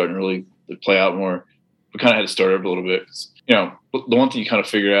we were starting to really play out more, we kind of had to start over a little bit. You know, the one thing you kind of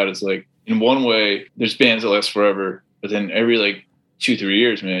figure out is like, in one way, there's bands that last forever, but then every like 2-3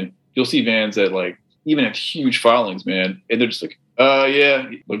 years, man, you'll see bands that like even have huge followings, man, and they're just like, yeah,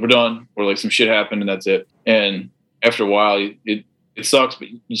 like we're done, or like some shit happened and that's it. And after a while, it sucks, but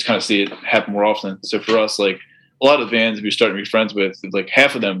you just kind of see it happen more often. So for us, like a lot of the bands we're starting to be friends with, like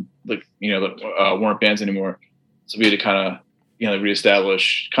half of them, like, you know, weren't bands anymore. So we had to kind of, you know,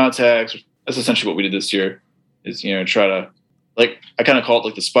 reestablish contacts. That's essentially what we did this year, is, you know, try to, like, I kind of call it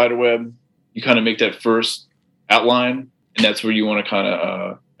like the spider web. You kind of make that first outline, and that's where you want to kind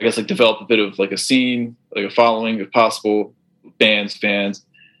of, I guess, like develop a bit of like a scene, like a following if possible, bands, fans.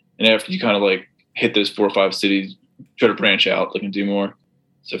 And after you kind of like hit those 4 or 5 cities, try to branch out, like, and do more.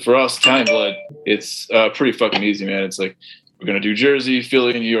 So for us, Italian Blood, it's pretty fucking easy, man. It's like, we're going to do Jersey,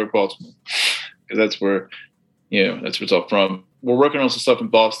 Philly, New York, Baltimore, because that's where, you know, that's where it's all from. We're working on some stuff in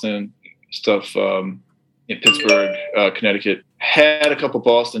Boston, stuff in Pittsburgh, Connecticut. Had a couple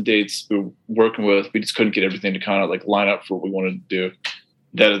Boston dates we were working with. We just couldn't get everything to kind of like line up for what we wanted to do.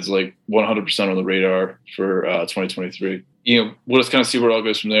 That is like 100% on the radar for 2023. You know, we'll just kind of see where it all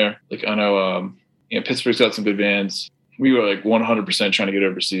goes from there. Like, I know, you know, Pittsburgh's got some good bands. We were like 100% trying to get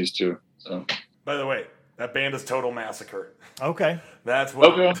overseas too. So, by the way, that band is Total Massacre. Okay. That's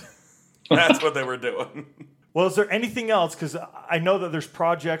what that's what they were doing. Well, is there anything else? Because I know that there's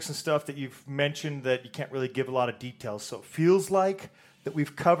projects and stuff that you've mentioned that you can't really give a lot of details. So it feels like that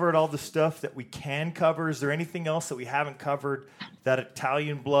we've covered all the stuff that we can cover. Is there anything else that we haven't covered, that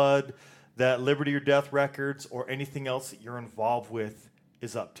Italian Blood, that Liberty or Death Records, or anything else that you're involved with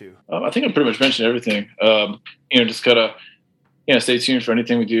is up to? I think I pretty much mentioned everything. You know, just gotta, you know, stay tuned for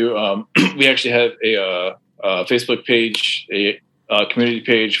anything we do. We actually have a Facebook page, a community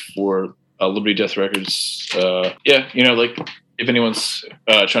page for Liberty Death Records. Yeah, you know, like if anyone's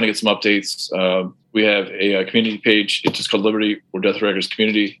trying to get some updates, we have a community page. It's just called Liberty or Death Records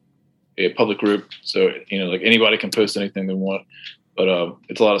Community, a public group. So, you know, like anybody can post anything they want. But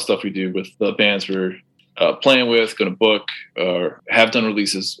it's a lot of stuff we do with the bands we're playing with, going to book, or have done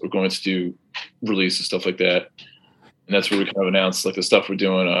releases, or going to do releases, stuff like that. And that's where we kind of announce like the stuff we're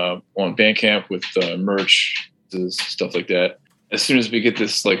doing on Bandcamp with merch, stuff like that. As soon as we get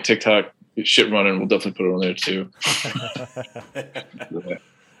this like TikTok shit running, we'll definitely put it on there too.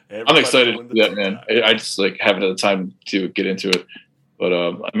 I'm excited to do that, man. I just like haven't had the time to get into it. But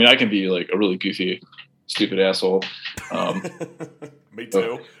I mean, I can be like a really goofy, stupid asshole. Me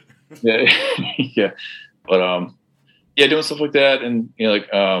too. Yeah, yeah. But yeah, doing stuff like that, and you know,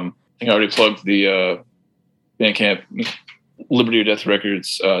 like I think I already plugged the Bandcamp, Liberty or Death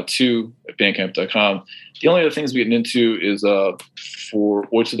Records 2 at Bandcamp.com. The only other things we get into is for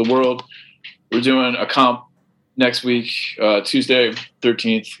Voice of the World, we're doing a comp next week, Tuesday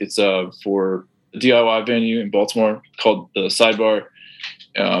 13th. It's for a DIY venue in Baltimore called the Sidebar.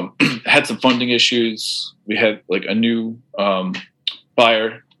 Had some funding issues. We had like a new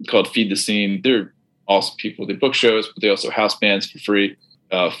buyer called Feed the Scene. They're awesome people. They book shows, but they also house bands for free,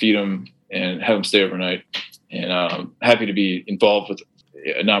 feed them, and have them stay overnight. And happy to be involved with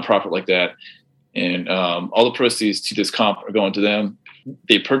a nonprofit like that. And all the proceeds to this comp are going to them.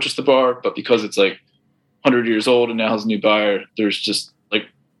 They purchased the bar, but because it's like 100 years old and now has a new buyer. There's just like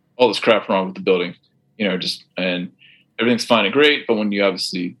all this crap wrong with the building, and everything's fine and great. But when you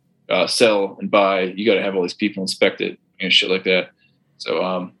obviously sell and buy, you got to have all these people inspect it and shit like that.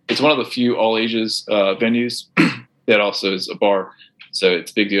 So it's one of the few all ages venues that also is a bar. So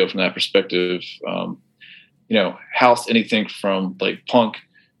it's a big deal from that perspective. House anything from like punk,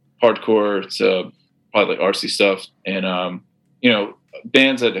 hardcore to probably like RC stuff. And,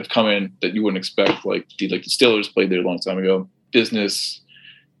 bands that have come in that you wouldn't expect, like the Steelers played there a long time ago. Business,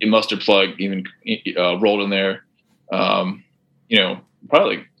 a Mustard Plug even rolled in there, probably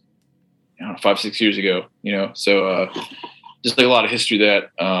like, 5-6 years ago, so just like a lot of history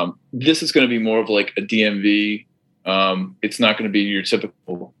that this is going to be more of like a DMV. It's not going to be your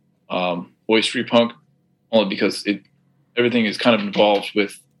typical Boy Street punk, only because everything is kind of involved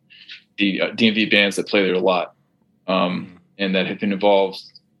with the DMV bands that play there a lot, and that have been involved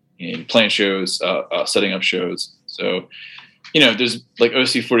in playing shows, setting up shows. So, there's like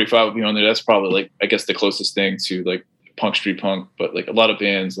OC45 will be on there. That's probably like, I guess, the closest thing to like punk, street punk. But like a lot of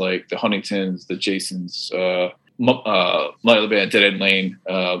bands like the Huntingtons, the Jasons, my other band, Dead End Lane,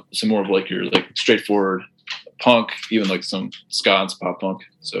 some more of like your like straightforward punk, even like some ska and pop punk.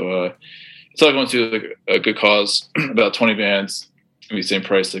 So it's all going to like a good cause. About 20 bands, gonna be the same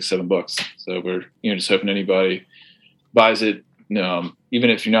price, like $7. So we're just hoping anybody buys it. Even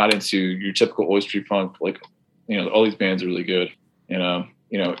if you're not into your typical Oi Street punk, like all these bands are really good, and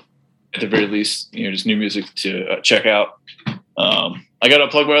at the very least, just new music to check out. I got to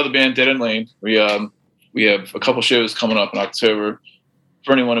plug my other band, Dead End Lane. We have a couple shows coming up in October.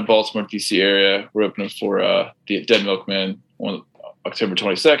 For anyone in Baltimore, DC area, we're opening for the Dead Milkmen on October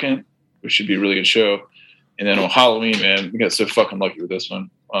 22nd, which should be a really good show. And then on Halloween, man, we got so fucking lucky with this one.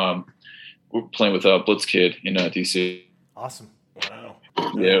 We're playing with Blitzkid in DC. Awesome. Wow.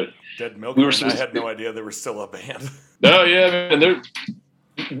 Yeah. Dead Milkmen. I had no idea they were still a band. Oh yeah, man.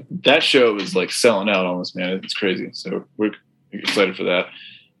 That show is like selling out almost, man. It's crazy. So we're excited for that.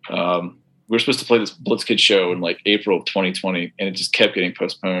 We were supposed to play this Blitzkid show in like April of 2020, and it just kept getting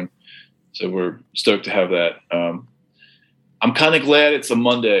postponed. So we're stoked to have that. I'm kind of glad it's a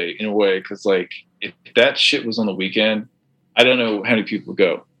Monday in a way, because like if that shit was on the weekend, I don't know how many people would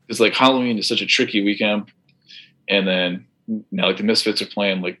go. Because like Halloween is such a tricky weekend, and then now like the Misfits are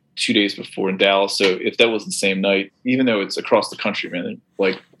playing like 2 days before in Dallas. So if that was the same night, even though it's across the country, man,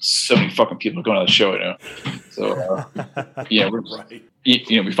 like so many fucking people are going to the show right now. So yeah, we're right.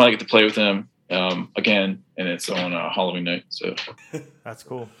 We finally get to play with them again, and it's on Halloween night. So That's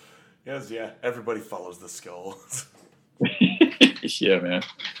cool. Yes, yeah. Everybody follows the skull. yeah, man.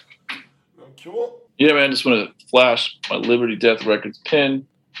 Cool. Yeah, man. Just want to flash my Liberty Death Records pin.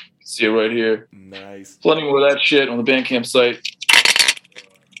 See it right here. Nice. Plenty more of that shit on the Bandcamp site.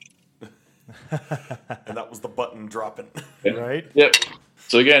 And that was the button dropping. Yeah. Right? Yep.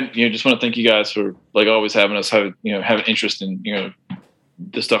 So again, just want to thank you guys for like always having us have an interest in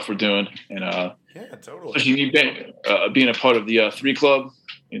the stuff we're doing, and yeah, totally. especially you being a part of the 3 Club.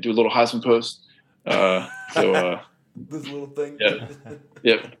 Do a little Heisman post. This little thing. Yeah.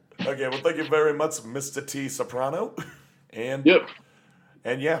 Yep. Okay, well, thank you very much, Mr. T. Soprano. And Yep.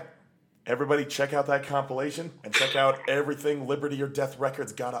 And yeah, everybody check out that compilation and check out everything Liberty or Death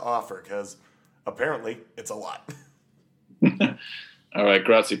Records got to offer, because apparently it's a lot. All right,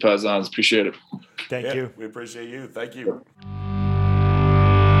 grazie, paisans. Appreciate it. Thank you. We appreciate you. Thank you.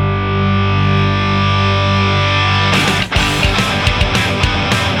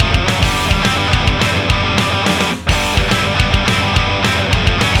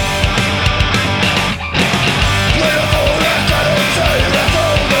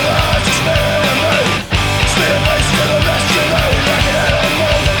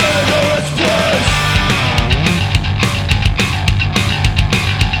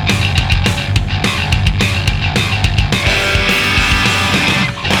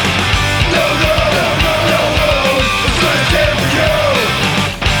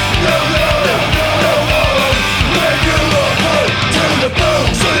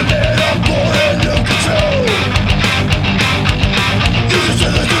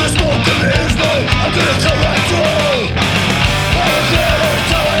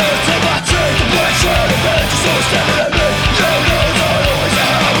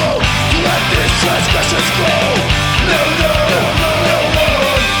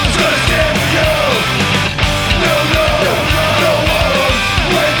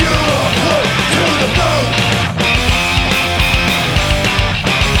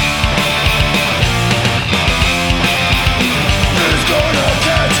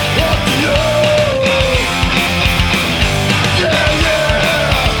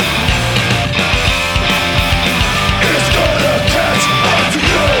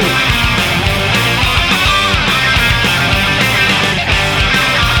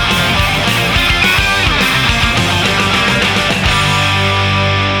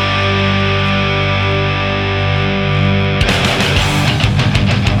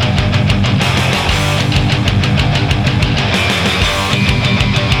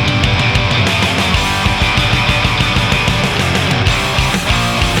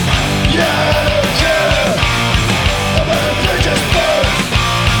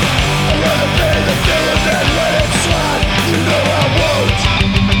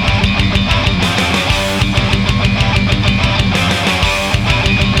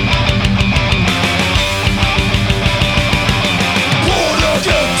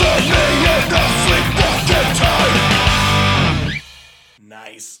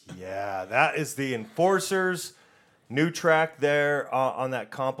 that is the Enforcers. New track there on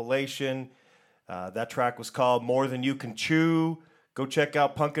that compilation. That track was called More Than You Can Chew. Go check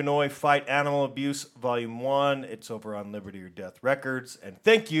out Punkanoid Fight Animal Abuse Volume 1. It's over on Liberty or Death Records. And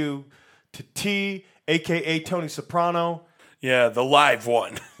thank you to T, a.k.a. Tony Soprano. Yeah, the live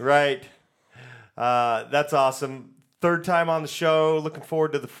one. Right. That's awesome. Third time on the show. Looking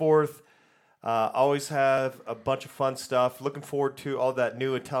forward to the fourth. Always have a bunch of fun stuff. Looking forward to all that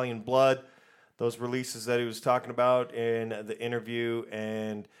new Italian Blood. Those releases that he was talking about in the interview,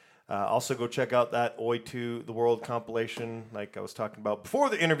 and also go check out that Oi to the World compilation like I was talking about before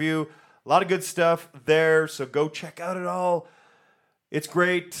the interview. A lot of good stuff there, so go check out it all. It's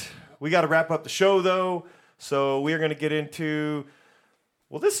great. We got to wrap up the show, though, so we are going to get into,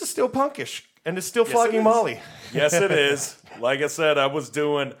 well, this is still punkish, and it's still Flogging Molly. Yes, it is. Like I said, I was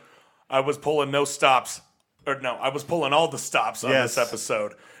pulling no stops. I was pulling all the stops on this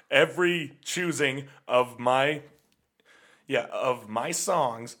episode. Every choosing of my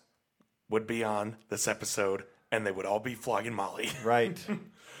songs would be on this episode, and they would all be Flogging Molly. Right.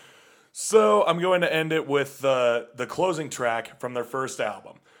 So I'm going to end it with the closing track from their first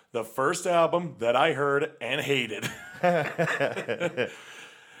album. The first album that I heard and hated.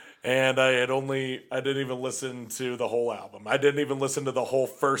 And I didn't even listen to the whole album. I didn't even listen to the whole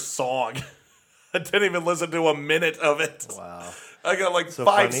first song. I didn't even listen to a minute of it. Wow. I got like So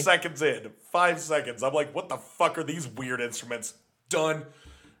 5 funny. seconds in. 5 seconds. I'm like, what the fuck are these weird instruments? Done.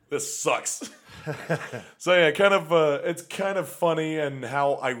 This sucks. So yeah, it's kind of funny and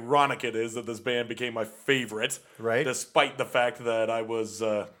how ironic it is that this band became my favorite. Right. Despite the fact that I was,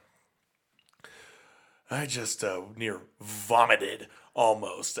 I just near vomited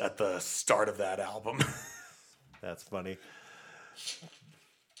almost at the start of that album. That's funny.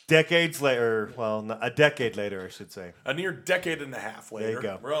 Decades later, a decade later, I should say. A near decade and a half later. There you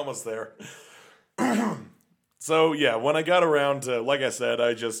go. We're almost there. So, yeah, when I got around to, like I said,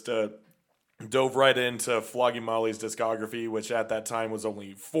 I just dove right into Flogging Molly's discography, which at that time was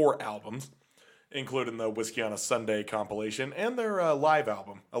only 4 albums, including the Whiskey on a Sunday compilation and their live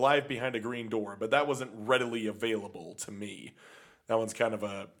album, Alive Behind a Green Door, but that wasn't readily available to me. That one's kind of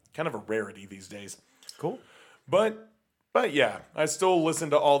a rarity these days. Cool. But yeah, I still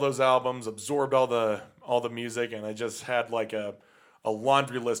listened to all those albums, absorbed all the music, and I just had like a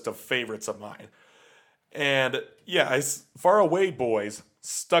laundry list of favorites of mine. And yeah, Far Away Boys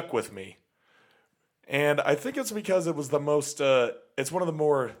stuck with me. And I think it's because it was it's one of the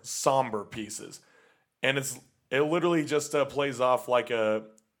more somber pieces. And it literally just plays off like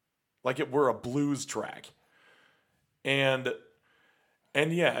it were a blues track. And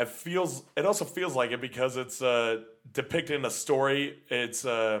yeah, it also feels like it because it's depicting a story. It's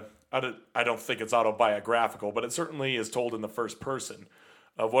I don't think it's autobiographical, but it certainly is told in the first person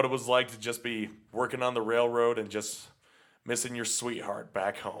of what it was like to just be working on the railroad and just missing your sweetheart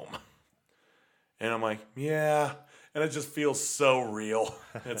back home. And I'm like, yeah, and it just feels so real.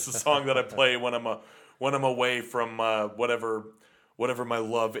 It's a song that I play when I'm away from whatever my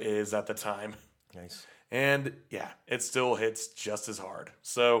love is at the time. Nice. And yeah, it still hits just as hard.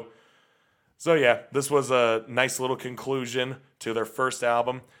 So yeah, this was a nice little conclusion to their first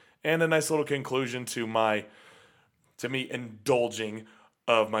album, and a nice little conclusion to me indulging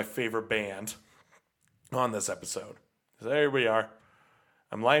of my favorite band on this episode. So there we are.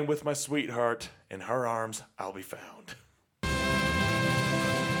 I'm lying with my sweetheart, in her arms I'll be found.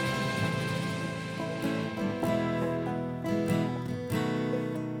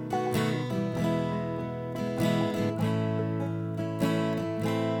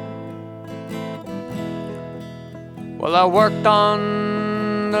 Well, I worked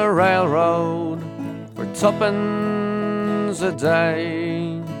on the railroad for tuppence a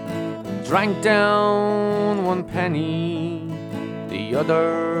day. Drank down 1 penny, the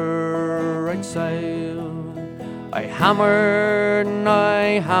other I'd sail. I hammered and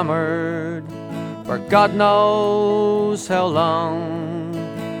I hammered for God knows how long,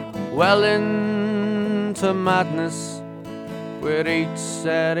 well into madness with each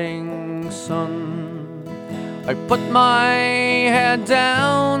setting sun. I put my head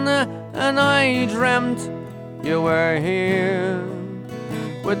down and I dreamt you were here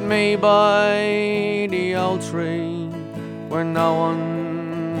with me by the old tree where no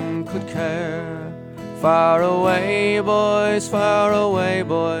one could care. Far away, boys,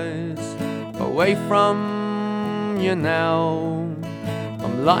 away from you now.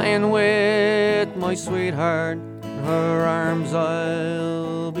 I'm lying with my sweetheart, in her arms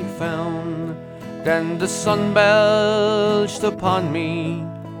I'll be found. Then the sun belched upon me,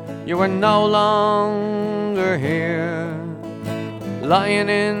 you were no longer here, lying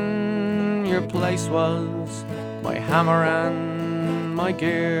in your place was my hammer and my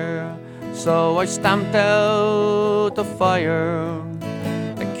gear. So I stamped out the fire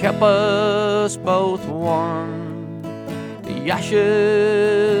that kept us both warm. The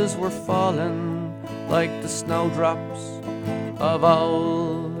ashes were falling like the snowdrops of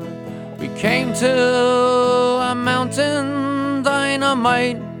old. We came to a mountain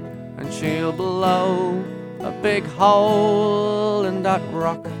dynamite, and she'll blow a big hole in that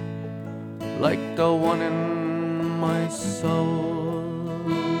rock like the one in my soul.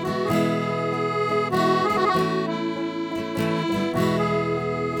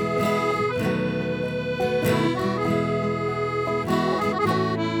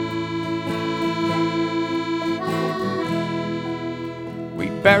 We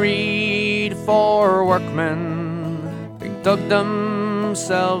buried 4 workmen, they dug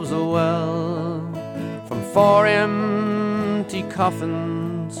themselves a well. From 4 empty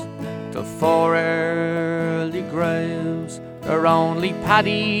coffins to 4 early graves. They're only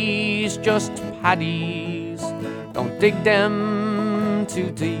paddies, just paddies. Don't dig them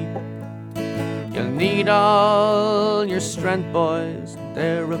too deep. You'll need all your strength, boys.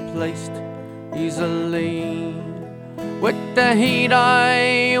 They're replaced easily. With the heat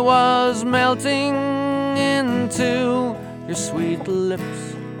I was melting into your sweet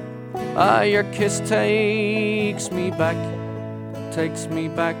lips. Your kiss takes me back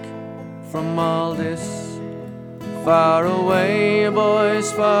from all this. Far away,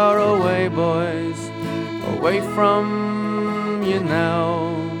 boys, away from you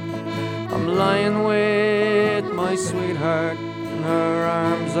now. I'm lying with my sweetheart, in her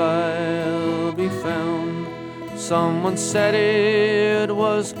arms I'll be found. Someone said it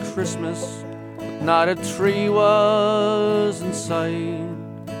was Christmas, but not a tree was in sight.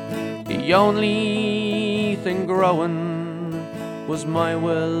 The only thing growing was my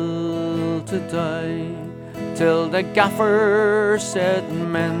will to die. Till the gaffer said,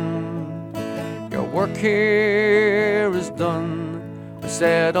 men, your work here is done. I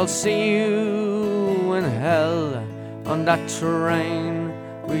said, I'll see you in hell on that train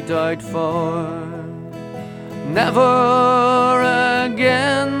we died for. Never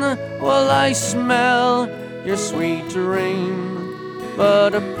again will I smell your sweet dream,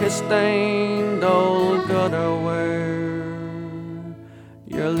 but a piss-stained old gutter where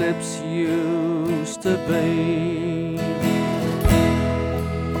your lips used to be.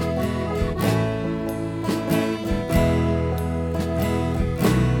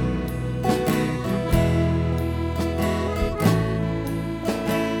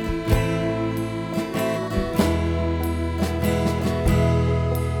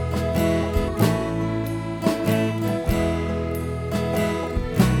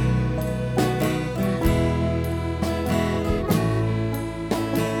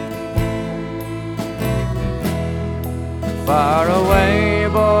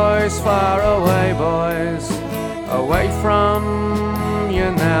 Far away, boys, away from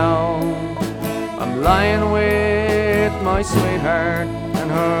you now. I'm lying with my sweetheart, in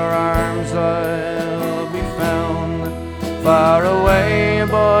her arms I'll be found. Far away,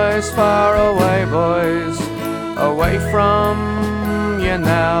 boys, away from you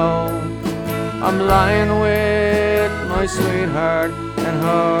now. I'm lying with my sweetheart, in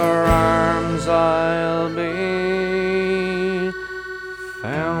her arms I'll be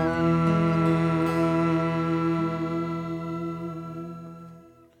found.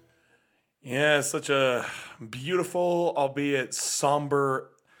 Yeah, such a beautiful, albeit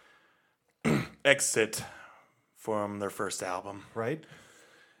somber exit from their first album. Right?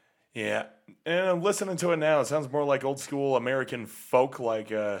 Yeah, and I'm listening to it now. It sounds more like old school American folk,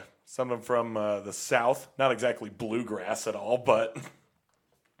 like something from the South. Not exactly bluegrass at all, but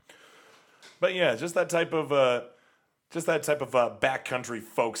yeah, just that type of backcountry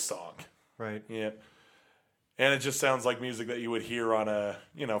folk song. Right. Yeah. And it just sounds like music that you would hear on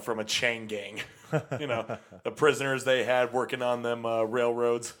from a chain gang. The prisoners they had working on them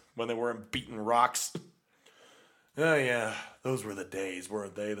railroads when they weren't beating rocks. Oh, yeah. Those were the days,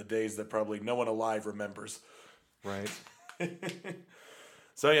 weren't they? The days that probably no one alive remembers. Right.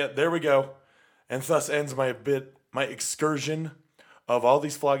 So, yeah, there we go. And thus ends my excursion of all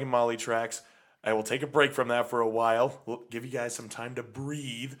these Flogging Molly tracks. I will take a break from that for a while. We'll give you guys some time to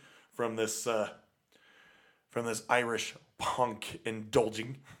breathe from this Irish punk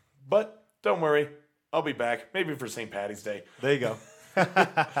indulging. But don't worry, I'll be back. Maybe for St. Patty's Day. There you go.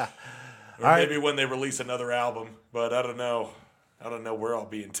 Or maybe when they release another album. But I don't know. I don't know where I'll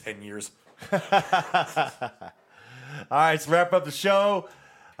be in 10 years. All right, let's wrap up the show.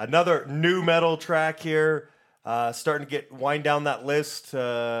 Another new metal track here. Starting to wind down that list.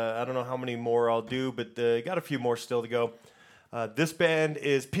 I don't know how many more I'll do, but got a few more still to go. This band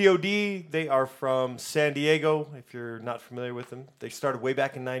is POD. They are from San Diego, if you're not familiar with them. They started way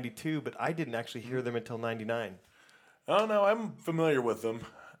back in 92, but I didn't actually hear them until 99. Oh, no, I'm familiar with them.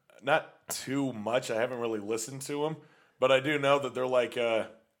 Not too much. I haven't really listened to them, but I do know that they're like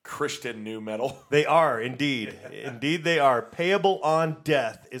Christian nu metal. They are, indeed. Indeed, they are. Payable on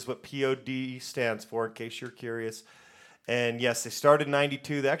Death is what POD stands for, in case you're curious. And yes, they started in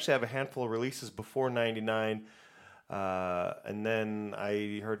 92. They actually have a handful of releases before 99. And then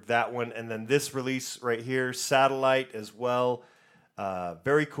I heard that one. And then this release right here, Satellite as well.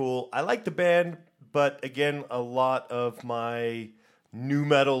 Very cool. I like the band, but again, a lot of my nu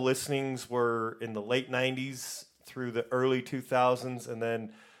metal listenings were in the late 90s through the early 2000s. And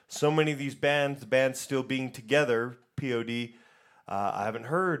then so many of these bands, the bands still being together, POD, I haven't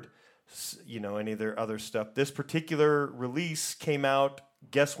heard, any of their other stuff. This particular release came out,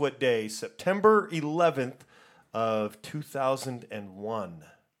 guess what day? September 11th of 2001.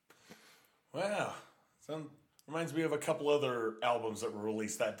 Wow. Reminds me of a couple other albums that were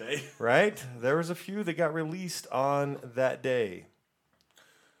released that day. Right? There was a few that got released on that day.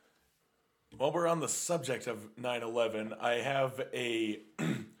 While we're on the subject of 9/11, I have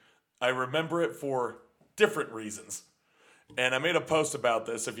I remember it for different reasons. And I made a post about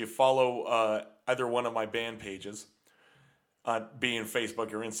this. If you follow either one of my band pages, being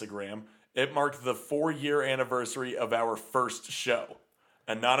Facebook or Instagram, it marked the 4-year anniversary of our first show.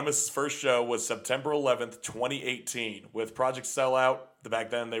 Anonymous' first show was September 11th, 2018, with Project Sellout, back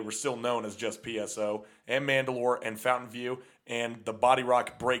then they were still known as just PSO, and Mandalore and Fountain View, and the Body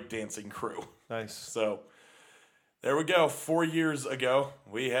Rock Breakdancing crew. Nice. So there we go. 4 years ago,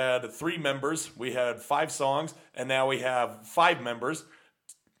 we had 3 members. We had 5 songs, and now we have 5 members.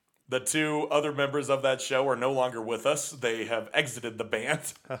 The 2 other members of that show are no longer with us. They have exited the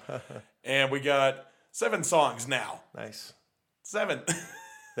band. And we got 7 songs now. Nice. 7.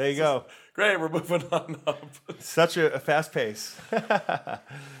 There you go. Great, we're moving on up. Such a fast pace.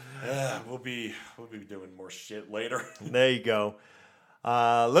 We'll be doing more shit later. There you go.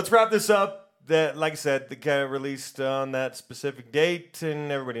 Let's wrap this up. That, like I said, the guy released on that specific date,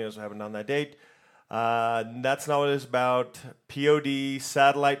 and everybody knows what happened on that date. That's not what it's about. POD,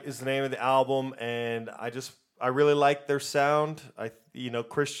 Satellite is the name of the album, and I really like their sound.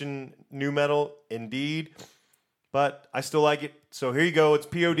 Christian nu metal, indeed, but I still like it. So here you go. It's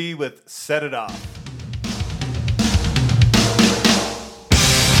POD with Set It Off.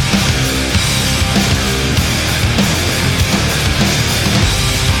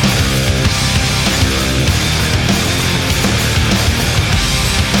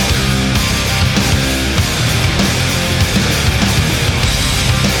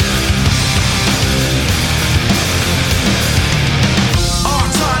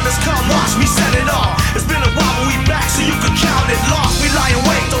 Watch me set it off. It's been a while, but we back, so you can count it lost. We lie in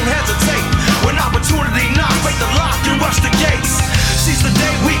wait, don't hesitate. When opportunity knocks, break the lock and rush the gates. Seize the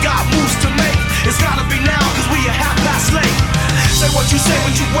day, we got moves to make. It's gotta be now, cause we a half past late. Say what you say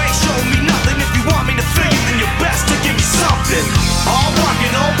when you wait, show me nothing. If you want me to feel you, then you're best to give me something. All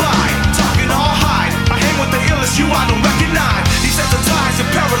barking, all by, talking all high. I hang with the illest you I don't recognize. Desensitized and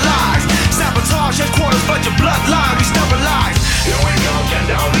paralyzed. Sabotage headquarters, but your bloodline we sterilize. Here we go, get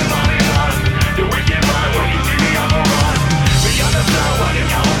down with money. The wicked mind, when you see me, I'm a run. Beyond the flow, when you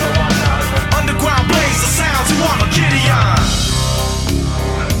count the wonders. Underground blaze the sounds who I'm a Gideon.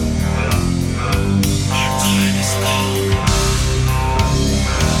 Our time is gone.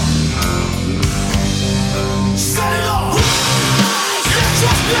 Set it off. Let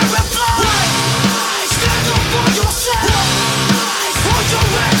your spirit fly. Stand up for yourself. Hold your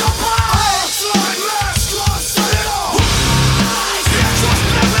head up high. Let's go, set it off. Let your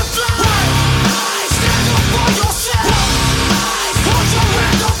spirit fly. Stand up for yourself. Hold your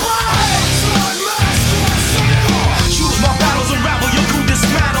head up high. Let's go, set it off. Choose my battles, unravel your crew,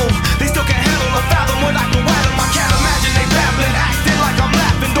 dismantle. They still can't handle or fathom what I can rattle. I can't imagine they babbling, acting like I'm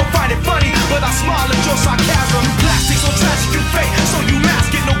laughing. Don't find it funny, but I smile at your sarcasm. You plastic, so tragic, you fake, so you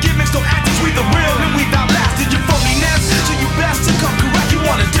mask it. No gimmicks, no antics, we the real and we've outlasted your phoniness. So you best to come correct, you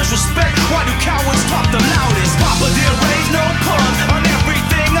wanna disrespect. Why do cowards talk the loudest? Papa dear raise no pun on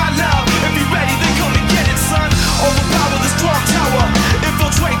everything I love. If you ready, then come and get it, son. Overpower this clock tower.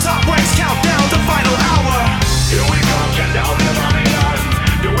 Infiltrate top ranks, count down the final hour. Here we go, get down the money gun.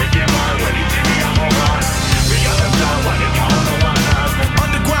 The wicked mind, when you see me, I'm a run. Beyond the flow, when you count the wonders.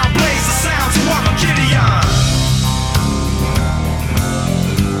 Underground blaze the sounds, who I'm a Gideon.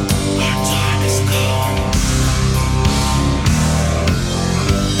 Our time is gone.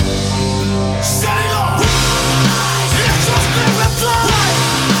 Set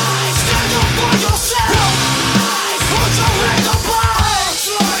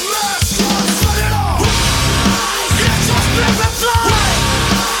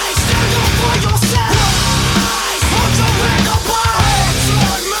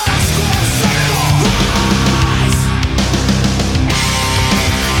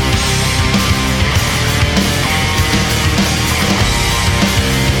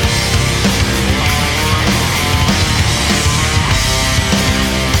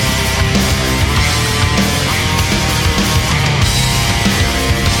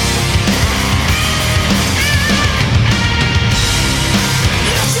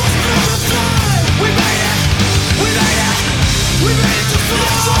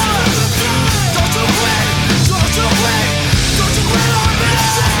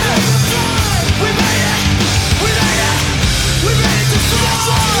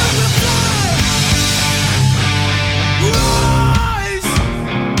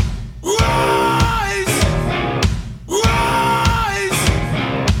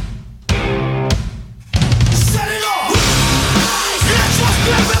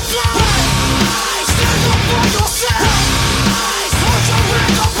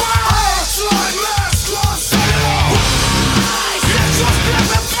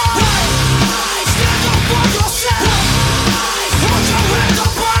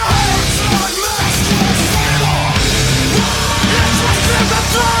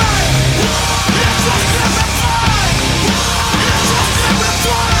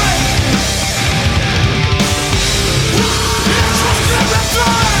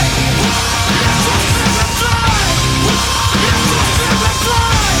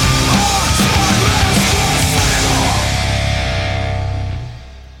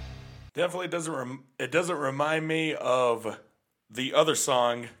Definitely it doesn't remind me of the other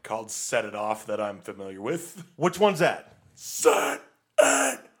song called Set It Off that I'm familiar with. Which one's that? Set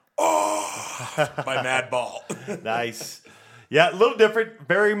It Off by Madball. Nice. Yeah, a little different.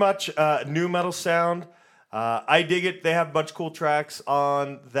 Very much new metal sound. I dig it. They have a bunch of cool tracks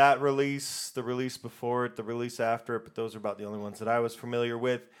on that release, the release before it, the release after it, but those are about the only ones that I was familiar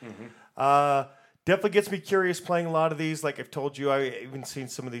with. Definitely gets me curious playing a lot of these. Like I've told you, I even seen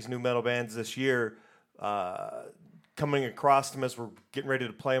some of these new metal bands this year coming across them as we're getting ready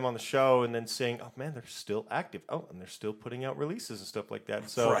to play them on the show, and then seeing, oh man, they're still active. Oh, and they're still putting out releases and stuff like that.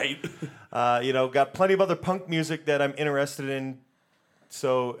 So, right. Got plenty of other punk music that I'm interested in.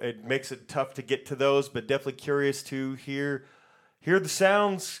 So it makes it tough to get to those, but definitely curious to hear the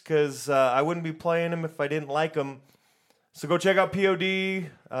sounds, because I wouldn't be playing them if I didn't like them. So go check out POD.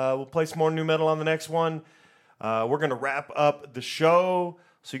 We'll play some more new metal on the next one. We're going to wrap up the show.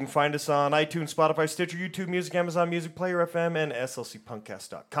 So you can find us on iTunes, Spotify, Stitcher, YouTube Music, Amazon Music, Player FM, and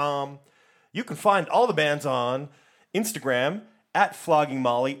slcpunkcast.com. You can find all the bands on Instagram, at Flogging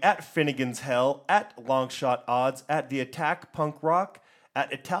Molly, at Finnegan's Hell, at Longshot Odds, at The Attack Punk Rock,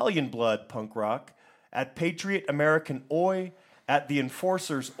 at Italian Blood Punk Rock, at Patriot American Oi, at The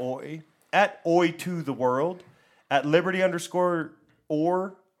Enforcers Oi, at Oi to the World, at Liberty _or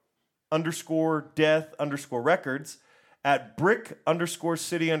 _death _records, at Brick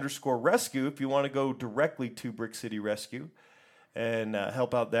 _city _rescue, if you want to go directly to Brick City Rescue and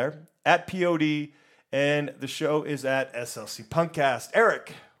help out there, at POD, and the show is at SLC Punkcast.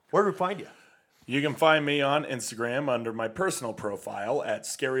 Eric, where do we find you? You can find me on Instagram under my personal profile at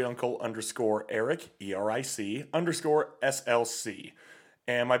scaryuncle_Eric, ERIC, _SLC.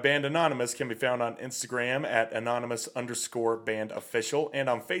 And my band Anonymous can be found on Instagram at anonymous_bandofficial and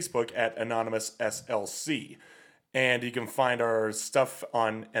on Facebook at anonymoussLC. And you can find our stuff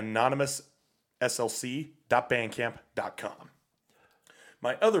on anonymousslc.bandcamp.com.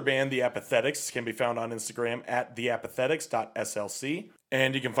 My other band, The Apathetics, can be found on Instagram at theapathetics.slc.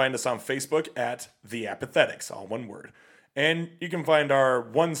 And you can find us on Facebook at The Apathetics, all one word. And you can find our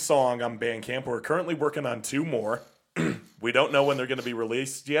one song on Bandcamp. We're currently working on 2 more. We don't know when they're going to be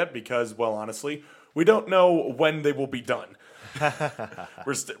released yet because, well, honestly, we don't know when they will be done.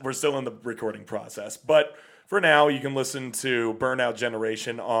 We're still in the recording process. But for now, you can listen to Burnout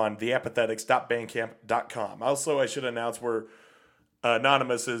Generation on theapathetics.bandcamp.com. Also, I should announce we're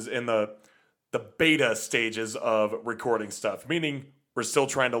Anonymous is in the beta stages of recording stuff, meaning we're still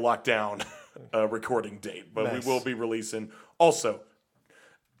trying to lock down a recording date. But Nice. we will be releasing also,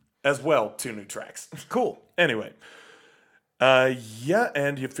 as well, 2 new tracks. Cool. Anyway.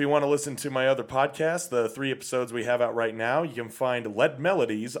 And if you want to listen to my other podcast, the 3 episodes we have out right now, you can find Lead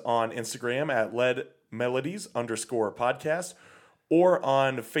Melodies on Instagram at leadmelodies_podcast or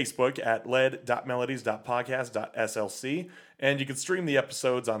on Facebook at lead.melodies.podcast.slc. And you can stream the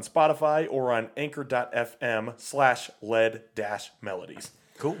episodes on Spotify or on anchor.fm/lead-melodies.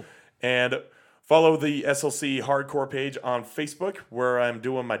 Cool. And follow the SLC Hardcore page on Facebook, where I'm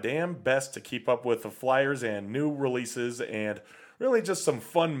doing my damn best to keep up with the flyers and new releases and really just some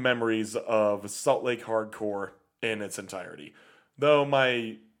fun memories of Salt Lake Hardcore in its entirety. Though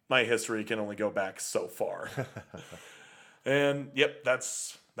my history can only go back so far. And yep,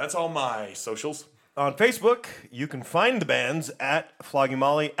 that's all my socials. On Facebook, you can find the bands at Flogging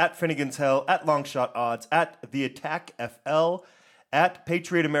Molly, at Finnegan's Hell, at Longshot Odds, at The Attack FL, at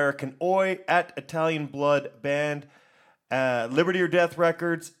Patriot American Oi, at Italian Blood Band, Liberty or Death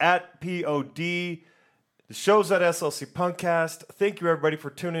Records, at POD. The show's at SLC Punkcast. Thank you, everybody, for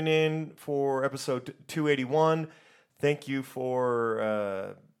tuning in for episode 281. Thank you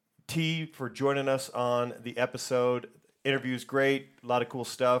for T for joining us on the episode. Interview's great. A lot of cool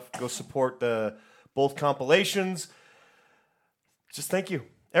stuff. Go support both compilations. Just thank you.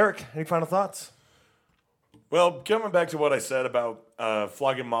 Eric, any final thoughts? Well, coming back to what I said about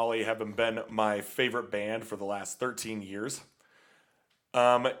Flogging Molly having been my favorite band for the last 13 years,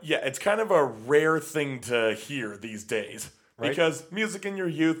 it's kind of a rare thing to hear these days. Because music in your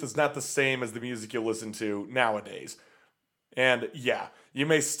youth is not the same as the music you listen to nowadays. And yeah, you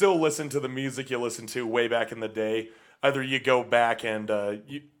may still listen to the music you listened to way back in the day. Either you go back and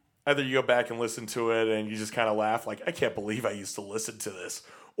listen to it and you just kind of laugh like, I can't believe I used to listen to this.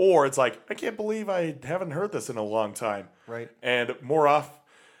 Or it's like, I can't believe I haven't heard this in a long time. Right. And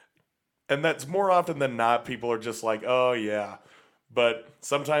that's more often than not, people are just like, oh yeah. But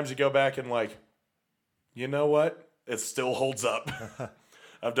sometimes you go back and like, you know what? It still holds up.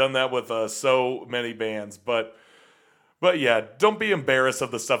 I've done that with so many bands, but yeah, don't be embarrassed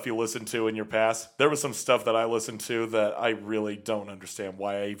of the stuff you listened to in your past. There was some stuff that I listened to that I really don't understand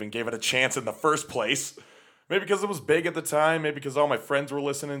why I even gave it a chance in the first place. Maybe because it was big at the time, maybe because all my friends were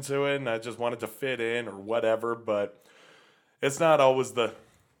listening to it and I just wanted to fit in or whatever, but that's not always the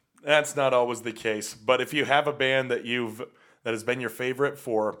case. But if you have a band that has been your favorite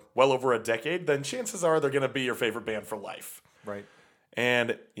for well over a decade, then chances are they're going to be your favorite band for life. Right.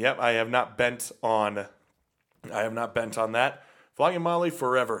 And yep, I have not bent on that. Flying Molly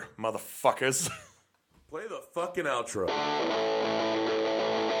forever, motherfuckers. Play the fucking outro.